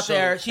 goes I'm out so-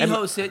 there. She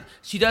hosts it.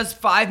 She does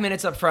 5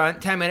 minutes up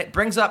front, 10 minutes,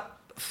 brings up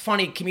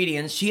funny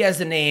comedians. She has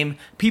the name.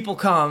 People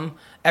come.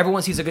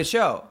 Everyone sees a good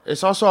show.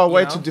 It's also a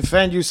way know? to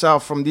defend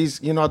yourself from these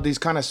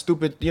kind of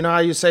stupid, how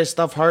you say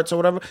stuff hurts or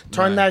whatever?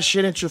 Turn that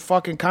shit into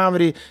fucking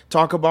comedy.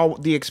 Talk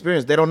about the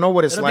experience. They don't know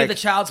what it's It'll like. be the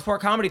child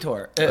support comedy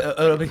tour.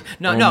 It'll be,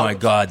 no. Oh my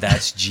God,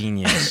 that's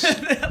genius.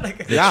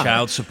 The Yeah.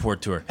 child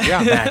support tour.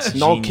 Yeah, That's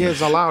no genius.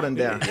 kids allowed in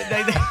there.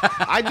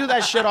 I do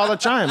that shit all the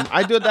time.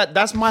 I do that.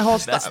 That's my whole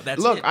stuff. that's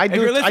Look, it. I If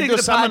you're do listening to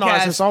the seminars.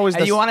 podcast It's always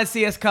and the you want to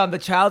see us come, the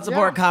child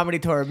support Yeah. comedy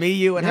tour, me,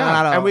 you, and yeah.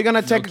 Hanano. And we're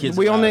gonna take. kids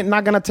We only allowed.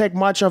 not gonna take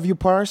much of your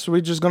purse.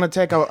 We're just gonna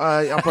take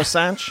a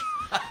percentage.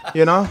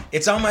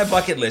 It's on my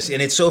bucket list,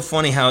 and it's so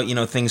funny how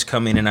things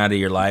come in and out of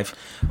your life.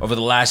 Over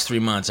the last 3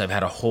 months, I've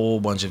had a whole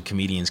bunch of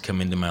comedians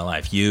come into my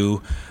life.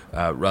 You,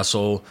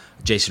 Russell,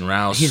 Jason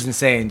Rouse. He's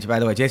insane, by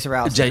the way. Jason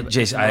Rouse.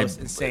 Jason,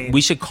 insane.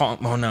 we should call.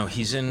 Oh no,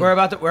 he's in. We're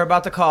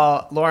about to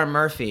call Lauren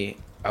Murphy.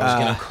 I was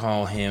gonna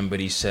call him, but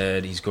he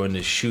said he's going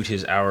to shoot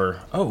his hour.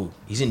 Oh,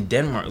 he's in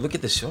Denmark. Look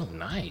at this. Oh,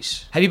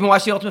 nice, Have you been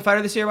watching The Ultimate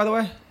Fighter this year, by the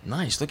way?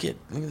 nice. Look at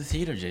the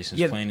theater. Jason's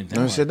Yeah. playing in You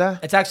Denmark. see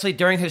that? It's actually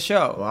during his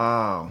show.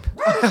 Wow.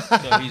 So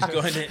he's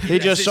going to. He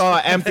just saw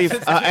an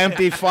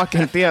empty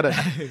fucking theater.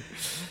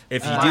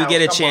 If you do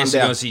get a come chance on to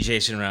go down. see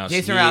Jason Rouse,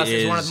 Jason he Rouse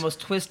is one of the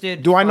most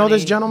twisted. Do I know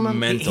this funny- gentleman?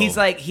 Mental.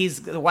 He's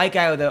the white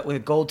guy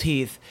with gold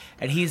teeth,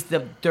 and he's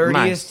the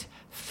dirtiest,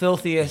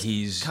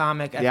 filthiest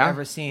comic I've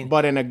ever seen.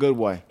 But in a good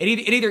way. It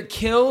either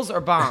kills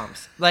or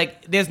bombs.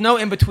 Like, there's no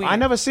in between. I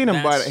never seen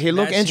him, but he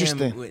looked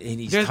interesting.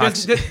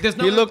 There's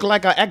no, he looked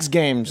like a X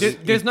Games.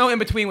 There's no in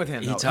between with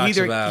him. He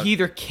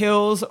either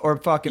kills or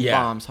fucking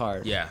bombs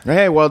hard. Yeah.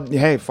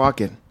 Hey,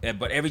 fuck it. Yeah,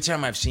 but every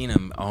time I've seen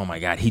him, oh my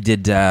God, he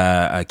did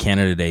a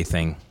Canada Day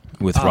thing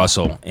with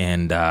Russell,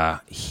 and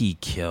he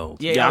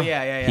killed.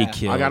 Yeah. He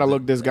killed. I gotta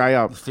look this guy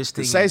up. It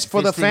says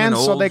for the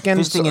fans so they can.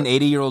 Fisting an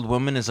 80-year-old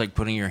woman is like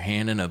putting your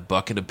hand in a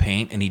bucket of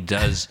paint, and he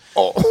does.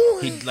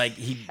 He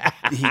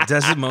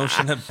does the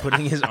motion of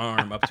putting his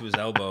arm up to his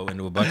elbow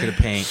into a bucket of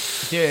paint,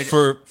 dude,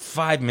 for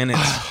 5 minutes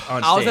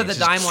on stage. I was at the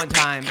Dime one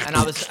time, and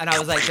I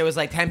was like, there was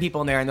like 10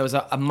 people in there, and there was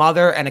a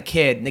mother and a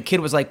kid, and the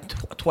kid was like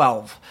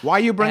 12. Why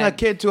you bring a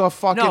kid to a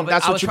fucking? No,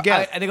 that's what you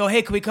get. And they go,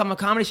 hey, can we come to a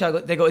comedy show?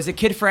 They go, is it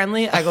kid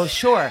friendly? I go,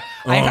 sure.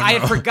 I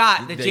had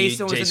forgot that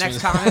Jason was the next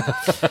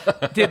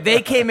comic. Dude,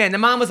 they came in. The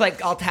mom was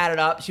like all tatted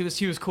up. She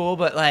was cool,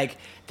 but like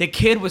the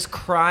kid was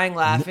crying,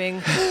 laughing.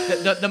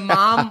 The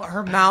mom,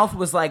 her mouth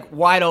was like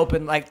wide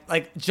open,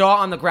 like jaw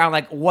on the ground.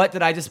 Like, what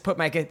did I just put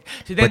my kid?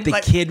 But the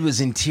kid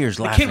was in tears,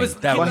 laughing. The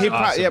kid was.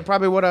 Awesome.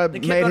 Probably would have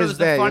made his day. It was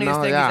the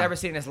funniest thing he's ever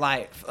seen in his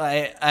life.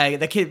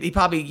 The kid, he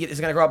probably is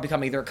going to grow up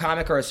become either a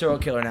comic or a serial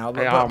killer now.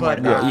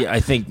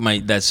 I think my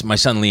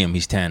son Liam.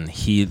 He's 10.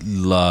 He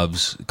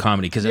loves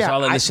comedy because that's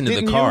all I listen to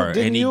in the car.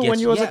 Didn't you when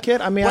you was a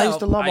kid? I mean, I used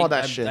to love all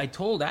that shit. I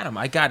told Adam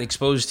I got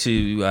exposed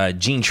to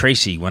Gene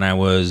Tracy when I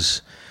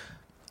was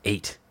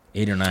 8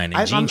 or 9.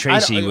 And Gene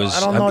Tracy was. I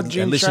don't know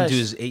Gene Tracy. I listened to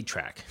his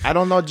 8-track. I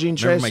don't know Gene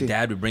Tracy. Remember, my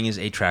dad would bring his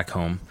 8-track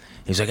home.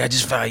 He's like, I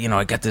just found,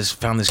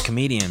 found this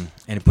comedian,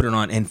 and he put it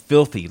on, and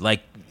filthy.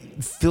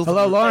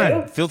 Hello,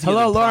 Lauren.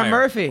 Hello, Lauren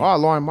Murphy. Oh,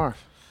 Lauren Murphy.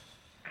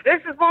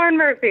 This is Lauren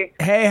Murphy.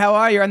 Hey, how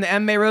are you? You're on the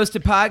MMA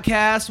Roasted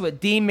podcast with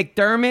Dean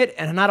McDermott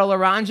and Renato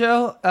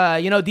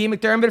Laranjo. You know Dean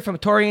McDermott from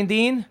Tori and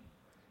Dean?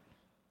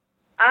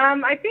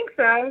 I think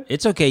so.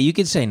 It's okay. You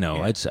can say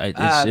no. It's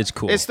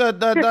cool. It's the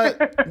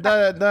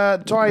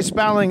Tori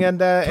Spelling and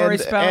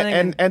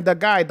the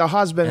guy, the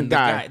husband and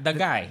guy. The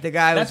guy.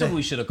 That's what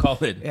we should have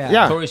called it.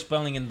 Yeah. Tori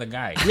Spelling and the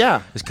guy.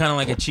 Yeah. It's kind of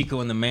like a Chico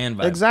and the Man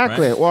vibe.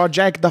 Exactly. Right? Or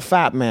Jake the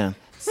Fat Man.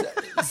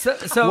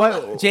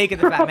 So Jake and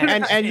the Fat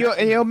Man. And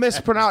you'll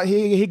mispronounce.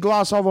 He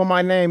glossed over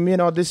my name. You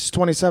know, this is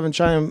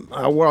 27-time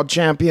world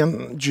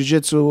champion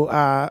jiu-jitsu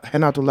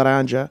Renato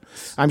Laranja.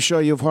 I'm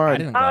sure you've heard. I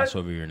didn't gloss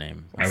over your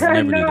name. I would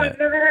never do that. I've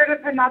never heard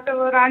of Renato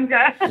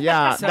Laranja.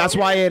 Yeah, that's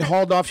why it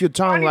hold off your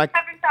tongue like.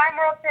 27-time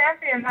world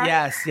champion. Huh?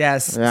 Yes.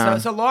 Yeah.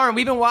 So Lauren,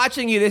 we've been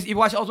watching you. You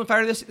watched Ultimate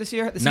Fighter this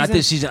year? Not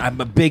this season. I'm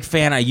a big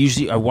fan. I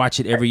watch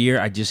it every year.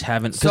 I just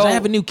haven't because I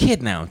have a new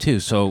kid now too.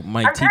 So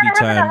my TV I'm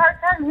time. having a hard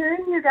time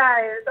hearing you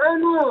guys. Oh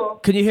no.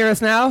 Can you hear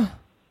us now?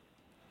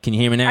 Can you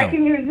hear me now? I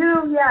can hear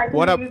you. Yeah, I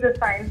can hear you just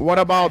fine. What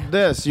about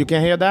this? You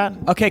can hear that?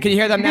 Okay, can you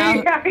hear them now?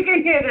 Yeah, I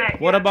can hear that.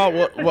 What about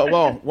what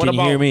can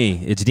you hear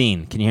me? It's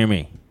Dean. Can you hear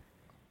me?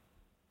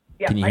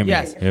 Yeah, can you hear me?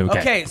 Yes.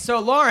 Okay, so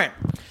Lauren,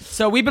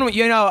 we've been, when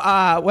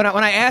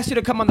I asked you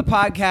to come on the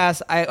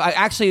podcast,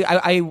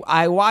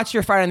 I watched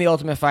your fight on The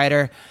Ultimate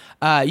Fighter.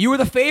 You were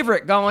the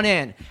favorite going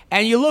in,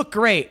 and you look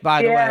great,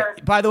 by the way.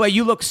 By the way,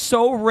 you look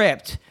so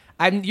ripped.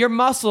 Your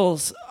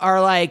muscles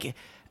are like,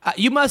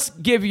 you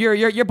must give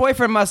your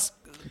boyfriend must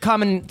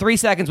come in 3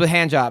 seconds with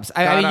hand jobs.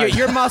 I mean,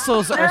 your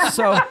muscles are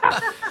so.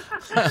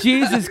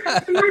 Jesus. My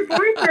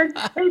boyfriend.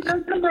 Hey,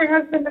 don't tell my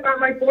husband about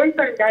my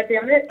boyfriend,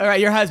 goddammit. All right,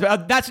 your husband.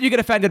 Oh, that's what you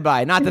get offended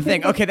by, not the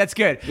thing. Okay, that's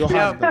good. Your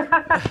husband.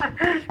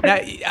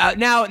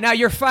 Now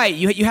your fight.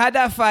 You had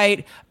that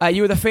fight.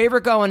 You were the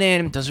favorite going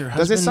in. Does her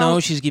husband know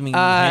she's giving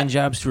hand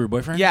jobs to her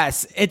boyfriend?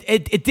 Yes.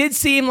 It did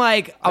seem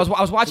like I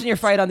was watching your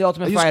fight on The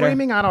Ultimate Fighter. Are you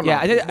screaming? I don't know. Yeah,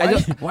 I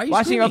did. Why are you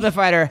watching screaming? The Ultimate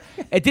Fighter.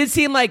 It did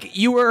seem like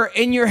you were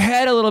in your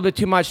head a little bit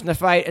too much in the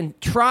fight and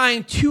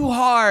trying too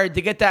hard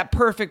to get that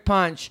perfect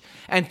punch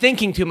and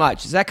thinking too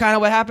much. Is that kind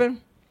of what happened?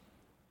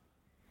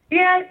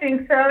 Yeah, I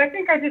think so. I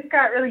think I just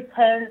got really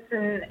tense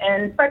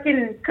and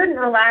fucking couldn't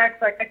relax.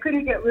 Like, I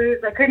couldn't get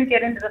loose. I couldn't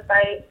get into the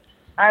fight.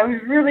 I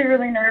was really,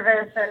 really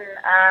nervous. And,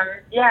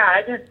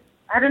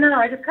 I don't know.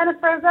 I just kind of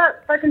froze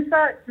up. Fucking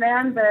sucks,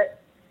 man.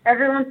 But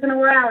every once in a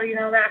while,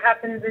 that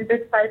happens in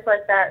big fights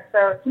like that.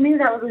 So to me,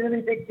 that was a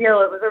really big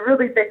deal. It was a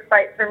really big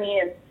fight for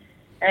me.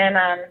 And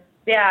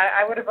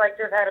I would have liked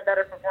to have had a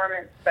better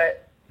performance,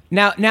 but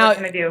now, what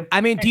can I do?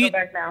 I mean, do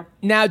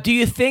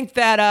you think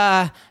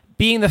that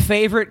being the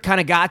favorite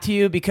kind of got to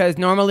you because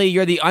normally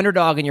you're the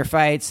underdog in your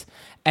fights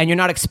and you're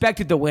not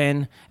expected to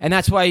win, and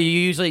that's why you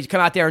usually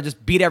come out there and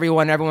just beat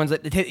everyone. Everyone's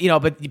like,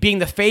 but being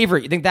the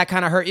favorite, you think that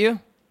kind of hurt you?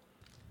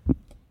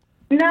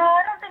 No,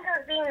 I don't think it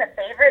was being the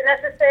favorite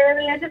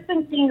necessarily. I just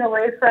think being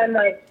away from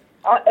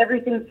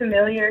everything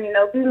familiar,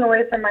 being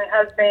away from my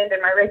husband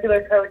and my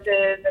regular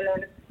coaches, and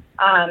then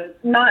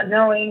not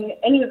knowing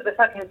any of the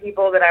fucking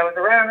people that I was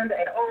around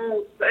at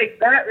all,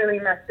 that really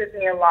messed with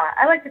me a lot.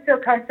 I like to feel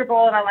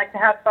comfortable and I like to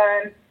have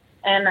fun,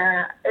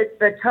 and it's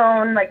the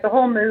tone, the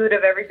whole mood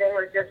of everything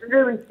was just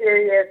really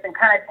serious and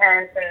kind of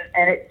tense,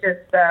 and it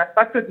just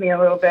fucked with me a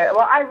little bit.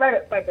 Well, I let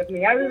it fuck with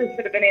me. I really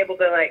should have been able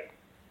to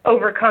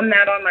overcome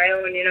that on my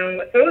own, you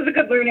know. So it was a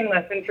good learning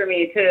lesson for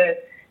me to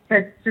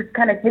just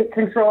kind of take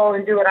control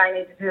and do what I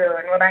need to do.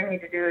 And what I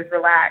need to do is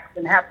relax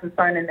and have some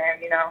fun in there,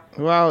 you know.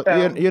 Well, so,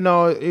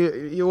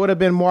 you would have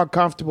been more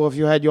comfortable if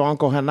you had your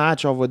Uncle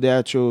Hanach over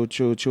there to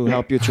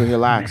help you to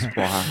relax.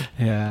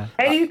 Yeah.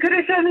 And you could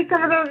have shown me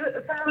some of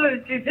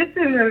those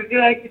jiu-jitsu moves you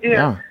like to do.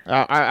 Yeah.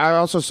 I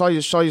also show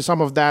you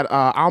some of that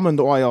almond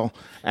oil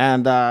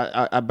and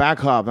a back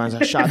hub and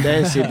a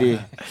Sade CD.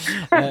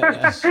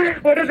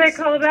 What do they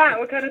call that?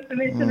 What kind of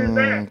submission is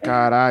that?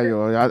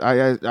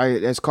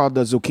 Caralho. It's called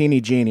the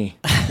Zucchini Genie.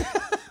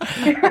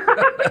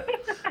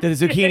 The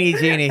Zucchini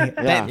Genie.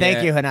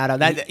 Thank you, Renato.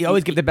 You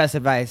always give the best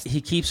advice.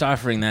 He keeps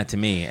offering that to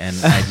me, and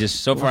I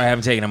just so far I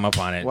haven't taken him up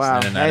on it. Wow.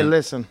 Hey,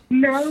 listen.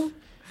 No.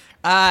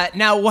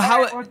 Now,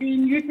 how? Well,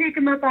 Dean, you take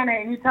him up on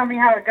it and you tell me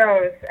how it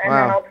goes, and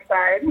then I'll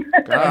decide.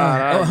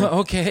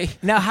 Okay.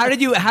 Now, how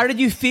did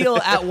you feel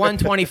at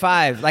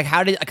 125? Like,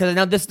 because I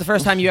know this is the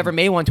first time you ever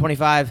made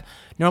 125.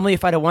 Normally, you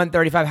fight at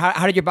 135.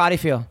 How did your body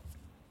feel?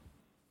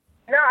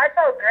 No, I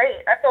felt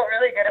great. I felt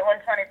really good at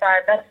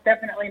 125. That's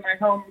definitely my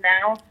home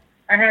now.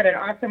 I had an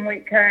awesome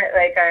weight cut.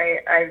 Like,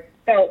 I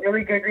felt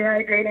really good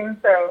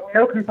rehydrating, so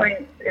no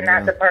complaints in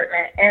that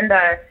department. And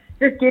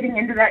just getting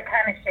into that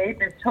kind of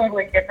shape is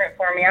totally different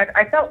for me.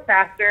 I felt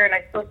faster, and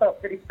I still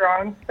felt pretty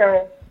strong.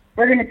 So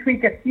we're going to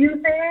tweak a few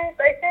things,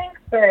 I think,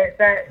 but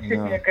that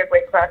should be a good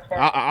weight class for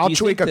me. I'll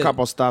tweak a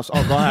couple stuffs.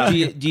 Oh, go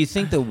ahead. Do you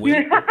think the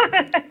weight?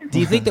 Do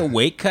you think the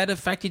weight cut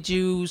affected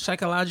you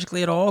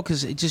psychologically at all?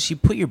 Because you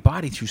put your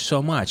body through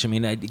so much. I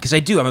mean, because I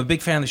do. I'm a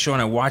big fan of the show,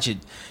 and I watch it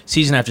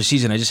season after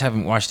season. I just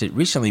haven't watched it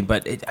recently,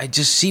 but I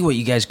just see what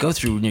you guys go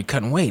through when you're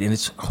cutting weight, and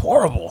it's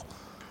horrible.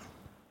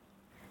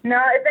 No,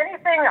 if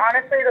anything,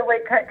 honestly, the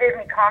weight cut gave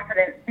me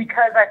confidence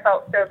because I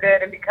felt so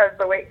good and because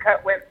the weight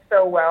cut went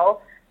so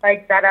well.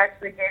 Like, that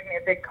actually gave me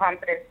a big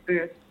confidence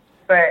boost.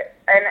 But,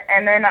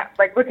 and then,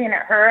 like, looking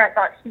at her, I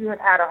thought she had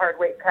had a hard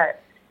weight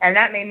cut. And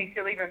that made me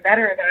feel even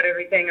better about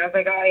everything. I was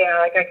like, oh, yeah,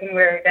 like, I can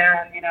wear it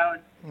down, you know.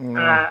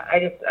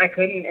 I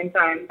couldn't in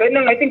time. But,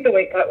 no, I think the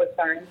weight cut was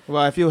fine.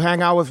 Well, if you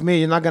hang out with me,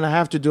 you're not going to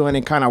have to do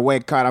any kind of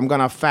weight cut. I'm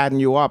going to fatten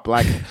you up.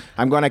 Like,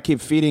 I'm going to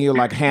keep feeding you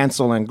like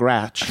Hansel and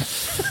Gretel.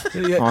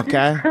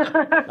 Okay?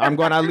 I'm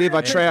going to leave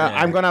a trail.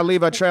 I'm going to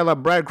leave a trail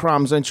of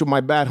breadcrumbs into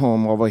my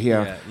bedroom over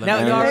here.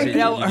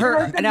 Yeah,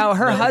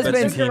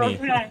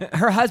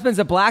 her husband's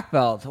a black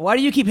belt. Why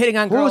do you keep hitting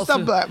on girls?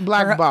 Who's the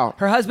black belt?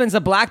 Her husband's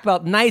a black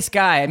belt. Nice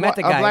guy. I met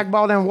the guy. A black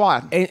belt in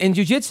what? In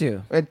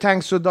jiu-jitsu. In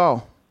Tang Soo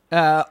Do.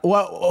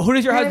 Who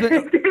does your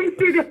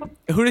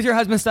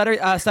husband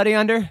study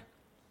under?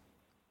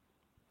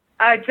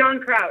 John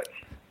Crouch.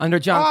 Under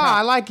John Crouch.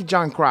 I like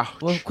John Crouch.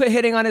 Well, quit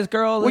hitting on his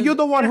girl. Well, you're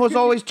the one who's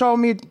always told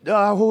me,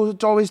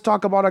 who's always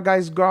talk about a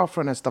guy's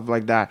girlfriend and stuff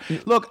like that.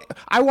 Look,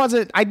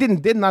 I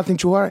did nothing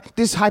to her.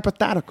 This is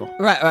hypothetical.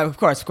 Right, of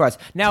course.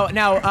 Now,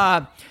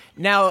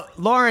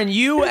 Lauren,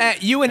 you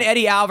and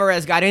Eddie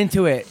Alvarez got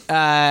into it,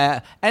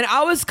 and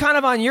I was kind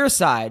of on your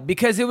side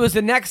because it was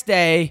the next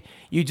day.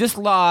 You just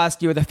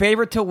lost. You were the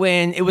favorite to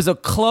win. It was a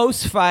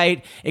close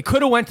fight. It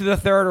could have went to the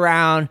third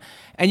round,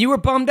 and you were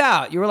bummed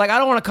out. You were like, I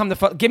don't want to come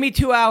to give me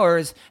 2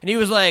 hours. And he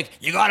was like,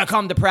 you got to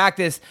come to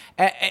practice.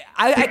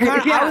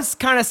 I was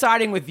kind of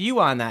siding with you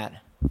on that.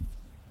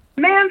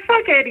 Man,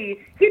 fuck Eddie.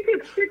 He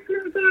took 6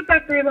 months off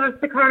after he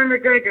lost to Conor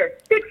McGregor.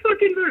 6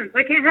 fucking months.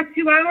 I can't have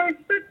 2 hours?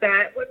 Fuck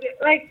that.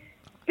 Like,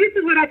 this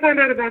is what I found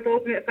out about The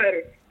Ultimate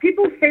Fighter.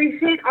 People say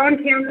shit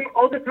on camera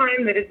all the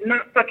time that is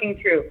not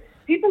fucking true.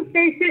 People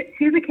say shit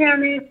to the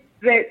camera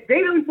that they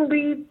don't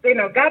believe. They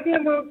know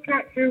goddamn well it's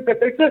not true, but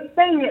they're just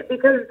saying it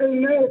because they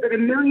know that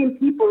 1 million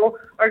people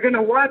are going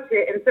to watch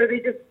it, and so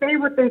they just say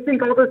what they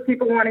think all those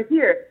people want to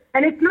hear.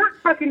 And it's not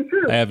fucking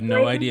true. I have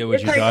no idea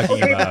what you're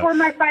talking about. Before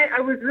my fight,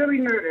 I was really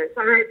nervous,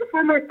 all right?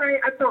 Before my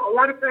fight, I felt a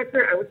lot of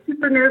pressure. I was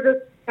super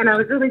nervous, and I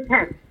was really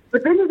tense.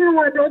 But then you're going to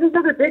watch all these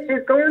other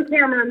bitches go on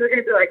camera, and they're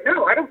going to be like,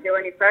 no, I don't feel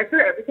any pressure.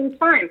 Everything's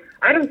fine.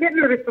 I don't get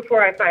nervous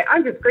before I fight.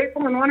 I'm just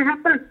grateful and want to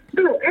have fun.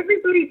 No,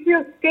 everybody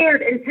feels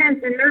scared and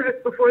tense and nervous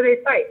before they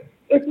fight.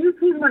 If you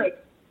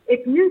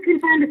can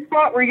find a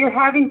spot where you're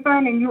having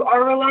fun and you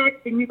are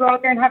relaxed and you go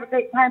out there and have a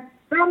great time,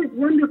 that is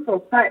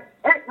wonderful. But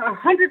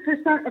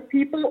 100% of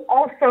people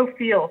also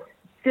feel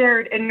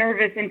scared and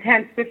nervous and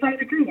tense to some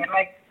degree. And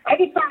I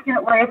just don't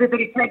get why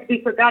everybody tries to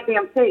be so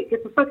goddamn fake.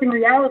 It's a fucking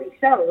reality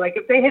show. Like,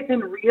 if they had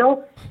been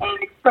real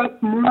and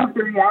expressed more of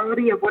the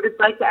reality of what it's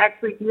like to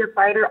actually be a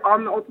fighter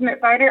on The Ultimate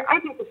Fighter, I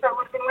think the show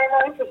would have been way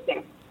more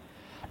interesting.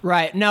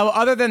 Right. Now,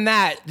 other than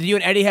that, do you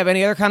and Eddie have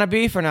any other kind of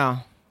beef or no?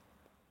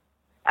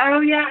 Oh,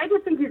 yeah. I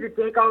just think he's a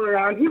dick all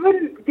around. He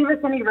wouldn't give us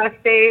any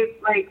rest days.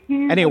 Like,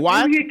 he's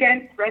really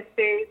against rest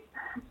days.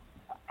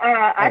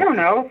 I don't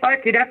know.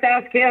 Fuck, you'd have to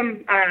ask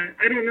him. I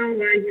don't know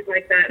why he's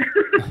like that.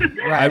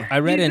 Right. I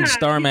read in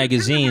Star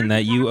Magazine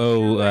that you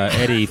owe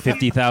Eddie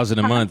 $50,000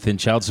 a month in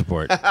child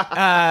support.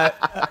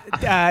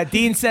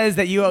 Dean says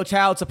that you owe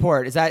child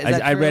support. Is that true?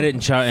 I read it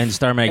in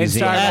Star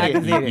Magazine.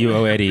 You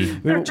owe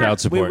Eddie child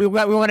support. We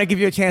want to give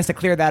you a chance to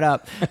clear that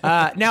up.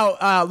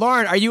 Now,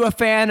 Lauren, are you a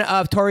fan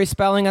of Tori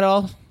Spelling at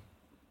all?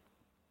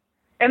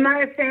 Am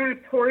I a fan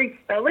of Tori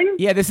Spelling?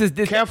 Yeah, this is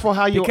Careful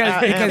how you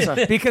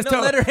answer. Because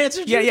No, let her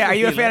answer Yeah. Are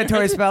you a truthfully. fan of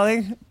Tori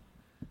Spelling?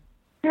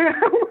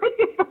 What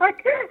the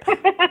fuck?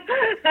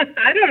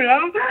 I don't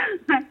know.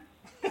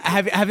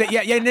 Have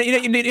yeah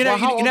you Well,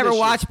 how old never is she?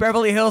 watched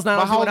Beverly Hills But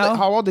 90210?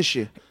 how old is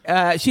she?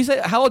 She's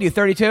how old are you?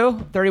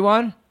 32,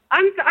 31?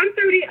 I'm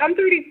 30. I'm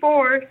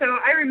 34, so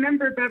I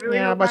remember Beverly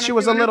Yeah, Hills. but she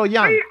was a little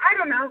young. I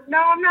don't know. No,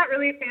 I'm not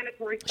really a fan of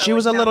Tori Spelling. She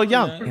was a little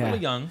young. A little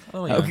young. A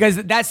little young. Because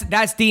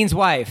that's Dean's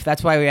wife.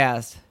 That's why we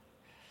asked.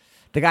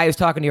 The guy who's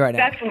talking to you right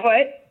now. That's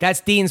what.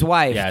 That's Dean's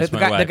wife. Yeah, the, it's the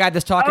my guy, wife. the guy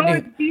that's talking Oh, to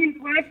it's you.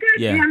 Dean's wife. God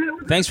Yeah. damn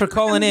it. Thanks for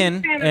calling in, I'm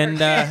a fan of and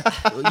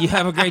her. you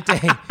have a great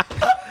day.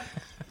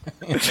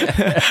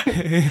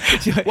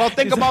 Well,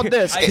 think about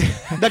this. The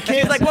He's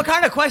kids. like, what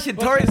kind of question?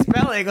 Tori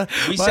Spelling.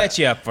 We set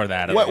you up for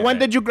that. When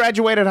did you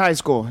graduate at high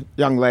school,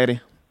 young lady?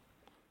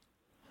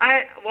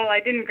 I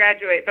didn't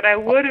graduate, but I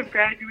would have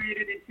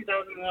graduated in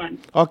 2001.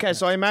 Okay,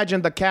 so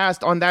imagine the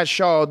cast on that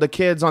show, the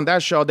kids on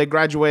that show, they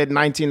graduated in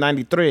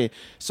 1993.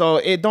 So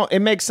it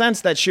makes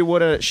sense that she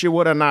would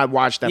have not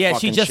watched that. Yeah,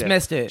 she fucking just shit.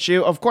 missed it. She,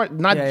 of course,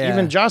 not Yeah, yeah.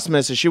 even just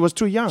missed it. She was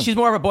too young. She's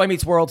more of a Boy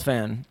Meets World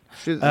fan.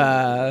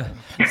 Well,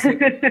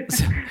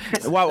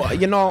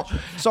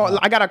 so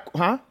I got a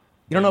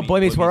You don't know Boy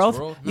Meets World?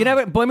 World? You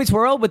never Boy Meets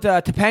World with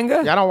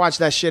Topanga? Yeah, I don't watch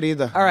that shit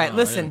either. All right,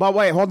 listen. But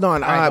wait, hold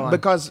on. right, go on.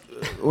 Because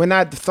we're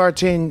not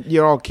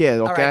 13-year-old kid,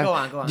 okay?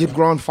 right, go on. You're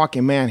grown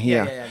fucking man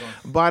here. Yeah,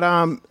 go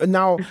But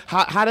now,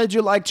 how did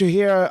you like to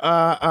hear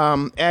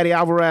Eddie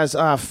Alvarez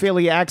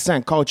Philly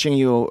accent coaching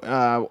you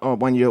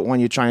when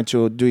you're trying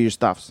to do your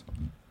stuffs?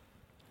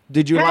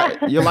 Did you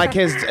like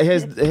his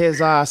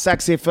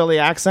sexy Philly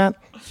accent?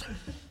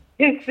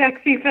 His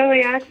sexy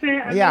Philly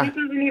accent. I Yeah. mean, it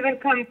doesn't even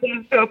come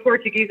close to a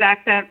Portuguese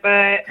accent,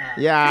 but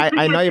Yeah,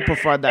 I know you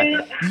prefer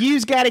that.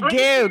 You's gotta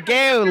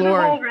go,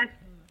 Lauren.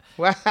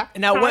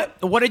 Now,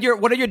 what did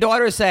your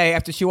daughter say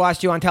after she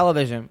watched you on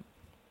television?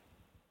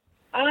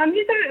 He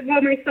thought,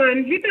 well, my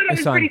son, he thought it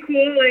was son. pretty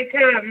cool.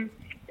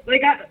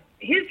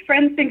 His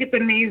friends think it's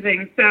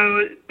amazing,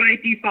 so by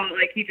default,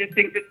 he just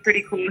thinks it's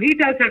pretty cool. He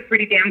does have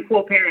pretty damn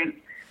cool parents.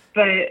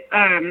 But,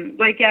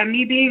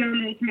 me being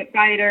on Ultimate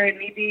Fighter and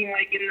me being,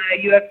 in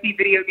the UFC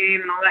video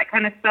game and all that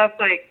kind of stuff,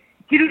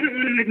 he doesn't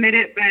want to admit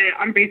it, but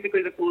I'm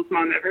basically the coolest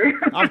mom ever.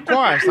 Of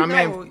course. I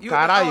mean,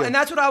 caralho. And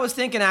that's what I was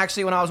thinking,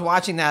 actually, when I was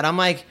watching that. I'm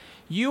like,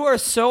 you are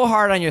so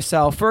hard on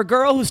yourself. For a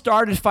girl who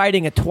started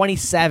fighting at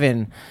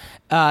 27,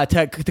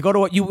 to go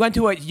to you went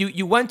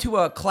to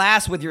a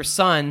class with your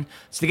son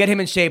to get him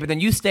in shape, and then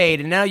you stayed,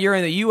 and now you're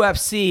in the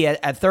UFC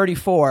at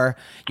 34.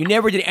 You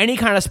never did any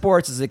kind of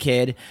sports as a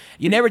kid.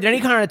 You never did any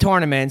kind of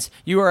tournaments.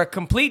 You were a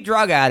complete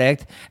drug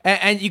addict,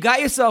 and you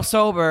got yourself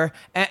sober,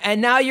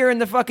 and now you're in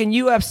the fucking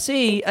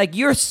UFC.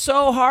 You're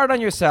so hard on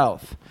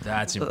yourself.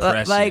 That's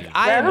impressive.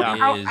 I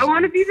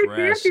want to be the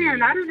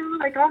champion. I don't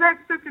know, all that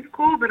stuff is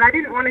cool, but I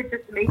didn't want to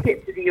just make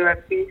it to the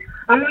UFC.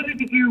 I wanted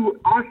to do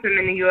awesome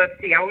in the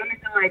UFC. I wanted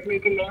to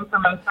make a name for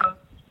myself.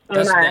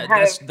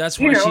 That's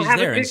why she's have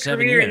there a in good 7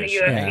 career years. in the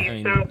UFC. I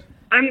mean, So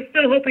I'm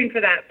still hoping for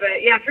that.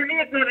 But yeah, for me,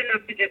 it's not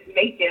enough to just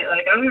make it.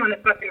 I don't want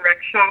to fucking wreck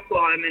shop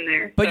while I'm in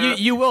there. But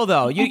you will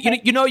though.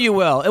 You know you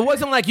will. It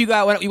wasn't like you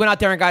went out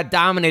there and got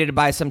dominated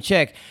by some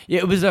chick.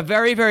 It was a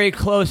very, very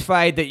close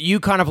fight that you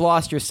kind of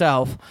lost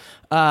yourself.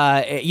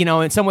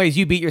 In some ways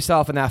you beat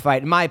yourself in that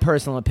fight, in my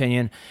personal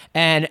opinion.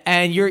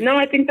 And you're No,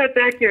 I think that's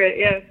accurate.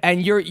 Yeah.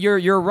 And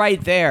you're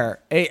right there.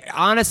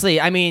 Honestly,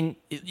 I mean,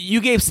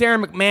 you gave Sarah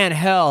McMahon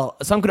hell.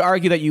 Some could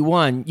argue that you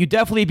won. You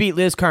definitely beat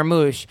Liz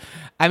Carmouche.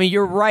 I mean,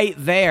 you're right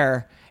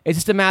there. It's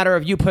just a matter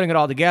of you putting it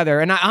all together.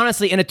 And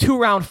honestly, in a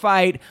 2-round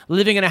fight,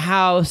 living in a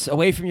house,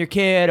 away from your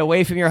kid,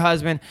 away from your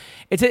husband,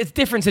 it's a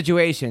different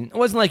situation. It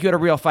wasn't like you had a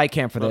real fight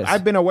camp for this.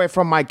 I've been away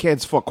from my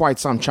kids for quite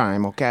some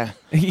time, okay?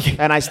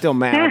 And I still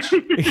manage.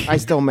 I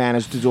still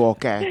manage to do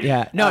okay.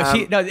 Yeah. No,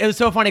 it was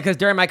so funny because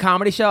during my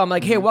comedy show, I'm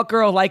like, hey, what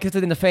girl likes it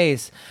in the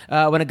face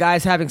when a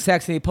guy's having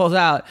sex and he pulls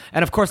out?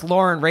 And of course,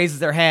 Lauren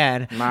raises her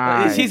hand.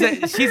 Nice.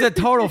 She's a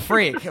total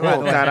freak.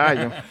 Oh,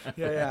 caralho.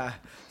 Yeah.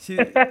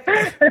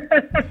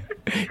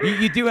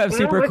 You do have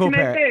super what cool can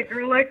I parents. say? A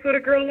girl likes what a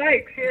girl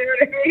likes.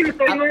 You know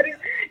what I mean?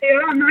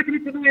 I'm not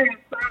going to deny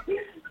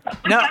it.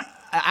 No,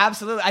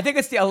 absolutely. I think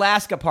it's the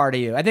Alaska part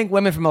of you. I think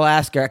women from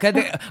Alaska.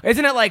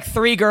 Isn't it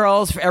 3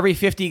 girls for every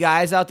 50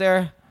 guys out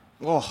there?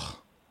 Oh.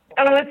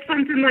 Oh, it's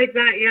something like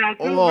that, yeah. It's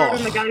really hard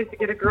on the guys to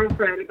get a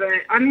girlfriend, but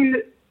I mean,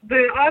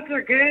 the odds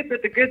are good,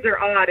 but the goods are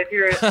odd if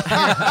you're That's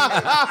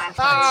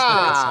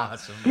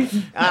awesome.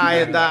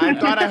 I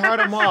thought I heard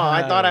them all.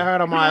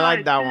 I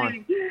like that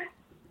one.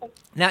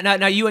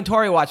 Now, you and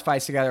Tori watch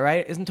fights together,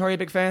 right? Isn't Tori a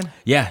big fan?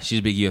 Yeah, she's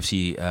a big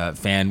UFC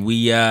fan.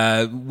 We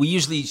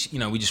usually,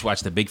 we just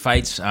watch the big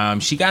fights.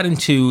 She got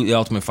into the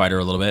Ultimate Fighter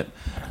a little bit,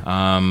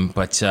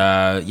 but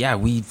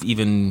we've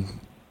even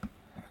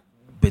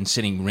been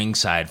sitting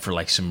ringside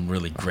for some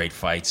really great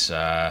fights.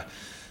 What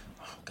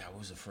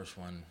was the first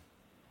one?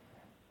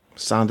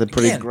 Sounded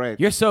pretty Man, great.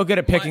 You're so good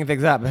at picking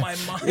things up. My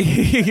mind.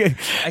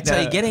 I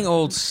tell you, getting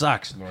old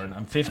sucks, Lauren.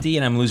 I'm 50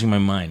 and I'm losing my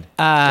mind.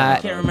 I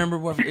can't remember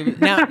what.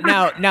 Now,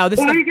 this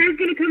Well, is are you guys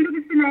going to come to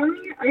the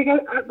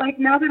Finale? Like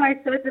now that I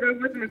said that I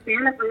wasn't a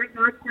fan of hers,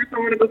 now of course I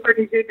want to go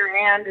fucking shake her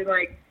hand and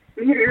like.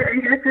 Are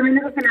you guys coming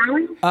to the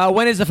finale?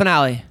 When is the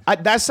finale?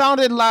 That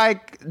sounded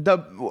like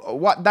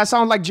what? That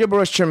sounded like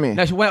gibberish to me.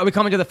 No, when are we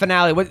coming to the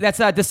finale? That's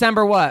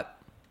December what?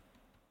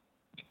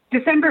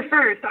 December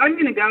 1st. I'm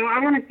gonna go. I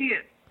want to see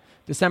it.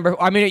 December.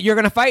 I mean, you're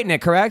gonna fight in it,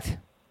 correct?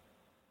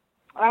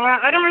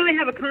 I don't really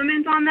have a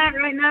comment on that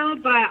right now,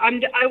 but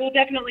I will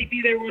definitely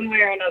be there one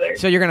way or another.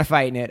 So you're gonna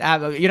fight in it.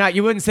 You're not.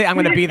 You wouldn't say I'm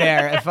gonna be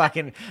there.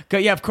 Fucking.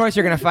 Yeah, of course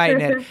you're gonna fight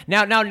in it.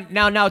 Now,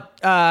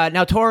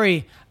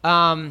 Tori.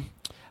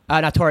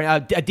 Not Tori,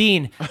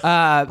 Dean.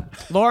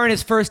 Lauren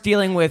is first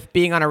dealing with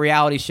being on a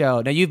reality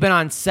show. Now you've been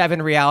on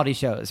 7 reality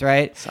shows,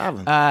 right?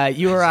 7.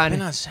 You were on.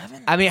 Been on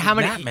 7. I mean, how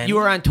many? You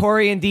were on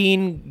Tori and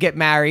Dean Get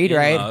Married,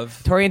 right?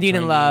 Love. Tori and Dean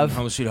in Love.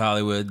 Home Sweet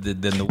Hollywood.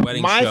 Then the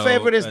wedding My show.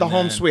 favorite is the and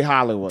Home then- Sweet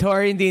Hollywood.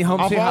 Tori and Dean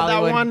Home Sweet Of all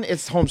Hollywood. that one,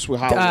 it's Home Sweet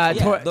Hollywood.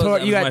 Yeah, that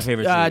was you my got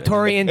favorite too.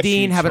 Tori and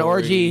Dean Shoot have an Tori,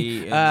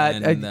 orgy.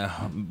 and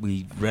then,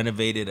 we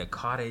renovated a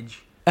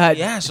cottage.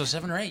 Yeah, so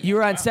 7 or 8. You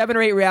were on 7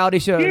 or 8 reality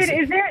shows.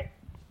 Dude,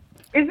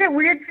 is it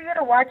weird for you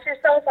to watch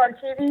yourself on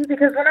TV?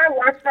 Because when I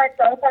watch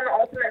myself on The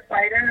Ultimate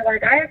Fighter,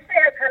 like I actually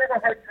had kind of a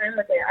hard time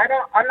with it.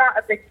 I'm not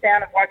a big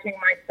fan of watching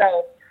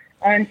myself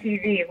on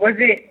TV. Was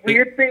it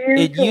weird for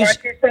you to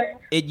watch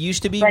yourself? It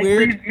used to be like,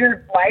 weird. live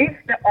your life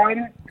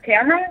on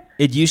camera?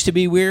 It used to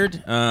be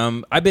weird.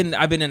 I've been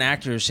an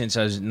actor since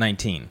I was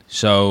 19.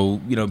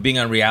 So, being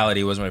on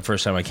reality wasn't my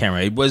first time on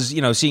camera. It was,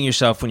 seeing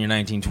yourself when you're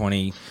 19,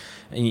 20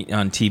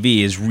 on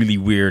TV is really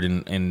weird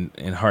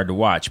and hard to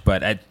watch.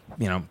 But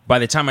by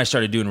the time I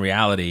started doing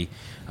reality,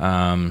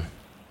 I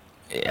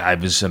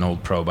was an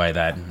old pro by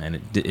that, and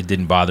it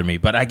didn't bother me.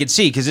 But I could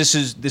see, because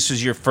this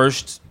was your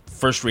first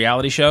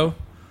reality show.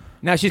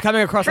 Now she's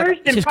coming across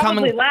First and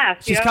probably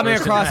last. She's coming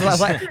across.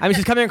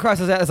 She's coming across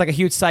as like a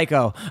huge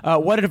psycho.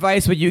 What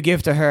advice would you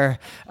give to her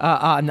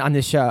on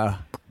this show?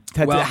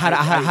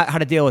 How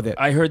to deal with it?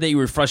 I heard that you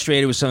were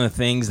frustrated with some of the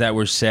things that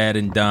were said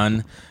and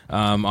done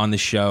on the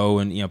show,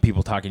 and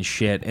people talking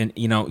shit, and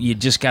you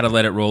just got to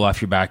let it roll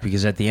off your back,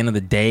 because at the end of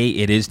the day,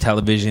 it is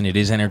television, it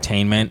is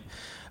entertainment.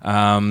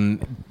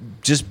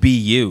 Just be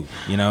you.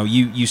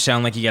 You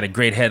sound like you got a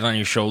great head on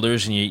your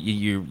shoulders, and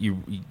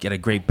you get a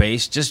great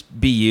bass. Just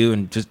be you,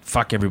 and just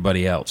fuck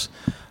everybody else.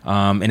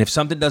 And if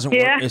something doesn't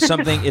work,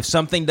 if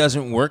something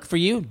doesn't work for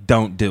you,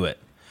 don't do it,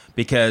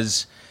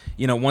 because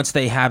once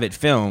they have it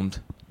filmed,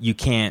 you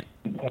can't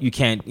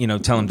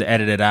tell them to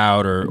edit it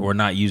out or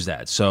not use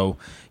that. So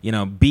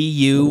be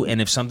you,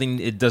 and if something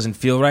it doesn't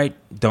feel right,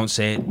 don't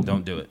say it,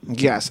 don't do it.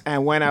 Yes,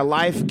 and when a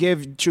life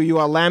gives to you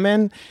a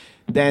lemon,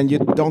 then you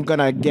don't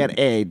gonna get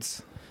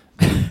AIDS.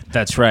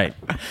 That's right.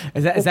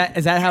 Is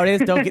that how it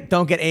is?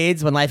 Don't get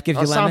AIDS when life gives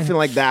you lemon? Something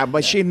like that.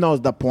 But she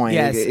knows the point.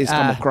 Yes, It's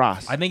come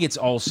across. I think it's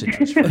all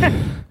citrus fruit.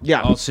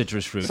 Yeah, all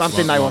citrus fruit.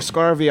 Something like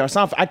scurvy or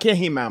something. I can't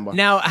remember.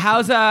 Now,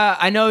 how's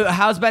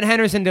Ben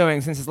Henderson doing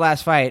since his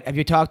last fight? Have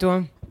you talked to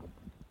him?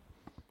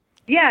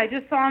 Yeah, I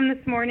just saw him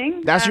this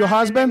morning. That's your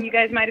husband? And you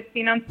guys might have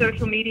seen on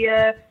social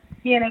media,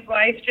 he and his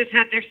wife just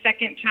had their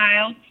second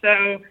child,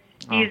 so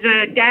he's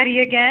a daddy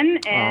again.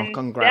 And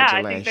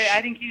congratulations! Yeah,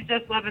 I think he's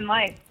just loving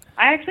life.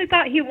 I actually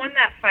thought he won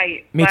that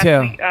fight. Me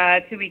too.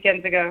 2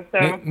 weekends ago.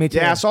 So Me too.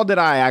 Yeah, so did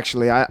I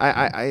actually.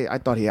 I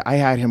thought I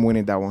had him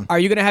winning that one. Are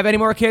you gonna have any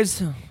more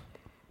kids?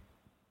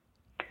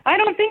 I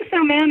don't think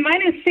so, man.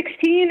 Mine is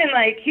 16, and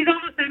he's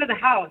almost out of the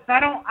house. I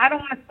don't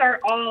want to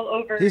start all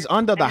over. He's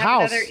under the and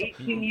have house. Another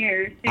 18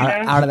 years.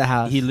 Out of the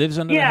house. He lives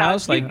under the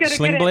house like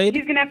Sling Blade?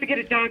 He's gonna have to get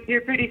a job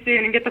here pretty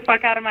soon and get the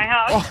fuck out of my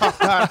house.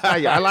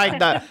 I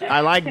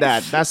like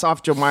that. That's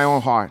off to my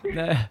own heart.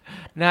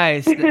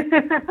 Nice.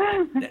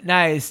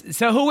 Nice.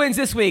 So who wins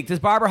this week? Does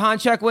Barbara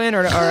Honchuk win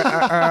or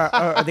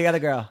the other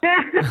girl?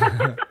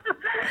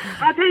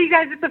 I'll tell you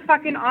guys, it's a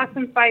fucking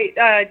awesome fight.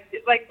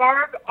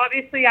 Barb,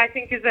 obviously, I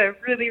think is a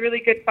really, really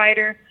good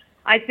fighter.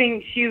 I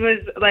think she was,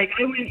 I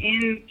went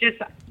in just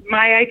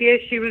my idea,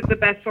 she was the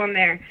best one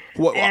there.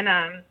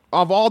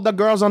 Of all the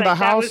girls on the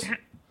house,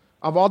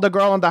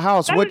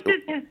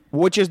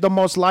 which is the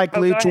most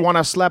likely to want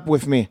to sleep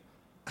with me?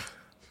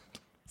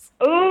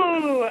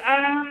 Ooh,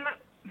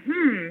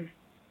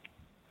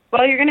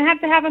 Well, you're going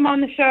to have him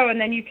on the show,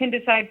 and then you can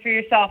decide for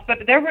yourself.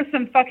 But there were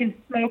some fucking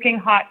smoking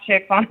hot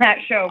chicks on that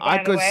show, by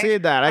the way. I could see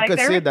that. I could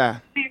see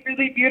that.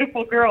 Really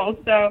beautiful girls.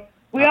 So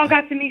we all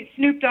got to meet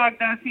Snoop Dogg,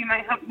 though, so you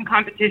might have some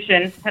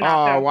competition.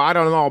 Well, I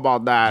don't know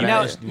about that.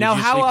 Now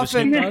how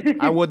often?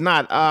 I would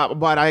not.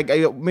 But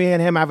me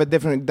and him have a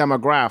different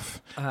demographic.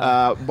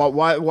 But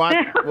what?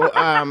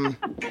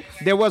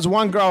 There was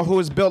one girl who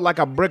was built like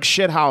a brick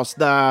shit house.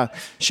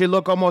 She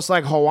looked almost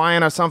like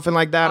Hawaiian or something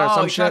like that, or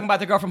some you're shit. talking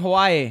about the girl from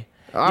Hawaii.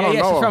 I don't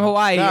know. She's from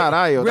Hawaii.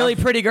 God, really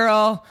pretty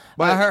girl.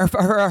 But her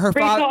father.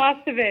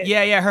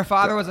 Yeah, her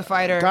father was a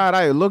fighter.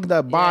 God, look at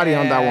the body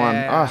on that one.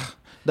 Ugh,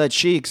 the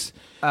cheeks.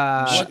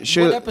 What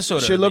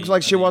episode? She looks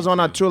like she was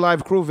on a True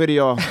Life Crew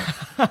video.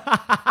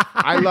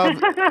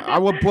 I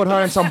would put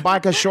her in some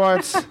biker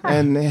shorts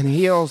and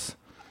heels.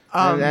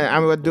 and I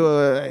would do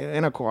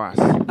intercourse.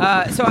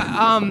 So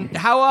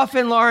how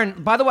often,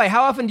 Lauren? By the way,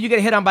 how often do you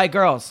get hit on by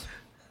girls?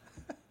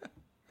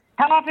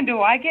 How often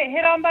do I get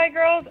hit on by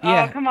girls?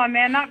 Yeah. Oh, come on,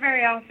 man, not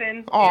very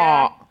often.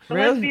 Aw, Yeah. The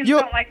really? lesbians You-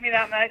 don't like me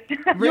that much.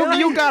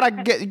 You gotta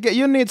get.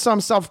 You need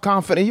some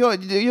self-confidence.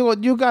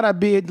 You gotta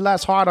be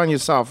less hard on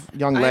yourself,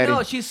 young lady. I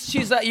know she's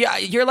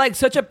you're like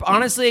such a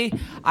honestly.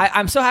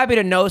 I'm so happy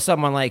to know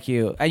someone like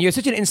you, and you're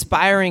such an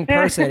inspiring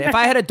person. If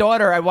I had a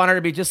daughter, I want her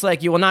to be just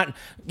like you. Well, not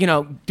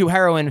do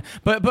heroin,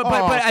 but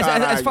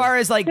as far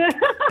as like.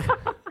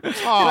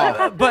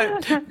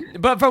 but from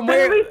But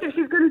where at least if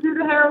she's going to do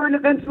the heroin,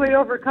 eventually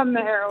overcome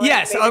the heroin.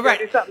 Yes, maybe all right.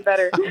 Do something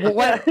better.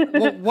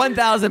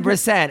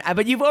 1,000%.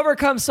 But you've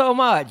overcome so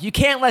much. You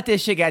can't let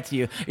this shit get to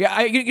you.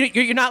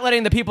 You're not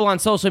letting the people on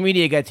social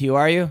media get to you,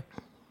 are you?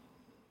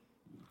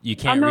 You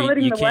can't I'm not read.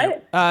 letting You the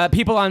can't. what?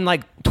 People on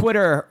like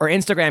Twitter or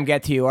Instagram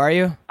get to you, are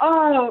you?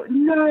 Oh,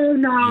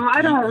 no,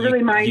 I don't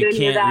really mind you any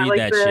of can't that. read Like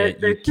that the, shit.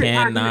 the You shit talking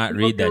cannot that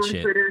read people that do on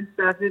shit. Twitter and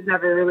stuff is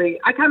never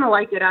really. I kind of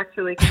like it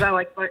actually because I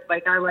like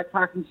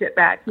talking shit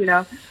back.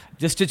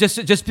 Just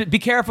be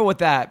careful with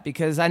that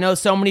because I know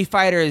so many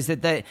fighters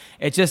that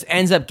it just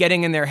ends up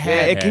getting in their Yeah,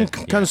 head. it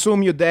can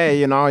consume your day,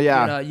 you know.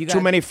 Yeah, you got-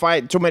 too many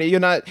fight, too many.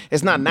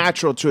 It's not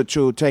natural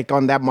to take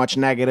on that much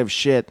negative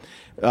shit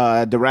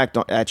direct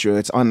at you.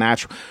 It's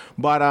unnatural.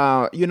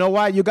 But you know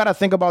what? You got to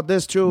think about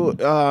this too.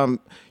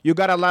 You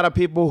got a lot of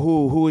people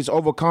who is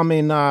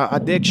overcoming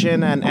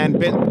addiction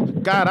and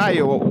God,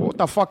 what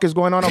the fuck is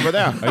going on over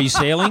there? Are you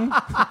sailing?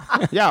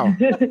 Yeah,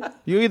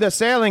 you either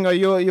sailing or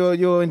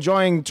you're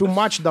enjoying too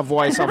much the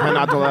voice of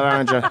Renato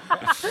Laranja.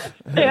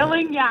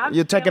 Failing, yeah. I'm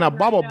You're taking a failing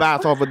bubble right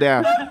bath over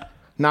there.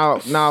 Now,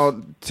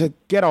 to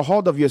get a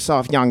hold of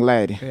yourself, young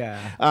lady. Yeah.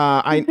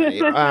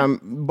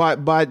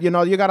 But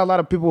you got a lot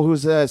of people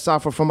who's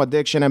suffer from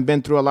addiction and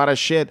been through a lot of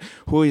shit,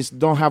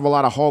 don't have a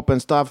lot of hope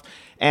and stuff.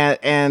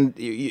 And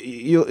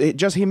you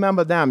just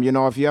remember them.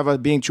 If you ever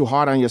being too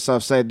hard on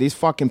yourself, say these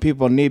fucking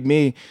people need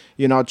me.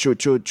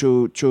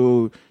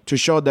 To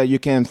show that you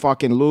can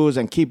fucking lose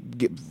and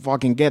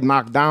fucking get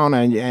knocked down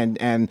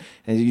and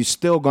you're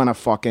still gonna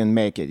fucking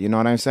make it. You know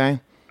what I'm saying?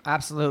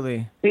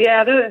 Absolutely.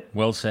 Yeah,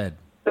 Well said.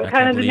 so I kind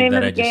can't of the believe name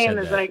that of I the just game said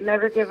is that. like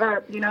never give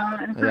up,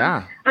 And so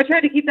Yeah. I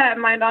tried to keep that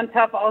in mind on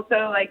Tough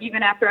also. Like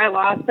even after I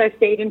lost, I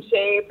stayed in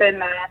shape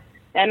and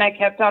I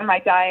kept on my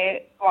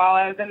diet while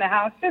I was in the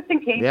house, just in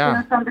case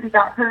somebody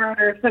got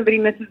hurt or if somebody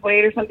misses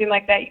weight or something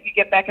like that, you could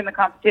get back in the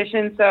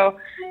competition. So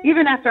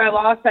even after I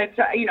lost, I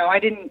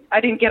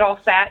didn't get all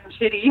fat and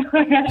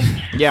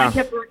shitty. Yeah. I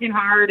kept working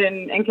hard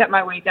and kept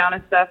my weight down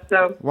and stuff.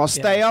 So Well,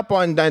 stay up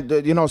on that.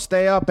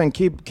 Stay up and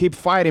keep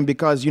fighting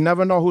because you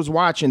never know who's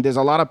watching. There's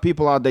a lot of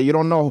people out there. You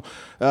don't know.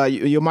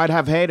 You might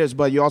have haters,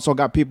 but you also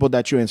got people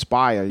that you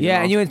inspire.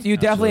 Yeah, know? and you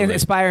definitely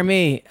inspire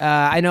me.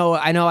 I know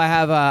I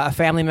have a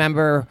family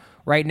member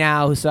right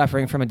now who's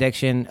suffering from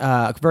addiction,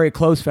 a very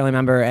close family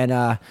member,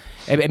 and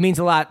it means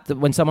a lot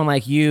when someone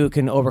like you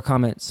can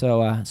overcome it.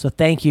 So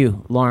thank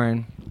you,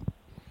 Lauren.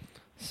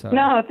 So.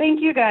 no,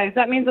 thank you guys.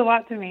 That means a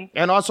lot to me.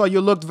 And also,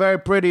 you looked very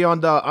pretty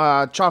on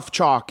the Chuff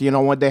Chalk.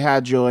 When they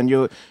had you, and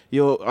you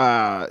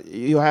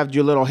have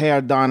your little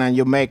hair done and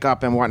your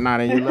makeup and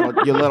whatnot, and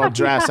your little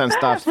dress and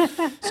stuff.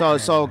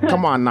 So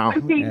come on now.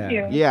 Thank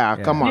you. Yeah,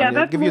 come on. Yeah,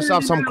 that's Give what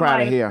yourself it is some in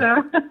credit life,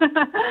 here.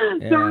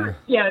 So.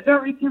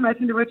 Don't read too much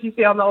into what you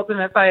see on The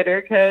Ultimate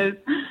Fighter because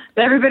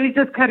everybody's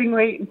just cutting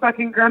weight and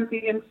fucking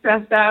grumpy and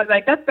stressed out.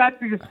 Like, that's bad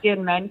for your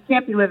skin, man. You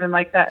can't be living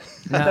like that.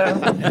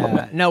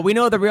 No, we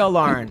know the real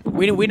Lauren.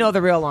 We know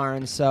the real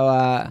Lauren.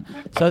 So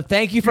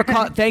thank you for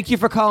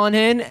calling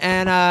in,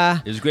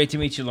 and It was great to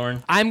meet you,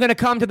 Lauren. I'm gonna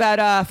come to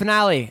that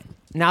finale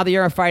now that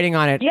you're fighting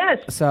on it. Yes.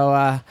 So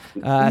Well,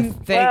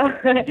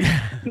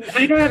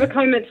 I don't have a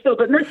comment still,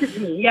 but message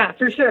me. Yeah,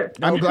 for sure.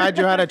 I'm glad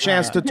you had a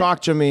chance to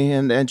talk to me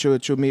and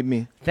to meet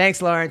me.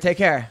 thanks, Lauren. Take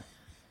care.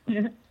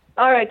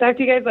 All right, talk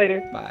to you guys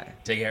later. Bye.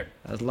 Take care.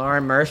 That's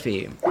Lauren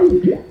Murphy.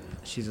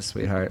 She's a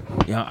sweetheart.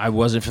 Yeah, I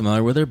wasn't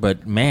familiar with her,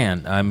 but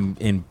man, I'm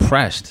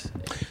impressed.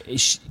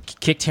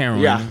 Kicked heroin.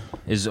 Yeah.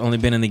 Has only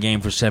been in the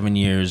game for 7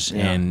 years,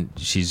 and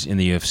she's in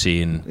the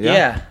UFC. And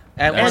Yeah.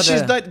 And she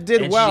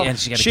did and well.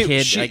 she got a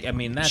kid. I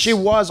mean, that's... she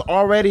was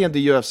already in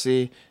the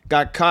UFC,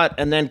 got cut,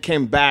 and then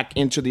came back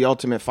into the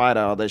Ultimate Fighter.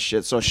 All this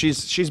shit. So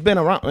she's been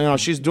around.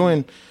 She's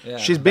doing.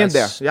 She's been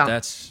there. Yeah.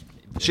 That's.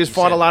 She's you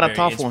fought said, a lot of very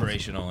tough ones.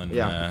 inspirational, and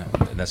Yeah.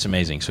 that's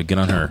amazing. So good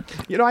on her.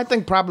 I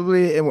think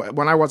probably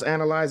when I was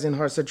analyzing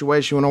her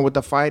situation, with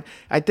the fight,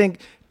 I think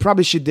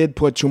probably she did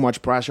put too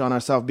much pressure on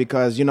herself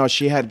because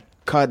she had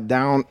cut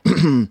down.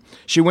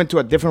 She went to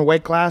a different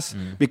weight class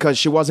because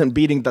she wasn't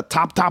beating the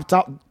top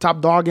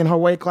dog in her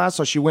weight class,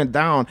 so she went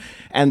down,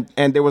 and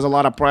there was a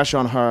lot of pressure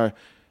on her.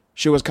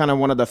 She was kind of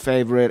one of the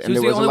favorite, She and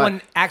was there the was only a lot.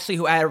 one actually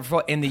who had her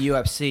fought in the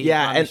UFC.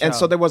 Yeah, on the and so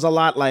show. there was a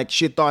lot like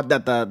she thought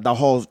that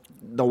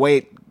the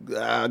weight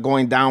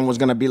going down was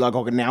gonna be like,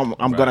 okay, now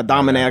I'm gonna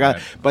dominate.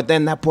 right. But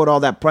then that put all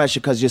that pressure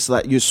because just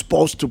like you're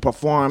supposed to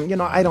perform. You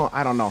know, I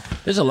don't know.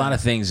 There's a lot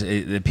of things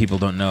that people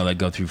don't know that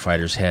go through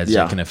fighters' heads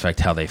that can affect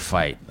how they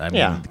fight. I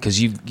mean,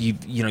 because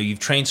you've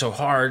trained so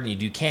hard and you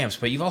do camps,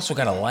 but you've also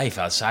got a life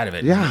outside of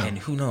it. Yeah. And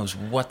who knows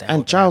what the hell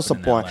And can child happen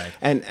in support,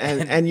 that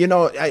life. and you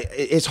know,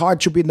 it's hard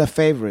to be the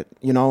favorite.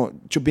 You know,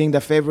 to being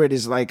the favorite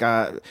is like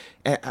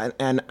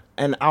an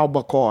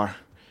albacore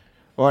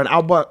or an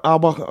albatross?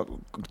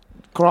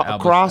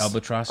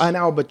 An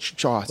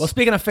albatross. Well,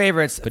 speaking of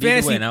favorites, But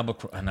fantasy. either way,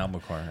 an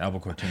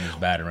albacore tune is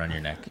bad around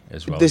your neck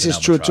as well. This as is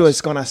an true too.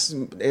 albatross.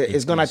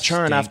 It's gonna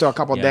churn stink. after a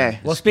couple days.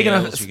 Well, speaking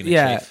of Scales,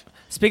 you're gonna chafe.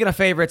 speaking of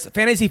favorites,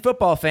 fantasy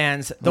football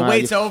fans, the Ah,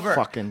 wait's you over.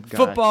 fucking guy.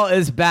 Football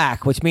is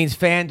back, which means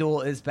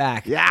FanDuel is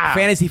back. Yeah.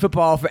 Fantasy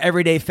football for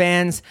everyday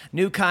fans.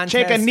 New contest.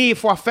 Take a knee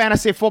for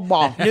fantasy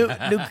football.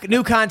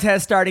 New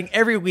contest starting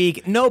every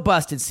week. No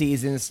busted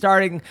seasons.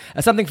 Starting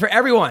something for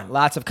everyone.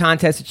 Lots of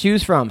contests to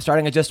choose from.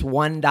 Starting at just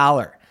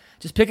 $1.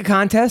 Just pick a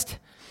contest.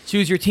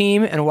 Choose your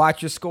team and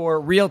watch your score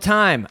real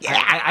time.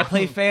 I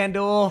play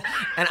FanDuel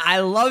and I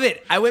love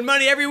it. I win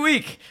money every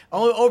week.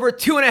 Over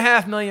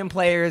 2.5 million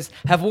players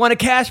have won a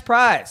cash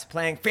prize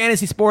playing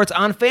fantasy sports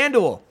on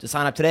FanDuel. To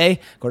sign up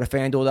today, go to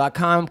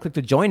FanDuel.com, click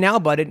the Join Now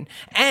button,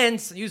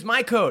 and use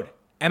my code,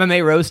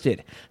 MMA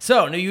Roasted.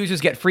 So, new users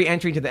get free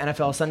entry to the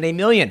NFL Sunday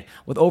Million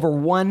with over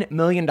 $1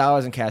 million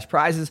in cash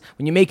prizes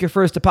when you make your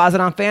first deposit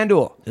on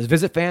FanDuel. Just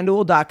visit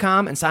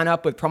FanDuel.com and sign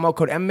up with promo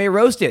code MMA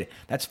Roasted.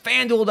 That's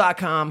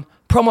FanDuel.com,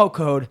 promo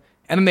code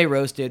MMA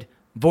Roasted,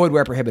 void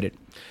where prohibited.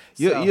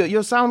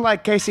 You sound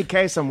like Casey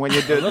Kasem when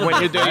you do your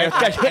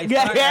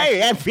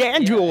yeah,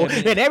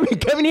 FanDuel and every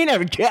coming in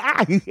every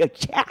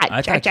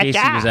I thought Casey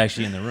was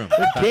actually in the room.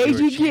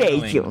 Casey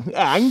Kasem.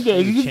 I'm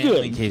Casey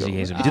Channeling Casey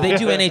Kasem. Kasem. Do they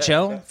do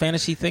NHL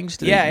fantasy things?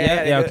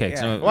 Yeah. Okay. Yeah.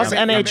 So What's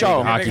I'm a big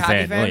NHL? Hockey Big hockey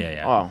fan. fan? Oh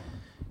yeah. Oh,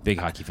 Big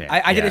hockey fan.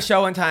 I did Yeah. a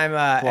show one time,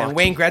 and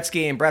Wayne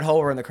Gretzky and Brett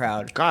Hull were in the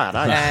crowd. God,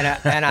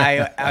 and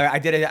I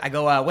did it. I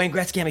go, Wayne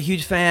Gretzky, I'm a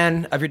huge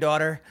fan of your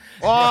daughter.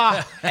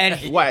 oh, And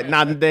what?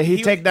 Now did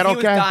he take that? He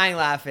Okay. was dying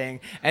laughing,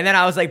 and then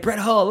I was like, Brett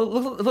Hull,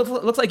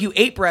 looks like you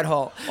ate Brett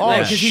Hull. Oh,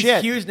 like, 'cause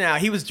shit. He's huge now.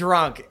 He was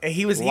drunk.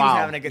 He was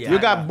having a good time. You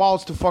got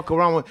balls to fuck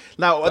around with.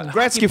 Now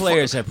Gretzky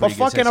players have but pretty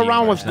good fucking sense of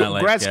around humor. with It's not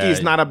like, Gretzky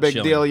is not a big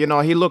chilling. deal. You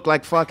know, he looked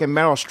like fucking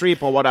Meryl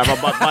Streep or whatever.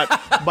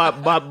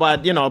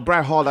 But you know,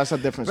 Brett Hall, that's a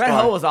different Brett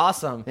story. Hull was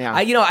awesome. Yeah.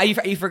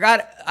 You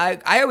forgot.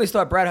 I always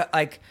thought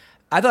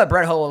I thought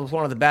Brett Hull was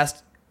one of the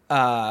best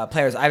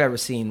players I've ever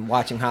seen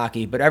watching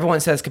hockey. But everyone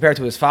says compared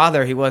to his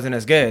father, he wasn't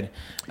as good.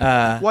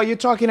 Well, you're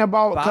talking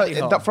about Bobby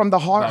Hull. from the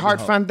Heart Hull.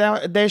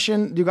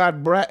 Foundation. You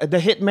got Brett, the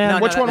Hitman. No,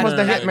 Which one was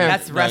the that- Hitman?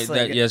 That's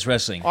wrestling. Yes,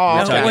 wrestling. Oh,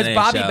 We're okay. talking Was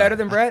Bobby NHL. better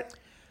than Brett?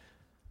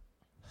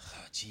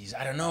 Jeez,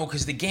 I don't know,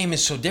 because the game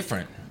is so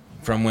different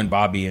from when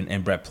Bobby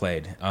and Brett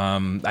played.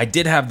 I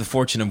did have the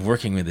fortune of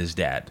working with his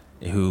dad,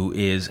 who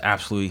is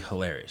absolutely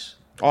hilarious.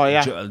 Oh,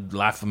 yeah.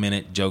 Laugh a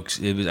minute, jokes.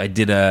 I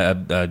did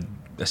a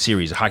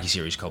series, a hockey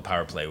series called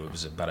Power Play. It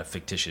was about a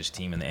fictitious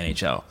team in the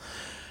NHL,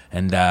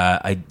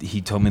 and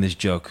he told me this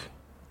joke.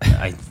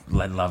 I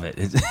love it.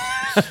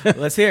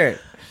 Let's hear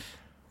it.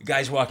 The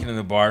guy's walking in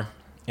the bar,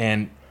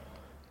 and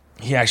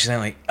he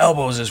accidentally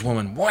elbows this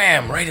woman,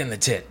 wham, right in the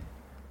tit.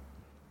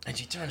 And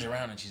she turns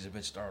around and she's a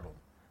bit startled.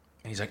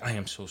 And he's like, I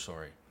am so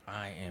sorry.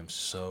 I am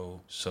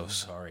so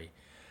sorry.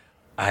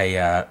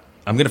 I'm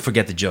going to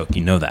forget the joke.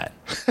 You know that,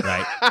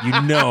 right?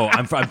 You know,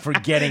 I'm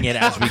forgetting it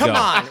as we go. Come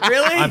on,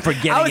 really? I'm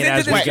forgetting I was it into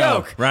as this we go,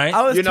 joke. right?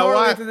 I was You know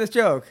totally what? into this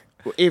joke.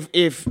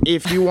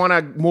 If you want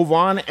to move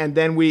on and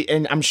then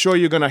and I'm sure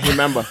you're gonna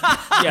remember.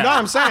 Yeah. No,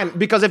 I'm saying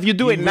because if you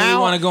do You it really now,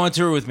 want to go on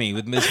tour with me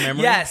with this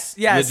memory? Yes.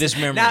 With this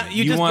memory. Now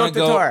you just wanna booked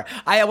the tour.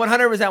 I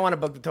 100% want to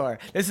book the tour.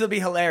 This will be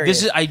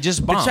hilarious. I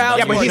just bombed. child-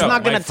 yeah, but he's Joke.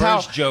 not gonna My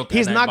tell. first joke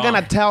He's and I not gonna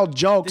bombed. tell the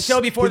jokes. show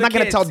before he's the not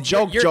gonna kids. tell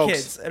joke your jokes.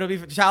 Kids. It'll be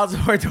child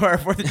support tour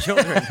for the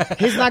children.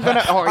 He's not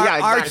gonna. Oh yeah,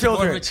 Our exactly.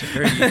 children. More of a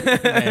charity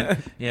event.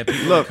 Yeah,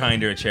 people Look, are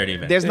kinder at charity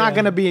events. There's not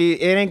gonna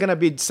be. It ain't gonna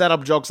be set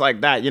up jokes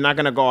like that. You're not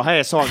gonna go, hey,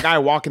 I saw a guy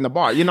walk in the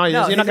bar. You know, No,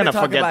 you're he's not gonna gonna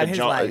talk forget about the his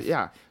joke. life.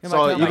 Yeah. He might So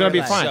talk you're about gonna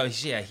be his life. fine.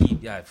 So, yeah, he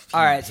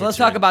All right, so let's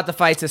talk about the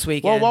fights this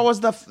weekend. Well, what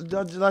was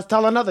let's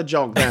tell another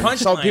joke then,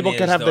 so punchline people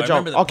can is, have though, the I joke.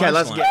 remember the Okay,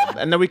 let's punchline. get,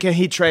 and then we can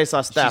trace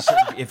our She step. said,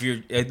 if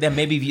you're then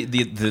maybe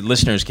the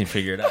listeners can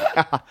figure it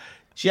out.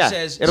 She Yeah,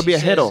 says it'll be a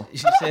hiddle.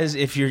 She says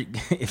if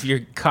your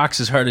cock's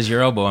as hard as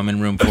your elbow, I'm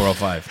in room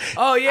 405.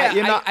 Oh yeah,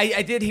 you know-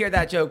 I did hear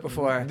that joke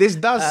before. This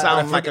does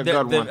sound like a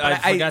good one. I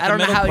forgot the don't know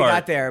middle how he part.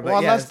 got there, but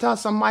Well, yeah. let's tell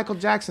some Michael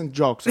Jackson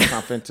jokes or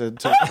something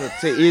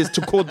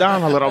to cool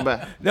down a little bit.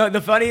 No,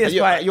 the funniest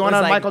You- part. you want was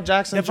a like, Michael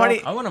Jackson the funny,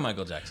 joke? I want a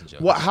Michael Jackson joke.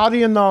 Well, how do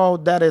you know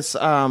that is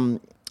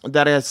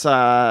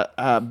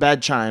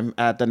bed chime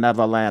at the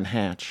Neverland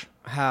Ranch?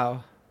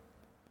 How?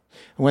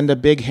 When the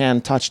big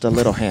hand touched the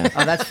little hand.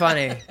 Oh, that's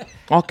funny.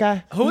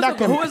 Okay. Who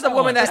was the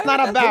woman that? It's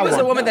not a bad Who was the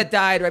one. woman that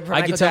died right before I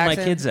Michael can tell my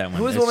Jackson? kids that one.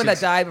 Who was the It's woman that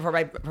just- died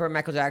before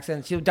Michael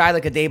Jackson? She died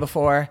like a day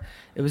before.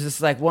 It was this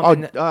like Oh,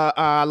 woman.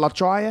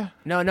 LaTroya?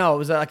 No, it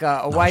was like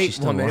a white she's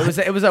still woman. alive.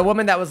 It was a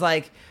woman that was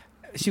like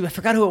I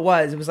forgot who it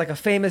was. It was like a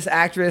famous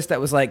actress that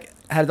was like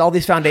had all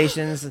these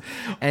foundations,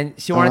 and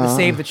she wanted to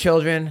save the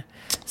children.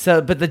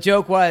 So, but the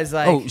joke was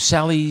like,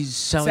 Sally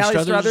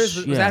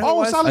Struthers. Was that who it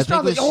was? Sally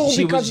Struthers.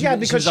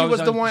 Because she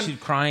was the one. She was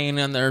crying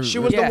on there. She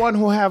was the one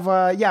who have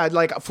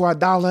like for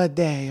 $1 a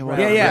day. Or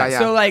whatever. Yeah.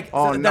 So like,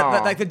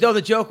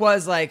 the joke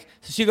was like,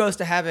 so she goes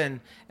to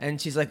heaven and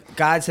she's like,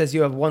 God says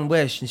you have one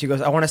wish, and she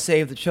goes, I want to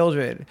save the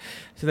children.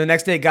 So the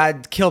next day,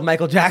 God killed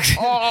Michael Jackson.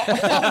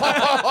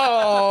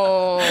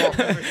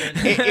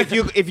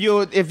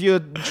 If you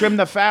trim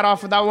the fat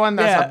off of that one,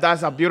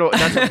 that's a beauty.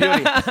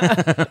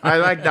 I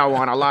like that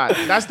one a lot.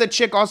 That's the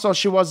chick. Also,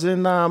 she was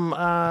in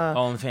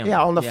All in the Family.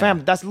 Yeah, All in the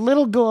Family. That's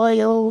Little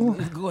Goyle.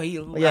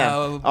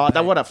 Yeah.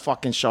 That what a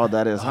fucking show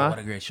that is, huh? What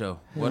a great show.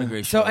 What a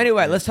great show. So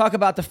anyway, let's talk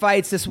about the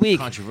fights this week.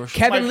 Controversial.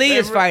 Kevin Lee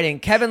is fighting.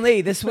 Kevin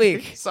Lee this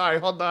week. Sorry,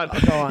 hold on.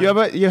 You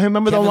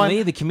remember Kevin the one?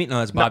 Lee, the comedian? No,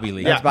 that's Bobby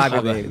Lee. That's Bobby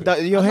Lee. You I'd like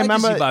to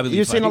remember? see Bobby Lee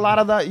You seen fight. a lot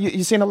of the?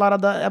 You seen a lot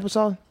of the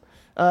episode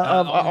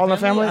of All in the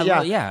Family?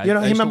 Yeah. Yeah. You I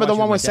used to remember the watch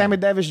one it with with my Sammy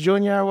dad. Davis Jr.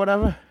 or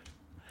whatever?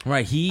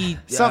 Right. He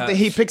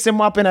Picks him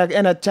up in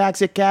a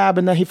taxi cab,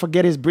 and then he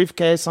forget his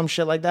briefcase, some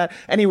shit like that.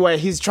 Anyway,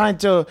 he's trying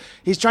to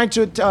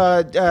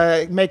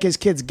make his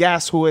kids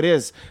guess who it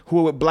is,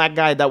 who black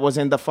guy that was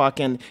in the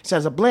fucking. He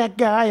says a black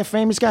guy, a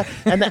famous guy,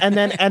 and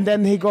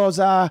then he goes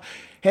and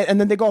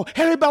then they go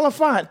Harry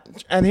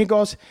Belafonte, and he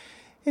goes,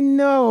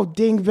 no,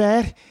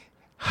 dingbat,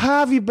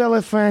 Javi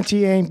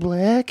Belafonte ain't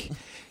black.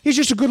 He's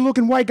just a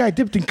good-looking white guy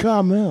dipped in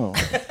caramel.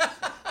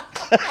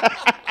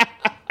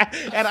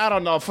 And I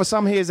don't know, for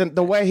some reason,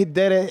 the way he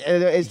did it,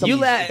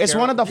 it's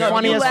one of the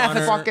funniest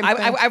fucking things.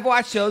 I've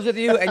watched shows with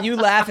you, and you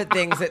laugh at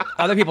things that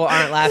other people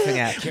aren't laughing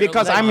at.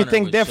 Because I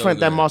think was different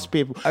so than good. most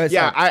people. I was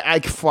I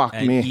fuck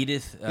And me.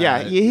 Edith.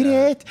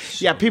 Edith.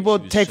 People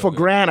she was take so for good.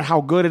 granted how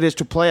good it is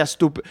to play a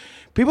stupid.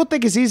 People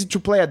think it's easy to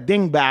play a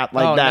dingbat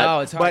like that. No,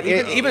 it's hard.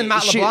 Even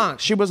Matt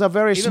LeBlanc. She was a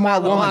very Even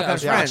smart Matt woman. LeBlanc I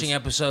was Friends. watching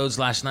episodes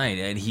last night,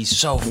 and he's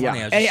so funny. Yeah. I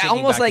was just And thinking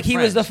almost back like to he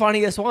was the Friends.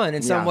 funniest one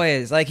in some Yeah.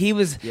 ways. Like he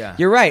was. Yeah.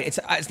 You're right. It's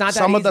not that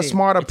Some of the easy.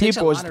 smarter It takes a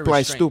people is lot of play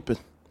restraint. stupid.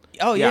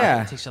 Oh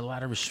yeah. It takes a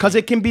lot of restraint. Because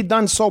it can be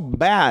done so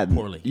bad.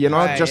 Poorly.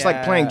 Right, just like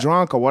yeah. playing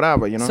drunk or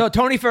whatever, So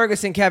Tony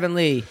Ferguson, Kevin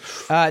Lee.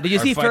 Did you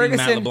see fighting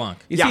Matt Ferguson? LeBlanc.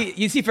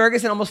 You see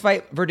Ferguson almost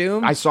fight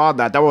Verdum. I saw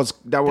that. There was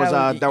you a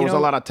know-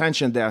 lot of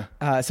tension there.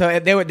 So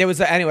there was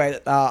anyway.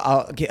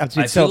 I'll get up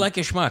to I feel like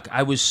a schmuck.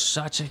 I was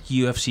such a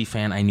UFC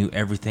fan. I knew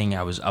everything.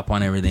 I was up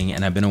on everything,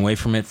 and I've been away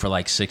from it for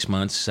like 6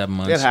 months, 7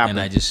 months. It happened.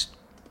 And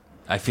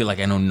I feel like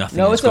I know nothing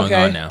No, that's it's going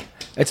okay. on now.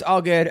 It's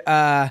all good.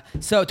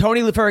 So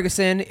Tony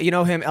Ferguson, you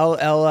know him, El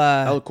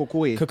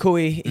Kukui.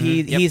 Kukui.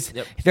 He's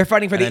Yep. they're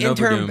fighting for And the I know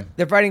interim. Verdum.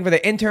 They're fighting for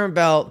the interim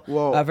belt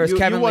versus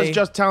Kevin you Lee. was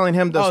just telling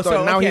him the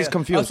story. Now he's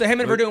confused. So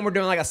him and Verdum were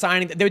doing like a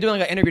signing. They were doing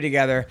like an interview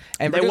together.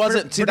 And They Verdum-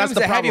 wasn't. See, that's Verdum's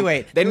the a problem.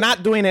 heavyweight. They're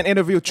not doing an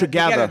interview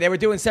together. They were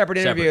doing separate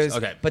interviews.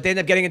 Okay. But they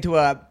ended up getting into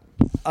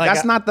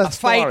That's not the a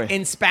fight story.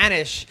 in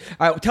Spanish.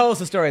 All right, tell us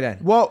the story then.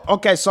 Well,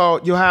 okay, so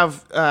you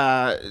have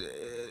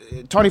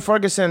Tony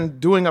Ferguson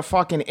doing a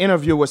fucking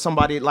interview with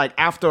somebody like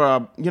after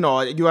a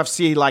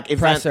UFC like event,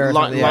 Presser or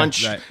something, yeah.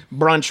 lunch, Right.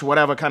 brunch,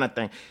 whatever kind of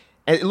thing.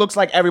 And it looks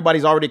like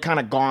everybody's already kind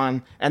of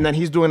gone, and then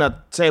he's doing an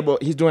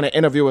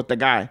interview with the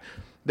guy.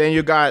 Then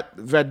you got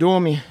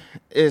Verdum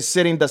is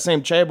sitting the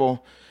same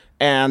table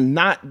and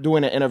not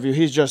doing an interview.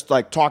 He's just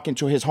like talking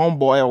to his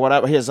homeboy or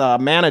whatever, his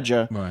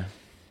manager,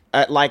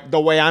 Right. like the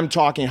way I'm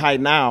talking right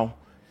now,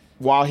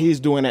 while he's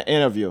doing an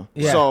interview.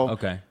 Yeah. So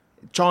Okay.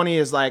 Tony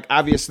is like,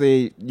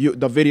 obviously,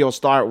 the video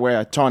start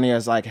where Tony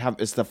is like,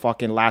 it's the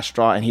fucking last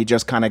straw, and he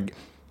just kind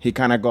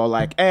of go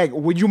like, hey,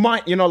 would you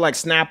mind, like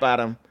snap at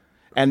him,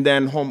 and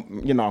then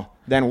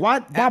then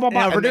what? Blah, blah, blah.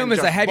 Now, and then Verdum is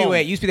just a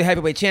heavyweight. boom. Used to be the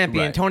heavyweight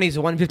champion. Right. Tony's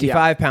a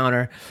 155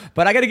 pounder.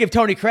 But I got to give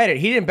Tony credit.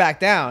 He didn't back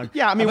down.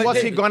 Yeah, I mean, But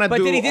what's he gonna But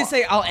do? then he did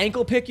say, "I'll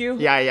ankle pick you."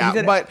 Yeah, He yeah.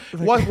 said- But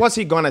what's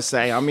he gonna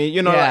say? I mean,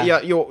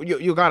 Yeah.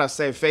 you gotta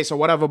save face or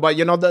whatever. But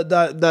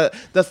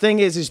the thing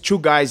is two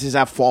guys is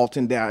at fault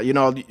in there.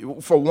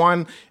 For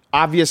one,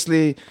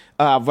 obviously,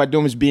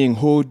 Verdum is being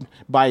hooed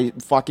by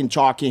fucking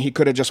Chalking. He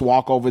could have just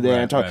walked over there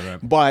Right, and talk. right, right.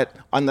 But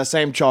on the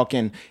same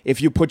Chalking,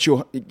 if you put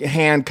your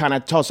hand, kind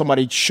of tell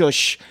somebody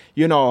shush,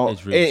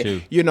 It's rude,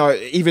 too.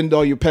 even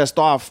though you're pissed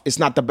off, it's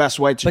not the best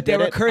way to. But they get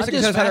were it. cursing I'm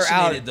each just other out.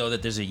 fascinated, though,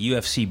 that there's a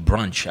UFC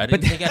brunch. I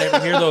didn't think I'd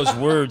ever hear those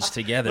words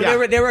together.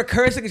 They were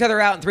cursing each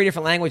other out in 3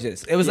 different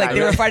languages. It was like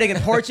they were fighting in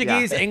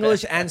Portuguese,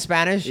 English, and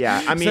Spanish.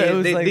 Yeah, I mean, So it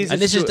was like- these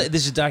And this are-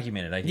 is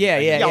documented. Yeah,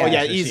 yeah, Oh, yeah.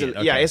 yeah, I see easily. it.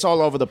 Okay. Yeah, it's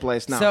all over the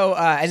place now. So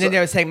and then they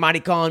were saying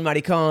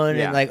maricon,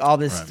 Yeah. and like all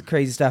this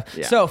crazy stuff.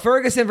 Yeah. So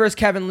Ferguson versus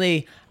Kevin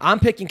Lee. I'm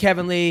picking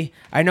Kevin Lee.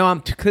 I know I'm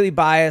clearly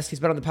biased. He's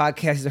been on the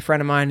podcast. He's a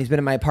friend of mine. He's been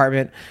in my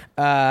apartment.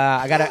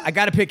 I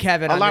gotta pick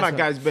Kevin. a on lot this of one.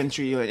 guys been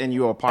to you in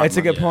your apartment. It's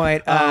a good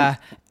point.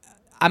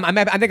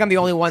 I think I'm the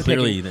only one.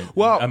 Clearly, picking.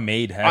 a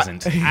maid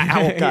hasn't. Oh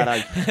God,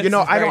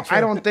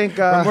 I don't think.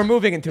 We're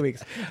moving in 2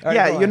 weeks. All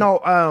right, go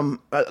on.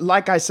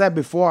 Like I said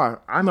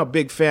before, I'm a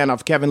big fan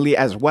of Kevin Lee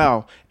as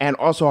well, and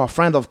also a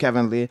friend of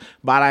Kevin Lee.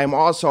 But I'm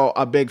also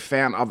a big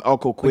fan of El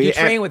Cucuy. You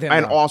train with him,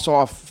 and though.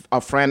 also a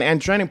friend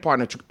and training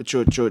partner to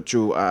El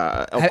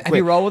Cucuy. Have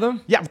you rolled with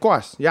him? Yeah, of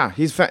course. Yeah,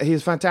 he's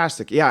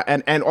fantastic. Yeah,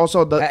 and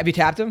also Have you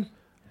tapped him?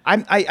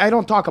 I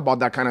don't talk about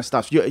that kind of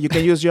stuff. You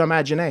can use your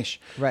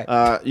imagination.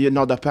 Right. You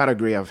know the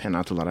pedigree of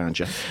Renato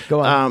Laranja.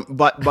 Go on.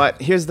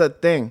 But here's the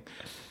thing.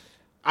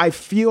 I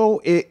feel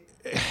it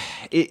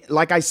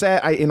like I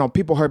said,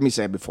 people heard me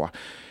say it before.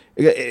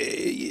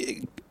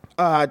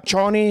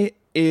 Choni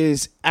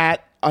is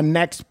at a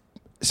next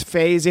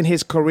phase in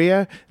his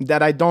career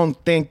that I don't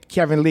think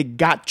Kevin Lee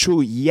got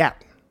to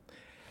yet.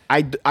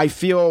 I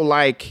feel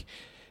like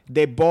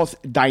they're both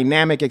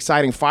dynamic,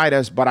 exciting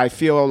fighters, but I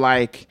feel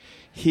like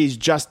he's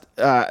just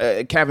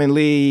Kevin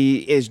Lee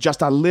is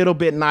just a little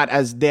bit not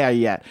as there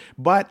yet.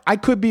 But I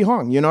could be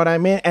wrong. You know what I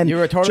mean? And You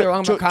were totally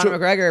wrong about Conor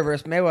McGregor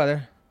versus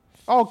Mayweather.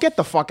 Oh, get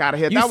the fuck out of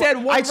here! You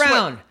said one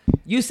round.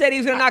 You said he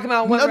was going to knock him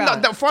out in one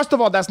round. First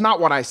of all, that's not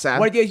what I said.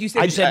 What did you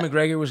say? You said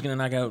McGregor was going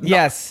to knock out.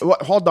 Yes.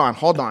 Hold on.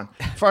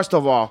 First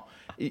of all,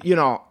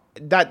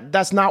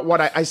 that's not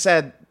what I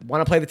said.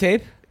 Want to play the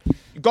tape?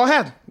 Go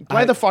ahead.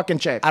 Play the fucking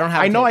tape. I don't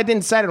have I know tape. I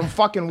didn't say it in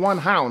fucking one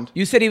hound.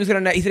 You said he was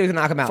gonna knock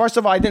him out. First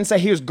of all, I didn't say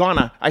he was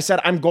gonna. I said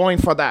I'm going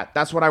for that.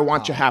 That's what I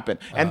want to happen.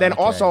 And then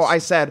also I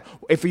said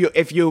if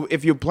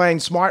you're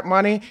playing smart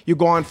money, you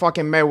go on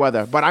fucking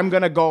Mayweather. But I'm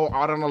gonna go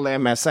out on a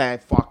limb and say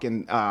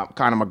fucking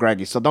Conor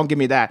McGregor. So don't give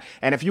me that.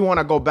 And if you want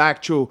to go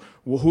back to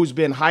who's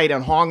been hyped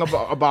and hung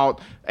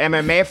about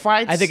MMA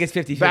fights, I think it's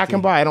 50-50. Back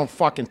and by, I don't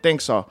fucking think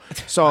so.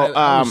 So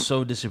I was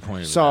so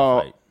disappointed with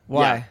that fight.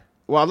 Why? Yeah.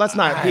 Well, let's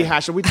not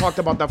rehash it. We talked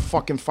about that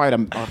fucking fight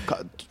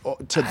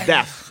to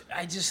death.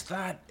 I just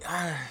thought.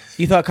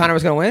 You thought Conor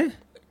was gonna win?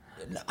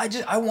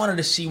 I wanted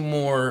to see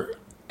more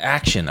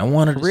action. I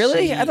wanted to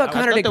Really? see. I thought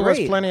Conor did there was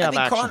great. plenty of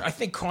action. I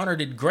think Conor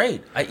did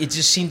great. It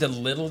just seemed a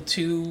little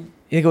too.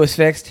 You think it was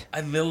fixed?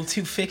 A little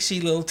too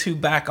fixy, a little too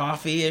back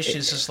offy-ish.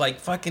 It's just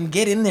like fucking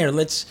get in there.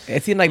 It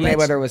seemed like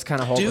Mayweather was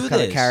kind of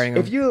carrying him.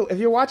 If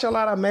you watch a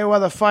lot of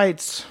Mayweather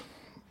fights,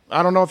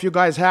 I don't know if you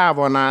guys have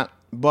or not,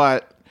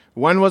 but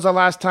when was the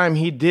last time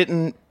he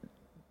didn't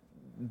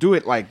do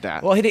it like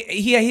that? Well,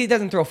 he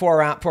doesn't throw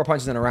four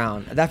punches in a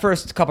round. That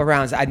first couple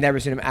rounds, I'd never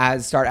seen him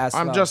start as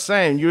slow. I'm just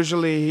saying.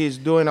 Usually he's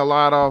doing a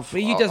lot of.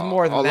 But he does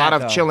more than a that, lot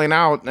of though. chilling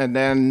out, and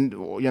then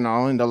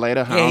in the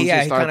later rounds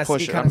he started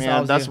pushing. I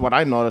mean, that's what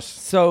I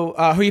noticed. So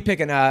who are you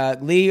picking,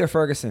 Lee or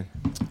Ferguson?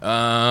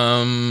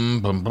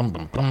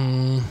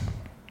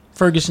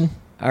 Ferguson.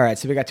 All right,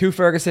 so we got two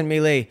Ferguson,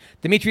 me, Lee.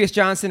 Demetrius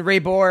Johnson, Ray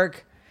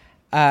Borg.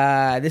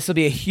 This will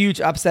be a huge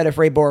upset if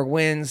Ray Borg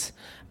wins.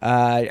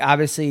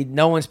 Obviously,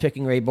 no one's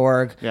picking Ray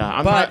Borg. Yeah,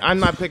 I'm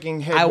not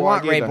picking. I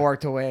want Ray either.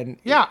 Borg to win.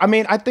 Yeah, I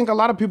mean, I think a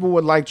lot of people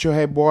would like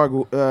Hey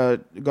Borg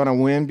gonna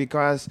win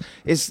because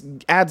it's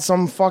adds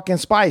some fucking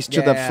spice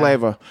to the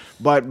flavor.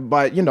 But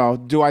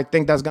do I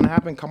think that's gonna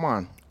happen? Come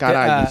on,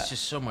 it's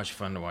just so much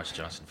fun to watch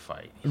Johnson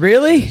fight.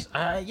 Really?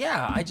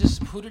 Yeah.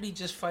 Who did he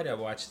just fight? I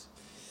watched.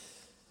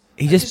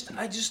 I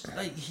just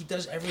like he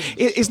does everything.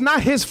 It's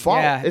not his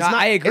fault. Yeah,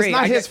 I agree. It's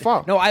not his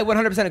fault. No, I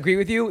 100% agree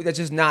with you. That's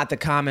just not the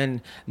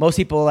common. Most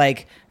people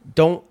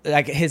don't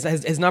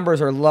his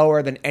numbers are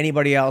lower than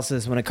anybody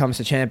else's when it comes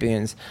to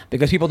champions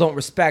because people don't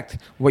respect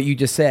what you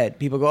just said.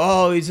 People go,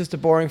 "Oh, he's just a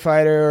boring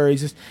fighter," or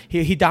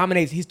he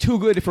dominates. He's too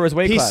good for his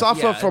weight class. He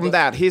suffered from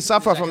that. He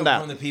suffered from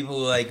that. From the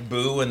people who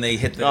boo when they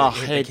hit the I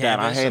hit hate the that.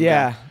 I canvas. hate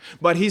that.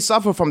 But he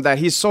suffered from that.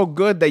 He's so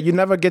good that you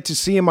never get to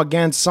see him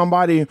against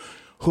somebody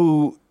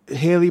who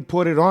Haley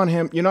put it on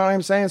him. You know what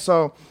I'm saying?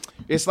 So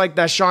it's like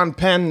that Sean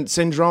Penn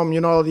syndrome.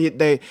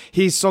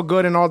 He's so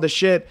good in all the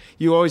shit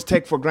you always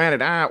take for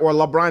granted. Or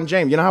LeBron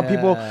James. You know how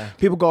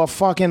people go,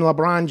 fucking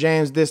LeBron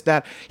James, this,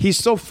 that. He's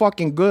so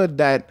fucking good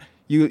that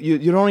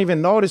you don't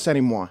even notice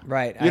anymore.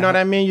 Right. You know what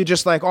I mean? You're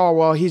just like, oh,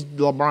 well, he's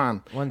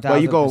LeBron. 1000%.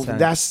 But you go,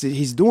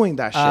 he's doing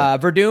that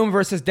shit. Verdum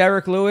versus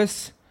Derek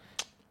Lewis.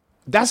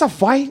 That's a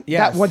fight?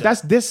 Yes.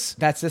 That's this?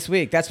 That's this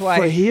week. That's why.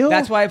 For heel?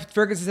 That's why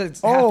Ferguson said have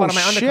fun on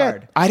my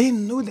undercard. I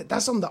didn't know that.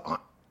 That's on the.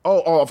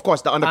 Of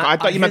course, the undercard. I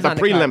thought you meant the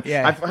prelim.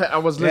 Yeah. I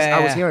was listening. I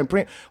was hearing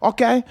pre.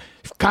 Okay,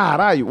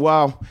 caralho.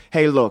 Well,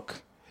 hey,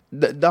 look,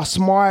 the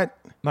smart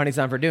money's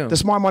on Verdum. The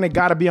smart money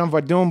got to be on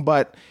Verdum,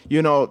 but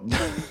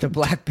the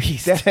Black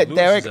Beast.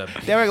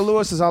 Derek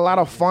Lewis is a lot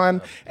of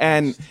fun,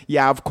 and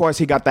yeah, of course,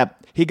 he got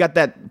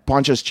that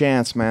puncher's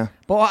chance, man.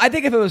 Well, I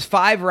think if it was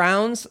 5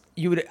 rounds,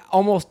 you would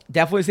almost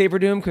definitely say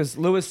Verdum because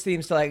Lewis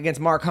seems to against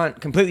Mark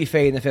Hunt completely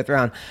fade in the 5th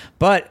round.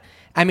 But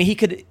I mean, he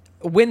could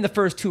win the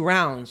first 2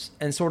 rounds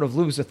and sort of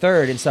lose the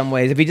 3rd in some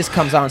ways if he just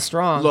comes on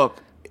strong.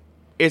 Look,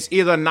 it's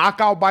either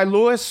knockout by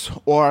Lewis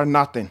or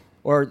nothing,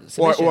 or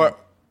submission,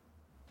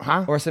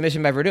 or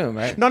submission by Verdum,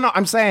 right? No,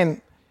 I'm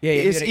saying. Yeah,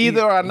 it's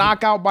either a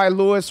knockout by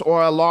Lewis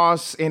or a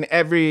loss in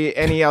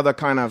any other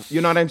kind of.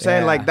 You know what I'm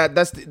saying? Yeah. Like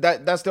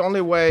that's the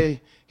only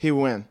way he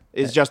win.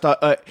 It's just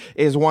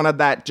is one of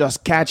that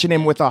just catching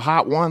him with a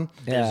hot one.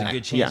 There's a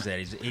good chance that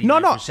he's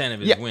 89% of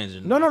his wins.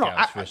 Are No.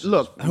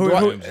 Look,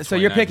 so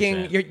you're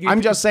picking.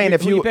 I'm just saying,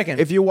 if you picking?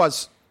 if you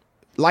was,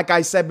 like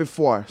I said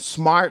before,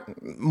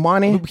 smart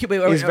money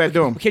is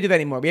Verdum. We can't do that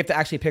anymore. We have to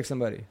actually pick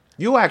somebody.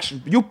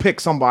 You pick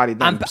somebody,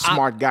 then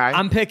smart guy.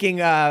 I'm picking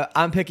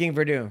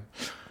Verdum.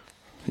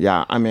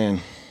 Yeah, I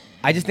mean,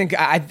 I just think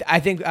I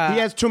think he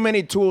has too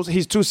many tools.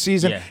 He's too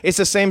seasoned. Yeah. It's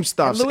the same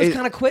stuff. Lewis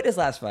kind of quit his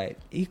last fight.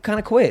 He kind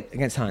of quit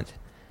against Hunt.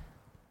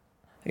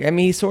 I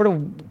mean, he sort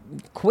of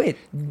quit.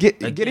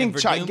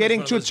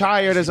 Getting too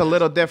tired is a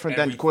little different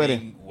than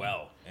quitting.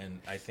 Well, and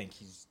I think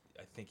he'll.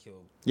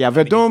 Yeah,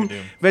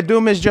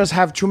 Verdum is just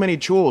have too many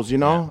tools, you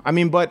know? Yeah. I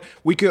mean, but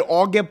we could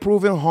all get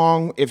proven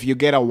hung if you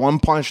get a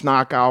one-punch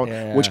knockout,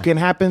 which can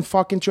happen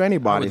fucking to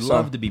anybody. I would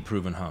love to be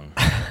proven hung.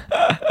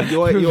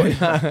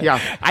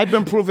 Yeah, I've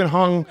been proven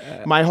hung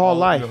my whole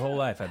life. Your whole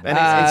life, I bet.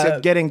 And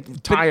it's getting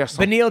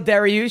tiresome. Beneil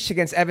Dariush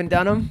against Evan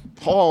Dunham.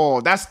 Oh,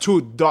 that's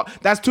too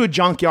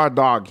junkyard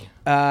dog.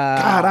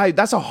 God,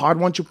 that's a hard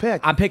one to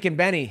pick. I'm picking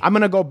Benny. I'm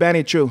going to go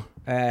Benny, too.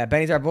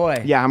 Benny's our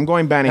boy. Yeah, I'm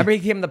going Benny. Remember he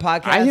came on the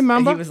podcast? I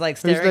remember. He was like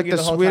staring at you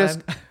the whole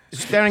time.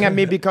 Staring at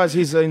me because he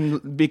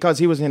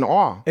was in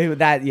awe.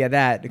 Because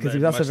he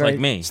was also very like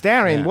me.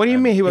 Staring. Yeah. What do you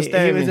mean he was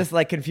staring? He was just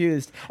like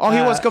confused. Oh,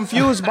 he was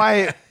confused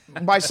by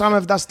some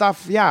of the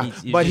stuff. Yeah,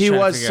 but he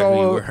was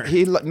so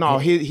he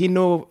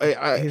knew.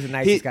 He's the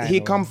nicest guy. He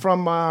come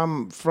from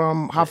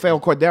Rafael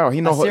Cordero.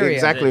 He knows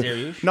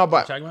exactly. No,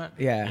 but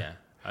yeah.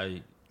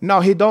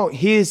 No, he don't.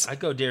 I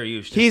go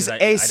Dariush.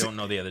 I don't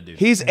know the other dude.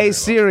 He's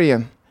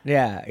Assyrian.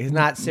 Yeah, he's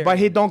not Syrian. But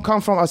he don't come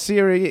from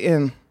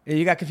Assyrian.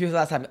 You got confused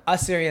last time.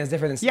 Assyrian is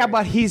different than Syrian. Yeah,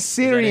 but he's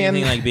Syrian. Is that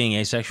anything like being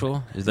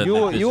asexual? Is that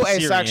you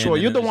asexual?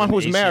 You're the one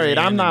who's married.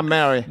 I'm not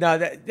married. No,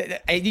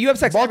 you have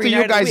sex both every of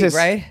night you guys of the week,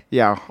 right?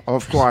 Yeah,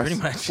 of course.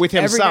 Pretty much. With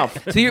himself.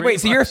 So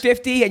you're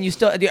 50 and you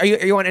still are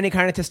you on any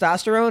kind of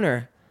testosterone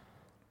or?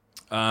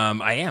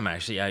 I am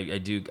actually. I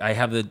do.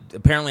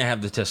 Apparently I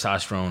have the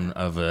testosterone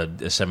of a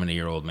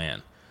 70-year-old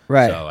man.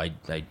 Right. So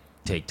I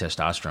take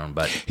testosterone,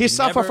 but he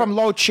suffered from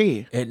low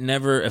chi. It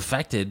never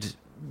affected.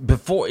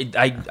 Before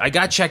I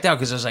got checked out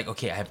because I was like,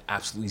 okay, I have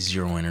absolutely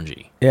zero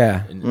energy.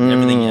 Yeah. And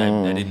everything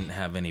I didn't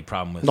have any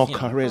problem with. No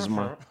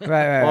charisma.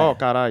 Right. Oh,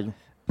 caralho.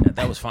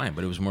 That was fine,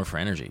 but it was more for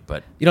energy.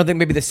 But you don't think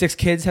maybe the 6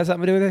 kids have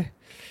something to do with it?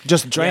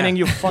 Just draining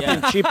your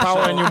fucking cheap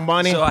power and your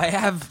money. So I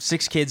have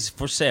 6 kids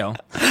for sale.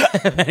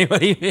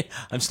 Anybody?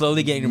 I'm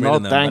slowly getting rid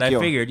of them. But I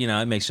figured,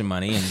 I'd make some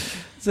money.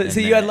 So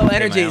you had low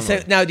energy.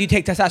 So now, do you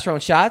take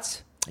testosterone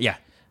shots? Yeah.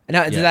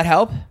 Now, does that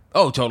help?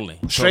 Oh, totally.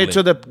 Straight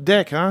to the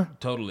dick, huh?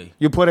 Totally.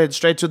 You put it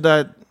straight to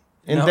the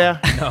there?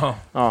 No.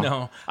 Oh.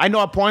 No. I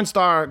know a porn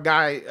star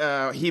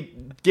guy. He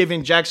give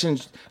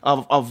injections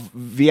of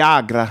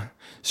Viagra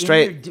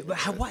straight.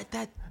 What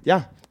that?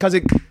 Yeah, because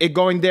it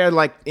going there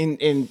like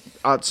in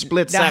a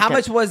split second. Now, how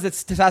much was the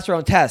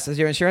testosterone test? Does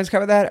your insurance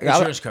cover that?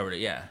 Insurance covered it.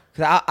 Yeah.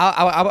 Because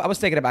I was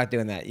thinking about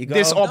doing that. You go,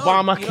 this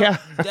Obamacare.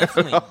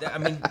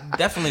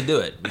 Definitely do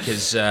it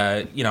because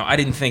I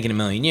didn't think in a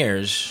million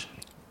years.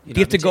 Do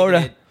you have to go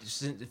to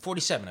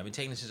 47? I've been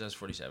taking this since I was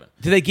 47.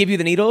 Do they give you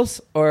the needles,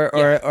 or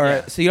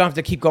so you don't have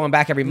to keep going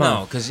back every month?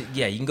 No, because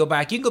you can go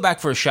back. You can go back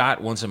for a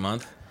shot once a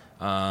month,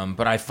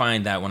 but I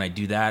find that when I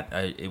do that,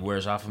 it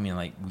wears off of me in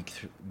like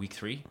week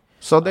 3.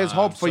 So there's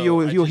hope for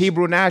you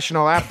Hebrew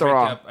national after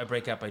all. I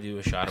break up. I do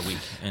a shot a week,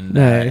 and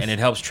it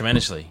helps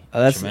tremendously.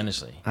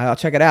 Tremendously. I'll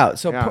check it out.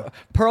 So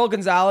Pearl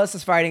Gonzalez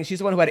is fighting. She's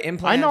the one who had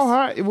implants. I know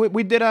her.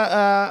 We did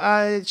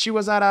she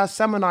was at a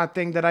seminar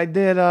thing that I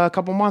did a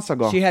couple months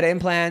ago. She had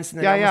implants,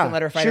 and then almost didn't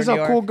let her fight. She's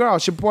a cool girl.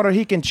 She's a Puerto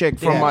Rican chick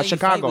from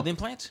Chicago. With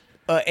implants?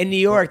 In New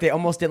York, they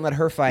almost didn't let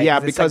her fight. Yeah,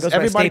 because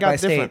everybody got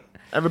different.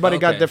 Everybody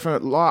got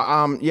different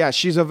law.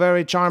 She's a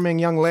very charming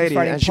young lady,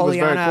 and she was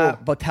very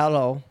cool.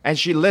 Botello. And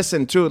she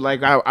listened too.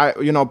 Like I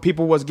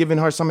people was giving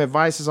her some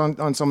advices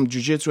on some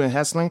jiu-jitsu and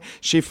wrestling.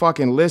 She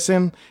fucking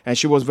listened, and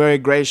she was very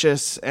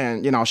gracious.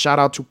 And shout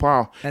out to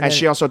Pearl. And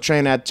she also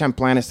trained at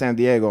Templanet San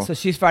Diego. So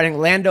she's fighting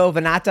Lando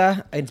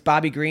Venata. It's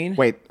Bobby Green.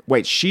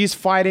 Wait, she's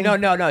fighting?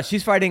 No,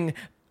 she's fighting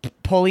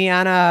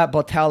Poliana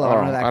Botello. I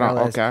don't know who that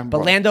girl is. Okay, but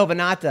Lando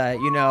Venata,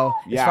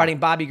 is fighting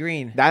Bobby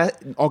Green.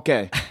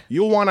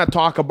 You want to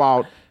talk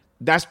about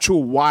that's true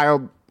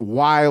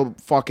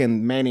wild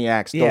fucking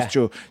maniacs. Those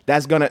two.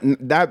 That's gonna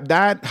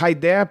that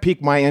height there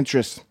piqued my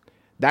interest.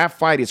 That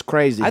fight is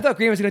crazy. I thought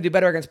Green was gonna do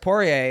better against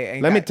Poirier.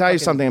 Let me tell you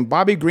something.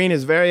 Bobby Green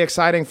is a very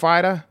exciting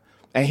fighter,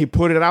 and he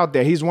put it out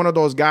there. He's one of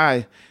those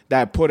guys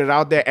that put it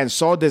out there, and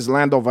so does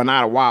Lando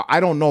Venata. Wow, I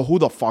don't know who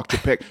the fuck to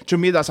pick. To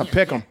me, that's a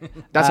pick'em.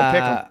 That's a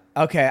pick'em.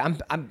 Okay,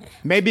 I'm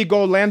maybe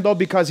go Lando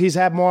because he's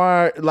had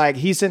more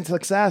recent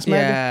success.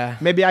 Maybe,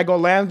 maybe I go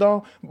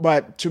Lando,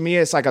 but to me,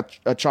 it's like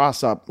a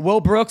toss up.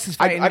 Will Brooks is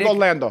fighting. I go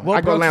Lando. I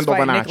go Lando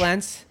Venata. Nick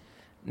Lentz.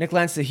 Nick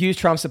Lentz, a huge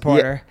Trump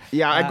supporter.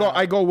 Yeah,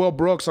 I go Will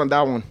Brooks on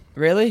that one.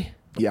 Really?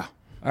 Yeah.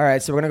 All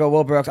right, so we're gonna go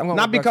Will Brooks. I'm going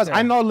not because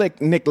I know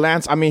Nick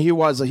Lentz. I mean,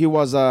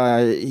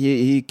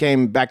 he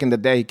came back in the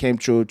day. He came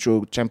through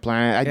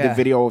Champlain. I did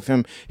video with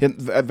him.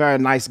 He's a very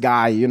nice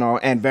guy,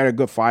 and very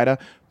good fighter.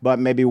 but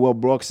maybe Will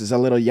Brooks is a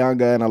little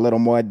younger and a little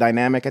more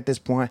dynamic at this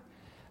point.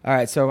 All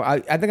right, so I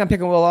think I'm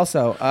picking Will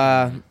also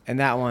in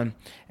that one,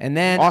 and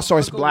then Also,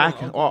 it's black.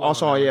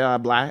 Also, yeah,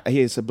 black.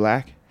 He is a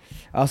black.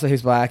 also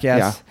he's black, yes.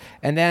 Yeah.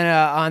 And then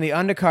on the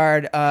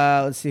undercard,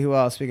 let's see who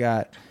else we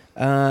got.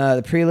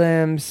 The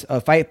prelims,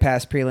 Fight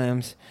Pass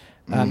prelims.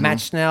 Matt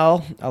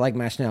Schnell, I like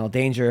Matt Schnell.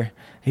 Danger.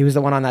 He was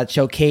the one on that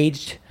show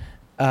Caged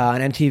on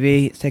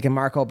MTV. It's taking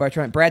Marco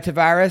Bertrand. Brad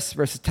Tavares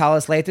versus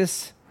Talis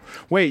Latis.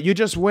 Wait, you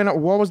just went.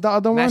 What was the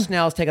other Matt one?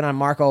 Schnell's taking on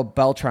Marco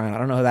Beltran. I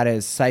don't know who that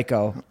is.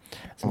 Psycho.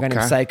 Some guy named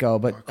Okay. Psycho.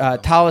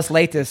 But Talis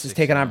Latis is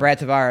taking on Brad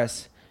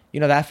Tavares. You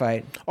know that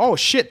fight. Oh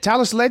shit,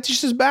 Talis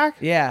Letius is back.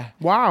 Yeah.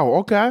 Wow.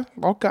 Okay.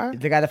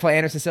 The guy that fought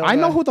Anderson Silva. I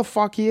know who the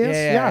fuck he is.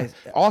 Yeah,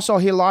 Yeah. Also,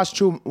 he lost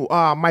to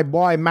my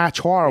boy Matt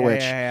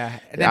Horowitz. Yeah.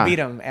 And then beat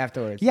him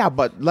afterwards. Yeah,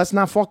 but let's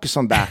not focus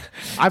on that.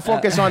 I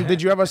focus on.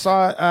 Did you ever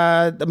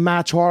saw the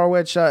match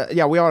Horowitz?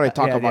 Yeah, we already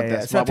talked about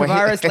this. So but when he-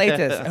 Tavares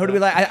Latis. Who do we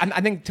like? I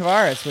think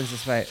Tavares wins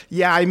this fight.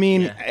 Yeah, I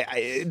mean,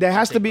 there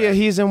has to be a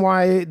reason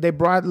why they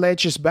brought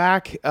Leches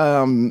back.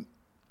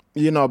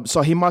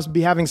 So he must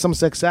be having some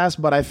success.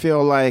 But I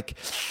feel like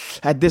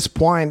at this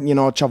point,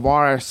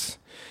 Tavares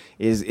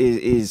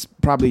is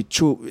probably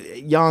too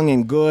young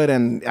and good,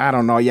 and I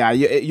don't know. Yeah,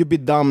 you'd be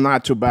dumb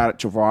not to bat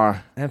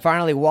Tavares. And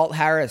finally, Walt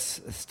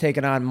Harris is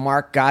taking on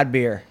Mark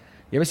Godbeer.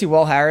 You ever see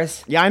Walt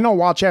Harris? Yeah, I know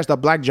Walt Chess, the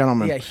black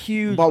gentleman. Yeah,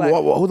 huge But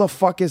black- who the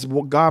fuck is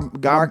Mark God?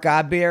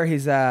 Godbeer.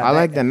 He's I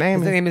like the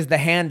name. His name is the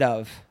Hand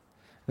of.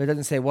 But it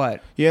doesn't say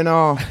what.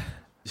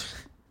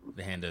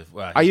 The hand of.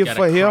 Wow, Are he's you got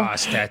for a real?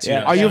 cross tattoo Yeah.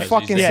 on Are you his-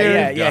 fucking he's-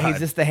 serious? Yeah. God. He's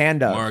just the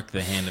Hand of. Mark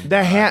the hand of The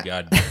God. hand-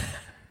 God.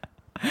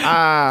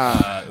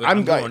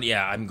 I'm going. going.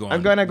 Yeah, I'm going.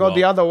 I'm gonna go Walt.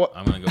 the other way.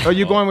 I'm gonna go. Are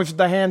you Walt. going with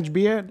the hand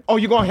beard? Oh,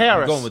 you're going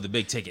Harris. I'm going with the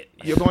big ticket.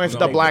 Yeah. You're going with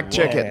the I'm black with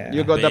Walt. chicken.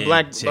 You go the Big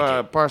black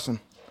ticket. person.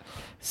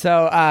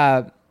 So,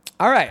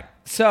 all right.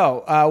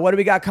 So, what do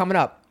we got coming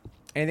up?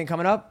 Anything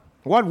coming up?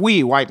 What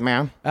white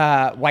man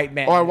White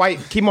man. or white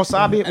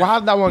Kimosabi? Well,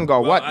 how'd that one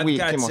go? Well, what I've we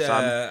got,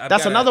 Kimosabi? I've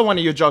That's got another one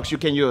of your jokes you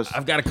can use.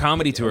 I've got a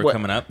comedy tour What?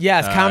 coming up.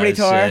 Yes, comedy It's,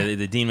 tour.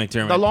 The Dean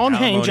McDermott The Lone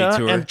Alimony Ranger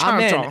tour. and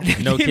I'm Tonto.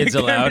 in. No kids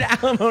allowed.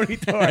 Alimony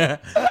tour.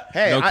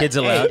 Hey, No kids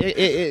allowed.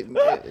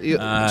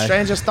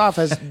 Stranger stuff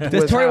has.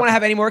 Does Tori want to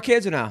have any more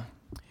kids or no?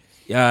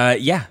 Yeah.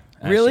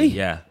 Really?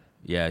 Actually,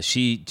 yeah.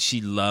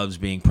 She loves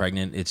being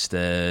pregnant. It's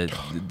the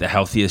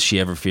healthiest she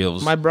ever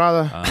feels. My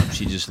brother.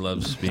 She just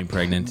loves being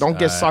pregnant. Don't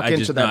get sucked I into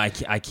just,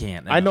 that. No, I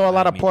can't. I know a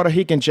lot of mean, Puerto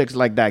Rican chicks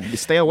like that.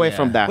 Stay away Yeah.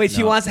 from that. Wait,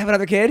 she No. wants to have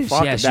another kid?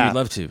 Fuck Yeah, she that. would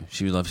love to.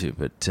 She would love to,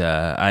 but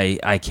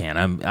I can't.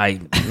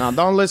 No,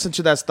 don't listen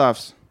to that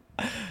stuff.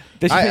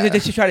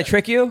 Did she try to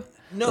trick you?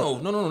 No,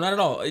 not at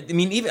all.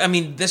 I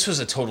mean, this was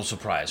a total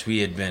surprise. We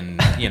had been,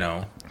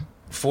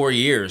 4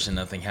 years and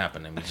nothing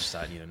happened, and we just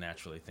thought,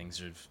 naturally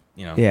things are,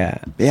 Yeah.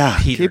 Yeah,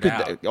 petered keep it.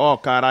 out. Oh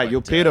God,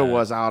 But, Peter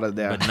was out of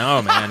there. But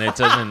no, man, it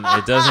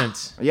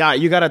doesn't. Yeah,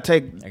 you gotta I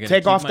gotta take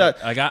keep off my-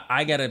 the.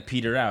 I gotta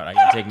peter out. I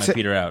gotta take my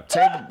peter out.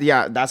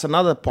 Yeah, that's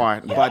another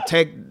part. But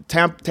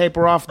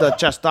taper off the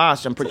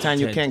chestas and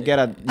pretend you can't get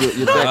your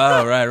dick.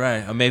 Oh,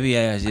 right. Or maybe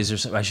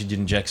is there? I should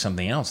inject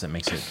something else that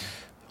makes it.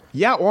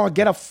 Yeah, or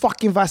get a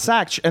fucking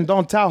vasect and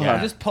don't tell Yeah.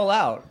 her. Just pull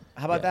out.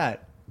 How about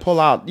that? Pull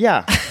out.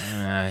 Yeah,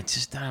 It's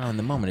just I don't know. In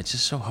the moment, it's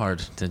just so hard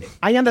to.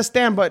 I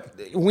understand, but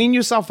wean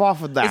yourself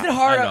off of that. Is it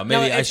hard? I don't know.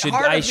 Maybe I it's should-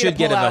 harder I for me to should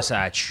get pull a out.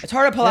 Versace. It's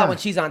hard to pull Yeah. out when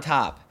she's on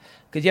top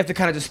because you have to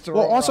kind of just throw.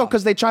 Well, her also off,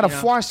 because they try to you know?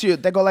 force you.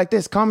 They go like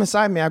this, come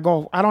inside me. I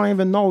go, I don't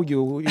even know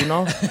you,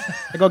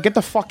 I go, get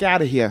the fuck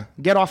out of here.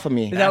 Get off of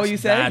me. Is that what you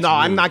said? That's No,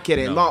 I'm rude. not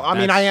kidding. No, I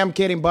mean, that's- I am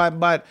kidding,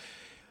 but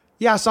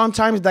yeah,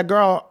 sometimes that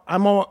girl,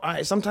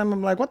 sometimes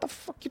I'm like, what the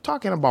fuck you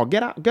talking about?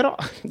 Get out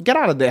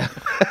of there.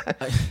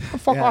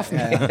 Fuck off me.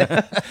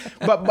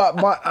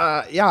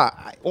 but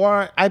yeah,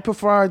 or I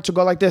prefer to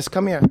go like this.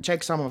 Come here,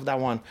 take some of that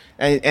one,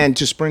 and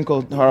to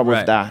sprinkle her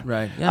with that.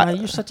 Right. Yeah,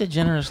 you're such a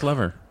generous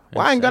lover.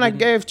 Well, I'm gonna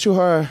give to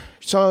her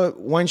so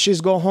when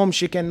she's go home,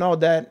 she can know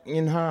that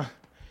in her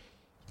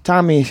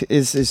tummy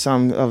is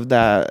some of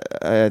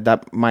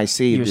that my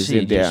seed Your is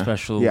seed, in there. your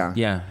special.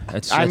 Yeah.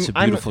 That's I'm,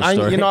 a beautiful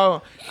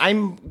story.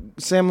 I'm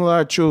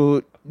similar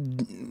to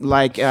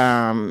like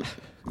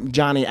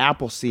Johnny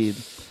Appleseed.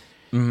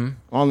 Mm-hmm.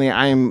 Only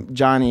I'm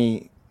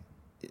Johnny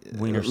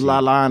Wiener seed.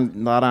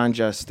 Laran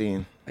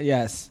Justine.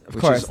 Yes, of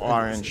Which course. is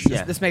orange.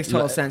 This makes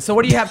total sense. So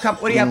what do you have?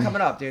 What do you have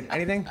coming up, dude?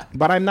 Anything?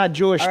 But I'm not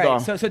Jewish All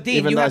though. right. So Dean,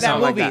 even you though have I that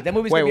sound movie. like that. That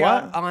movie's Wait, gonna be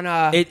what? out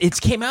on. It's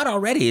came out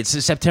already. It's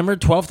September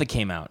 12th. It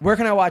came out. Where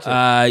can I watch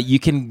it? You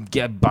can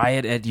buy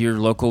it at your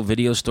local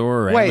video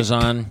store or Wait.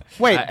 Amazon.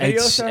 Wait.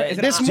 Video store? Is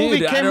it This on- movie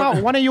Dude, I came don't-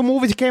 out. One of your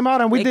movies came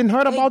out, and we didn't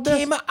heard about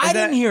this. I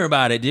didn't hear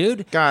about it,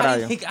 dude. God, How do are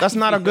you you? think That's I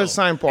not a feel? good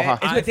sign, Porha.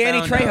 It's with Danny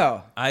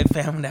Trejo. I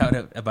found out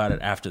about it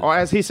after. Or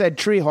as he said,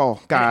 Trejo.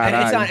 God, And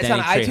are it's you? on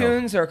Danny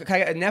Trejo. iTunes or can I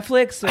get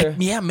Netflix or.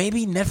 Yeah,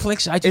 maybe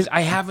Netflix.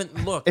 I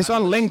haven't looked. It's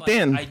on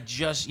LinkedIn. I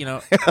just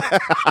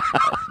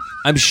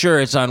I'm sure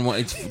it's on one.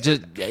 It's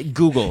just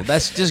Google.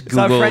 That's just It's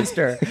on Google.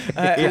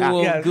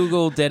 Friendster.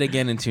 Google Dead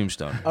Again and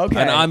Tombstone.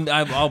 Okay. And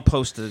I'll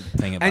post a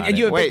thing about And it.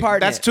 you have a big Wait,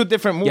 part in that's it. two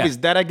different movies.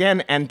 Yeah. Dead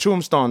Again and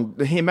Tombstone.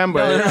 Remember?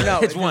 No.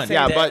 It's one.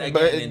 Yeah, Dead but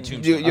Again and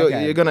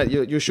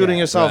Tombstone. you're shooting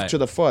yourself Right. to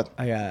the foot.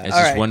 Oh, yeah. It's All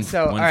just right. one-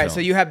 So one all right. film. So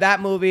you have that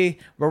movie.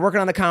 We're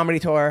working on the comedy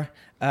tour.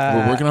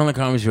 We're working on the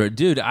comedy tour.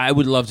 Dude, I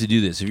would love to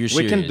do this if you're We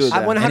serious. can do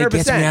that. 100%. And it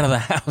gets me out of the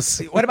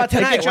house. What about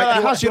tonight? get you out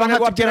of the house. You don't wanna have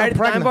go to up get tonight her at the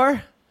Dime pregnant.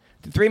 Bar?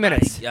 3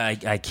 minutes. I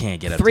can't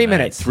get up 3 tonight.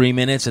 minutes. 3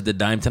 minutes at the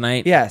Dime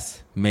tonight?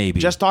 Yes. Maybe.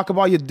 Just talk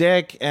about your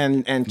dick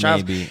and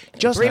child. Maybe.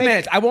 Just 3 make-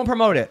 minutes. I won't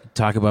promote it.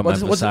 talk about my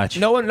Versace.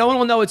 No one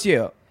will know it's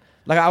you.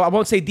 Like I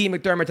won't say Dean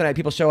McDermott tonight.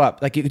 People show up.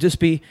 Like you could just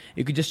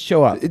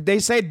show up. They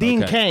say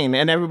Dean Okay. Kane,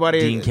 and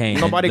everybody. Dean Kane.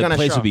 Nobody the gonna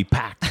place show. would be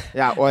packed.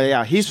 Yeah, well,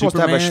 yeah. He's supposed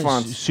to have a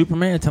schwanz.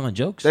 Superman telling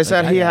jokes. They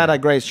said Like, he I- had a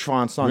great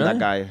schwanz on Really? that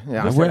guy.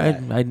 Yeah.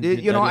 I didn't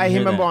hear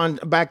remember that. on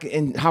back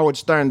in Howard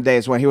Stern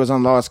days when he was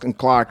on Lois and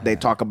Clark, they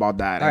talk about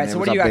that. All right, and so it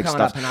what was do you a got big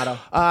coming stuff.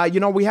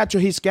 up, We had to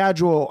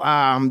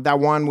reschedule that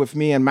one with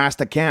me and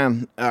Master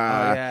Ken.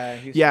 yeah,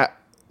 Houston. Yeah.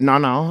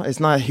 No,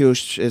 it's not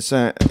huge. It's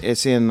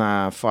in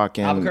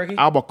fucking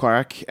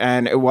Albuquerque?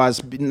 and it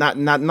was not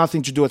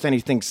nothing to do with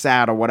anything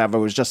sad or whatever.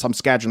 It was just some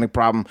scheduling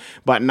problem.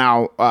 But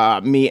now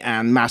me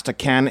and Master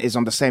Ken is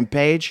on the same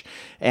page,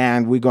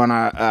 and we're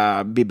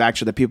gonna be back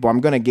to the people. I'm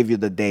gonna give you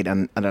the date at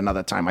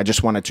another time. I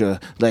just wanted to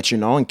let you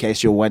know in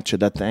case you went to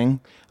the thing.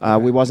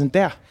 We wasn't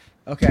there.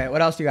 Okay.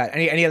 What else do you got?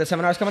 Any other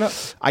seminars coming up?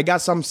 I got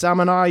some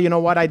seminar. You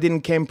know what? I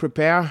didn't came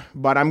prepared,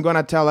 but I'm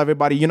gonna tell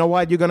everybody. You know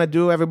what you're gonna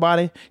do,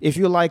 everybody? If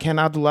you like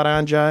Renato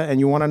Laranja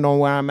and you want to know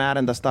where I'm at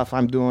and the stuff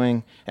I'm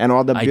doing and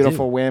all the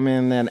beautiful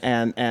women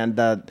and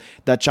the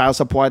child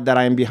support that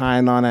I'm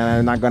behind on and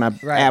I'm not gonna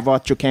have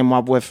what you came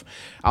up with,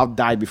 I'll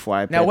die before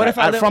I pay Now, what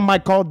that. if From my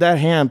cold dead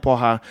hand,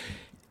 porra?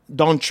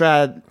 Don't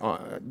try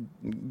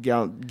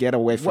get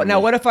away from me.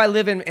 Now, what if I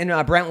live in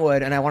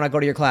Brentwood and I want to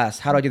go to your class?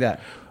 How do I do that?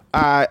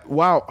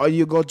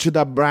 You go to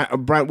the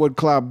Brentwood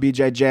Club,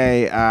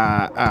 bjj.com,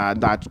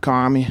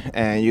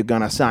 and you're going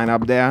to sign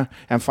up there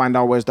and find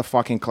out where's the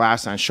fucking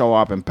class and show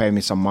up and pay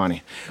me some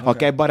money.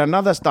 Okay? But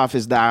another stuff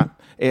is that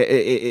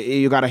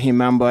you got to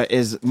remember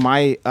is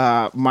my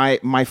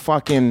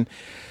fucking...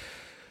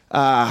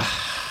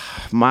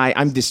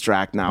 I'm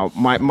distracted now.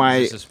 Hold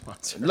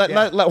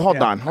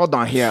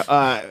on here.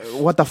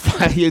 What the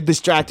fuck? You're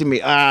distracting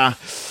me.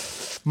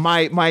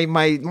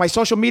 My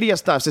social media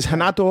stuff is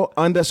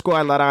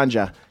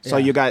Renato_Laranja. So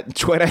you got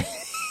Twitter,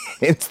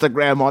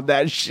 Instagram, all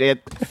that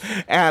shit.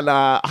 And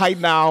right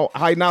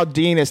now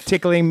Dean is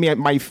tickling me at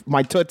my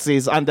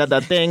tootsies under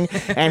the thing,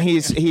 and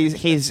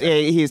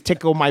he's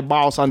tickling my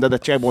balls under the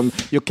table.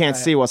 You can't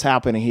see what's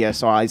happening here,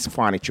 so it's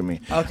funny to me.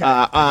 Okay.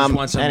 I just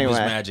want some of his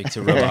magic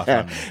to rub off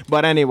on me.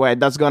 But anyway,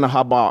 that's gonna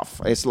hub off.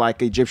 It's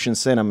like Egyptian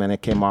cinnamon.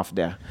 It came off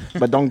there.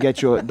 But don't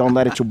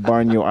let it to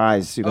burn your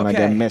eyes. You're gonna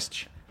get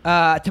missed.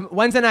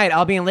 Wednesday night,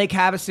 I'll be in Lake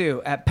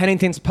Havasu at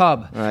Pennington's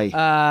Pub. Right.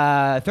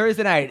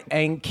 Thursday night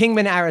in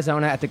Kingman,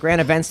 Arizona at the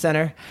Grand Event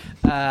Center.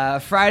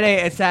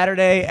 Friday and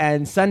Saturday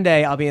and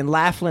Sunday, I'll be in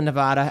Laughlin,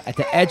 Nevada at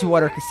the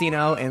Edgewater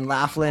Casino in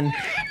Laughlin.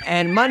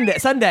 And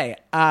Monday,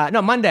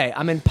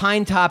 I'm in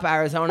Pine Top,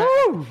 Arizona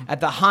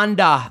at the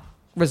Honda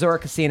Resort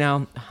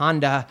Casino.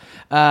 Honda.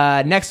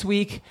 Next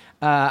week,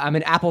 I'm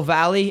in Apple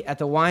Valley at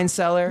the Wine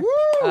Cellar.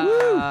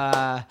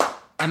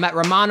 I'm at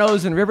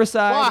Romano's in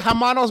Riverside. Wow,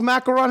 Romano's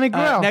Macaroni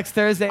Grill. Next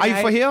Thursday Are night.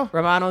 you for here?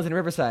 Romano's in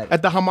Riverside.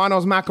 At the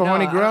Romano's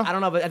Macaroni Grill? I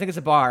don't know, but I think it's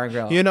a bar and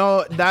grill. You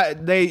know that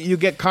you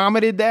get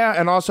comedy there,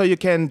 and also you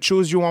can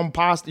choose your own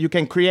pasta. You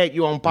can create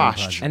your own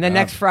pasta. And then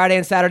next Friday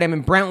and Saturday, I'm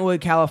in Brentwood,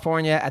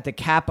 California at the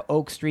Cap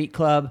Oak Street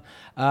Club.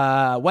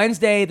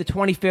 Wednesday, the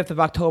 25th of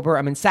October,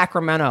 I'm in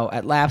Sacramento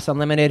at Laughs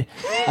Unlimited.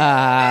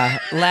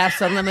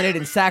 Laughs Unlimited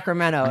in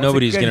Sacramento.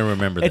 Nobody's going to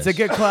remember this. this. It's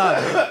a good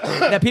club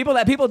that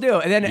people do.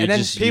 And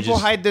then people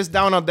hide this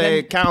down on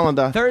their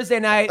calendar. Thursday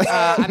night,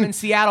 I'm in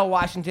Seattle,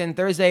 Washington.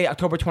 Thursday,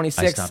 October 26th.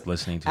 I stopped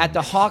listening to at him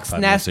the Hawk's 5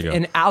 Nest minutes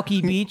ago. in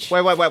Alki Beach.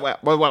 Wait.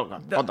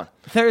 Hold on.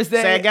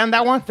 Thursday. Say again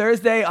that one?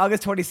 Thursday,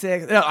 October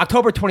 26th.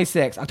 October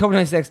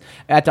 26th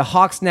at the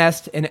Hawk's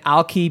Nest in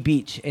Alki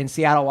Beach in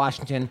Seattle,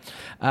 Washington.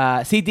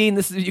 See, Dean,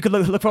 you could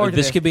look forward to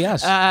this. This could be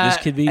us. This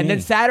could be And me.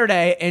 then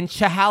Saturday in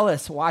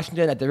Chehalis,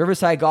 Washington at the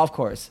Riverside Golf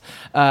Course,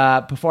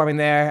 performing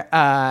there.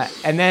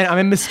 And then I'm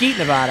in Mesquite,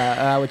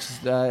 Nevada, which is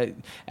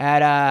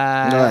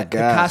at the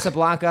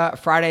Casablanca,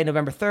 Friday,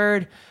 November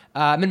 3rd.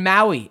 I'm in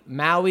Maui,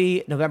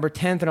 November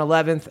 10th and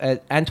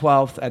 11th and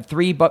 12th at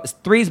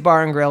Three's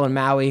Bar and Grill in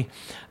Maui.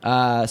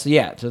 So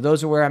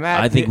those are where I'm at.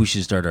 I think we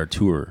should start our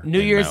tour. New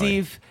in Year's Maui.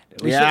 Eve.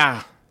 New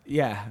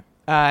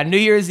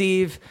Year's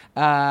Eve.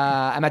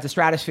 I'm at the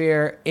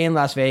Stratosphere in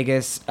Las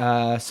Vegas.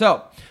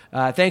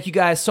 Thank you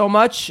guys so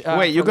much.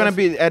 Wait, you're gonna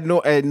be at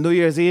New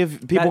Year's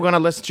Eve? People gonna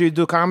listen to you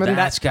do comedy?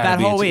 That's got to that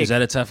be. whole week. Is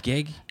that a tough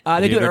gig?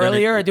 They do it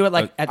earlier, or do it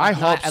like at I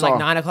hope at so. like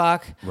 9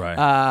 o'clock.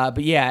 Right.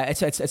 But yeah,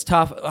 it's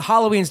tough.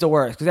 Halloween's the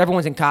worst because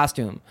everyone's in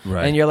costume,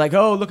 Right. and you're like,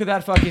 oh, look at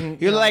that fucking.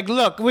 You're like,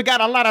 look, we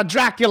got a lot of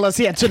Draculas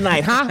here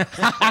tonight, huh?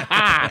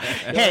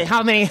 Hey,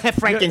 how many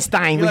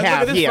Frankenstein You're we like, have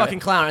look at this here? fucking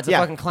clown. It's a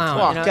fucking clown.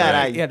 Oh, you know?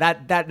 God, Yeah,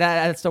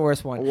 that's the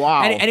worst one.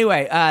 Wow.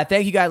 Anyway,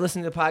 thank you guys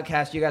listening to the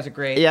podcast. You guys are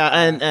great. Yeah,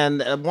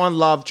 and one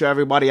love to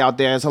everybody out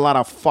there. There's a lot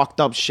of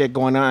fucked up shit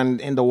going on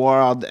in the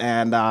world,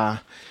 and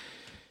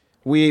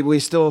we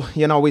still,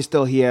 we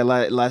still here.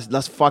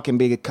 Let's fucking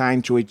be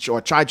kind to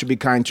or try to be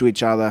kind to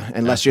each other.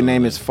 Unless your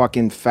name is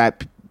fucking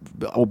fat,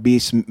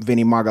 obese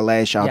Vinny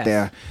Margalesh out Yes.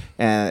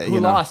 there. Who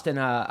lost in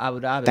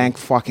Abu Dhabi? Thank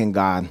fucking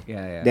God.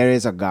 Yeah. There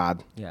is a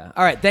God. Yeah.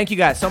 All right. Thank you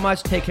guys so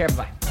much. Take care.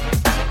 Bye.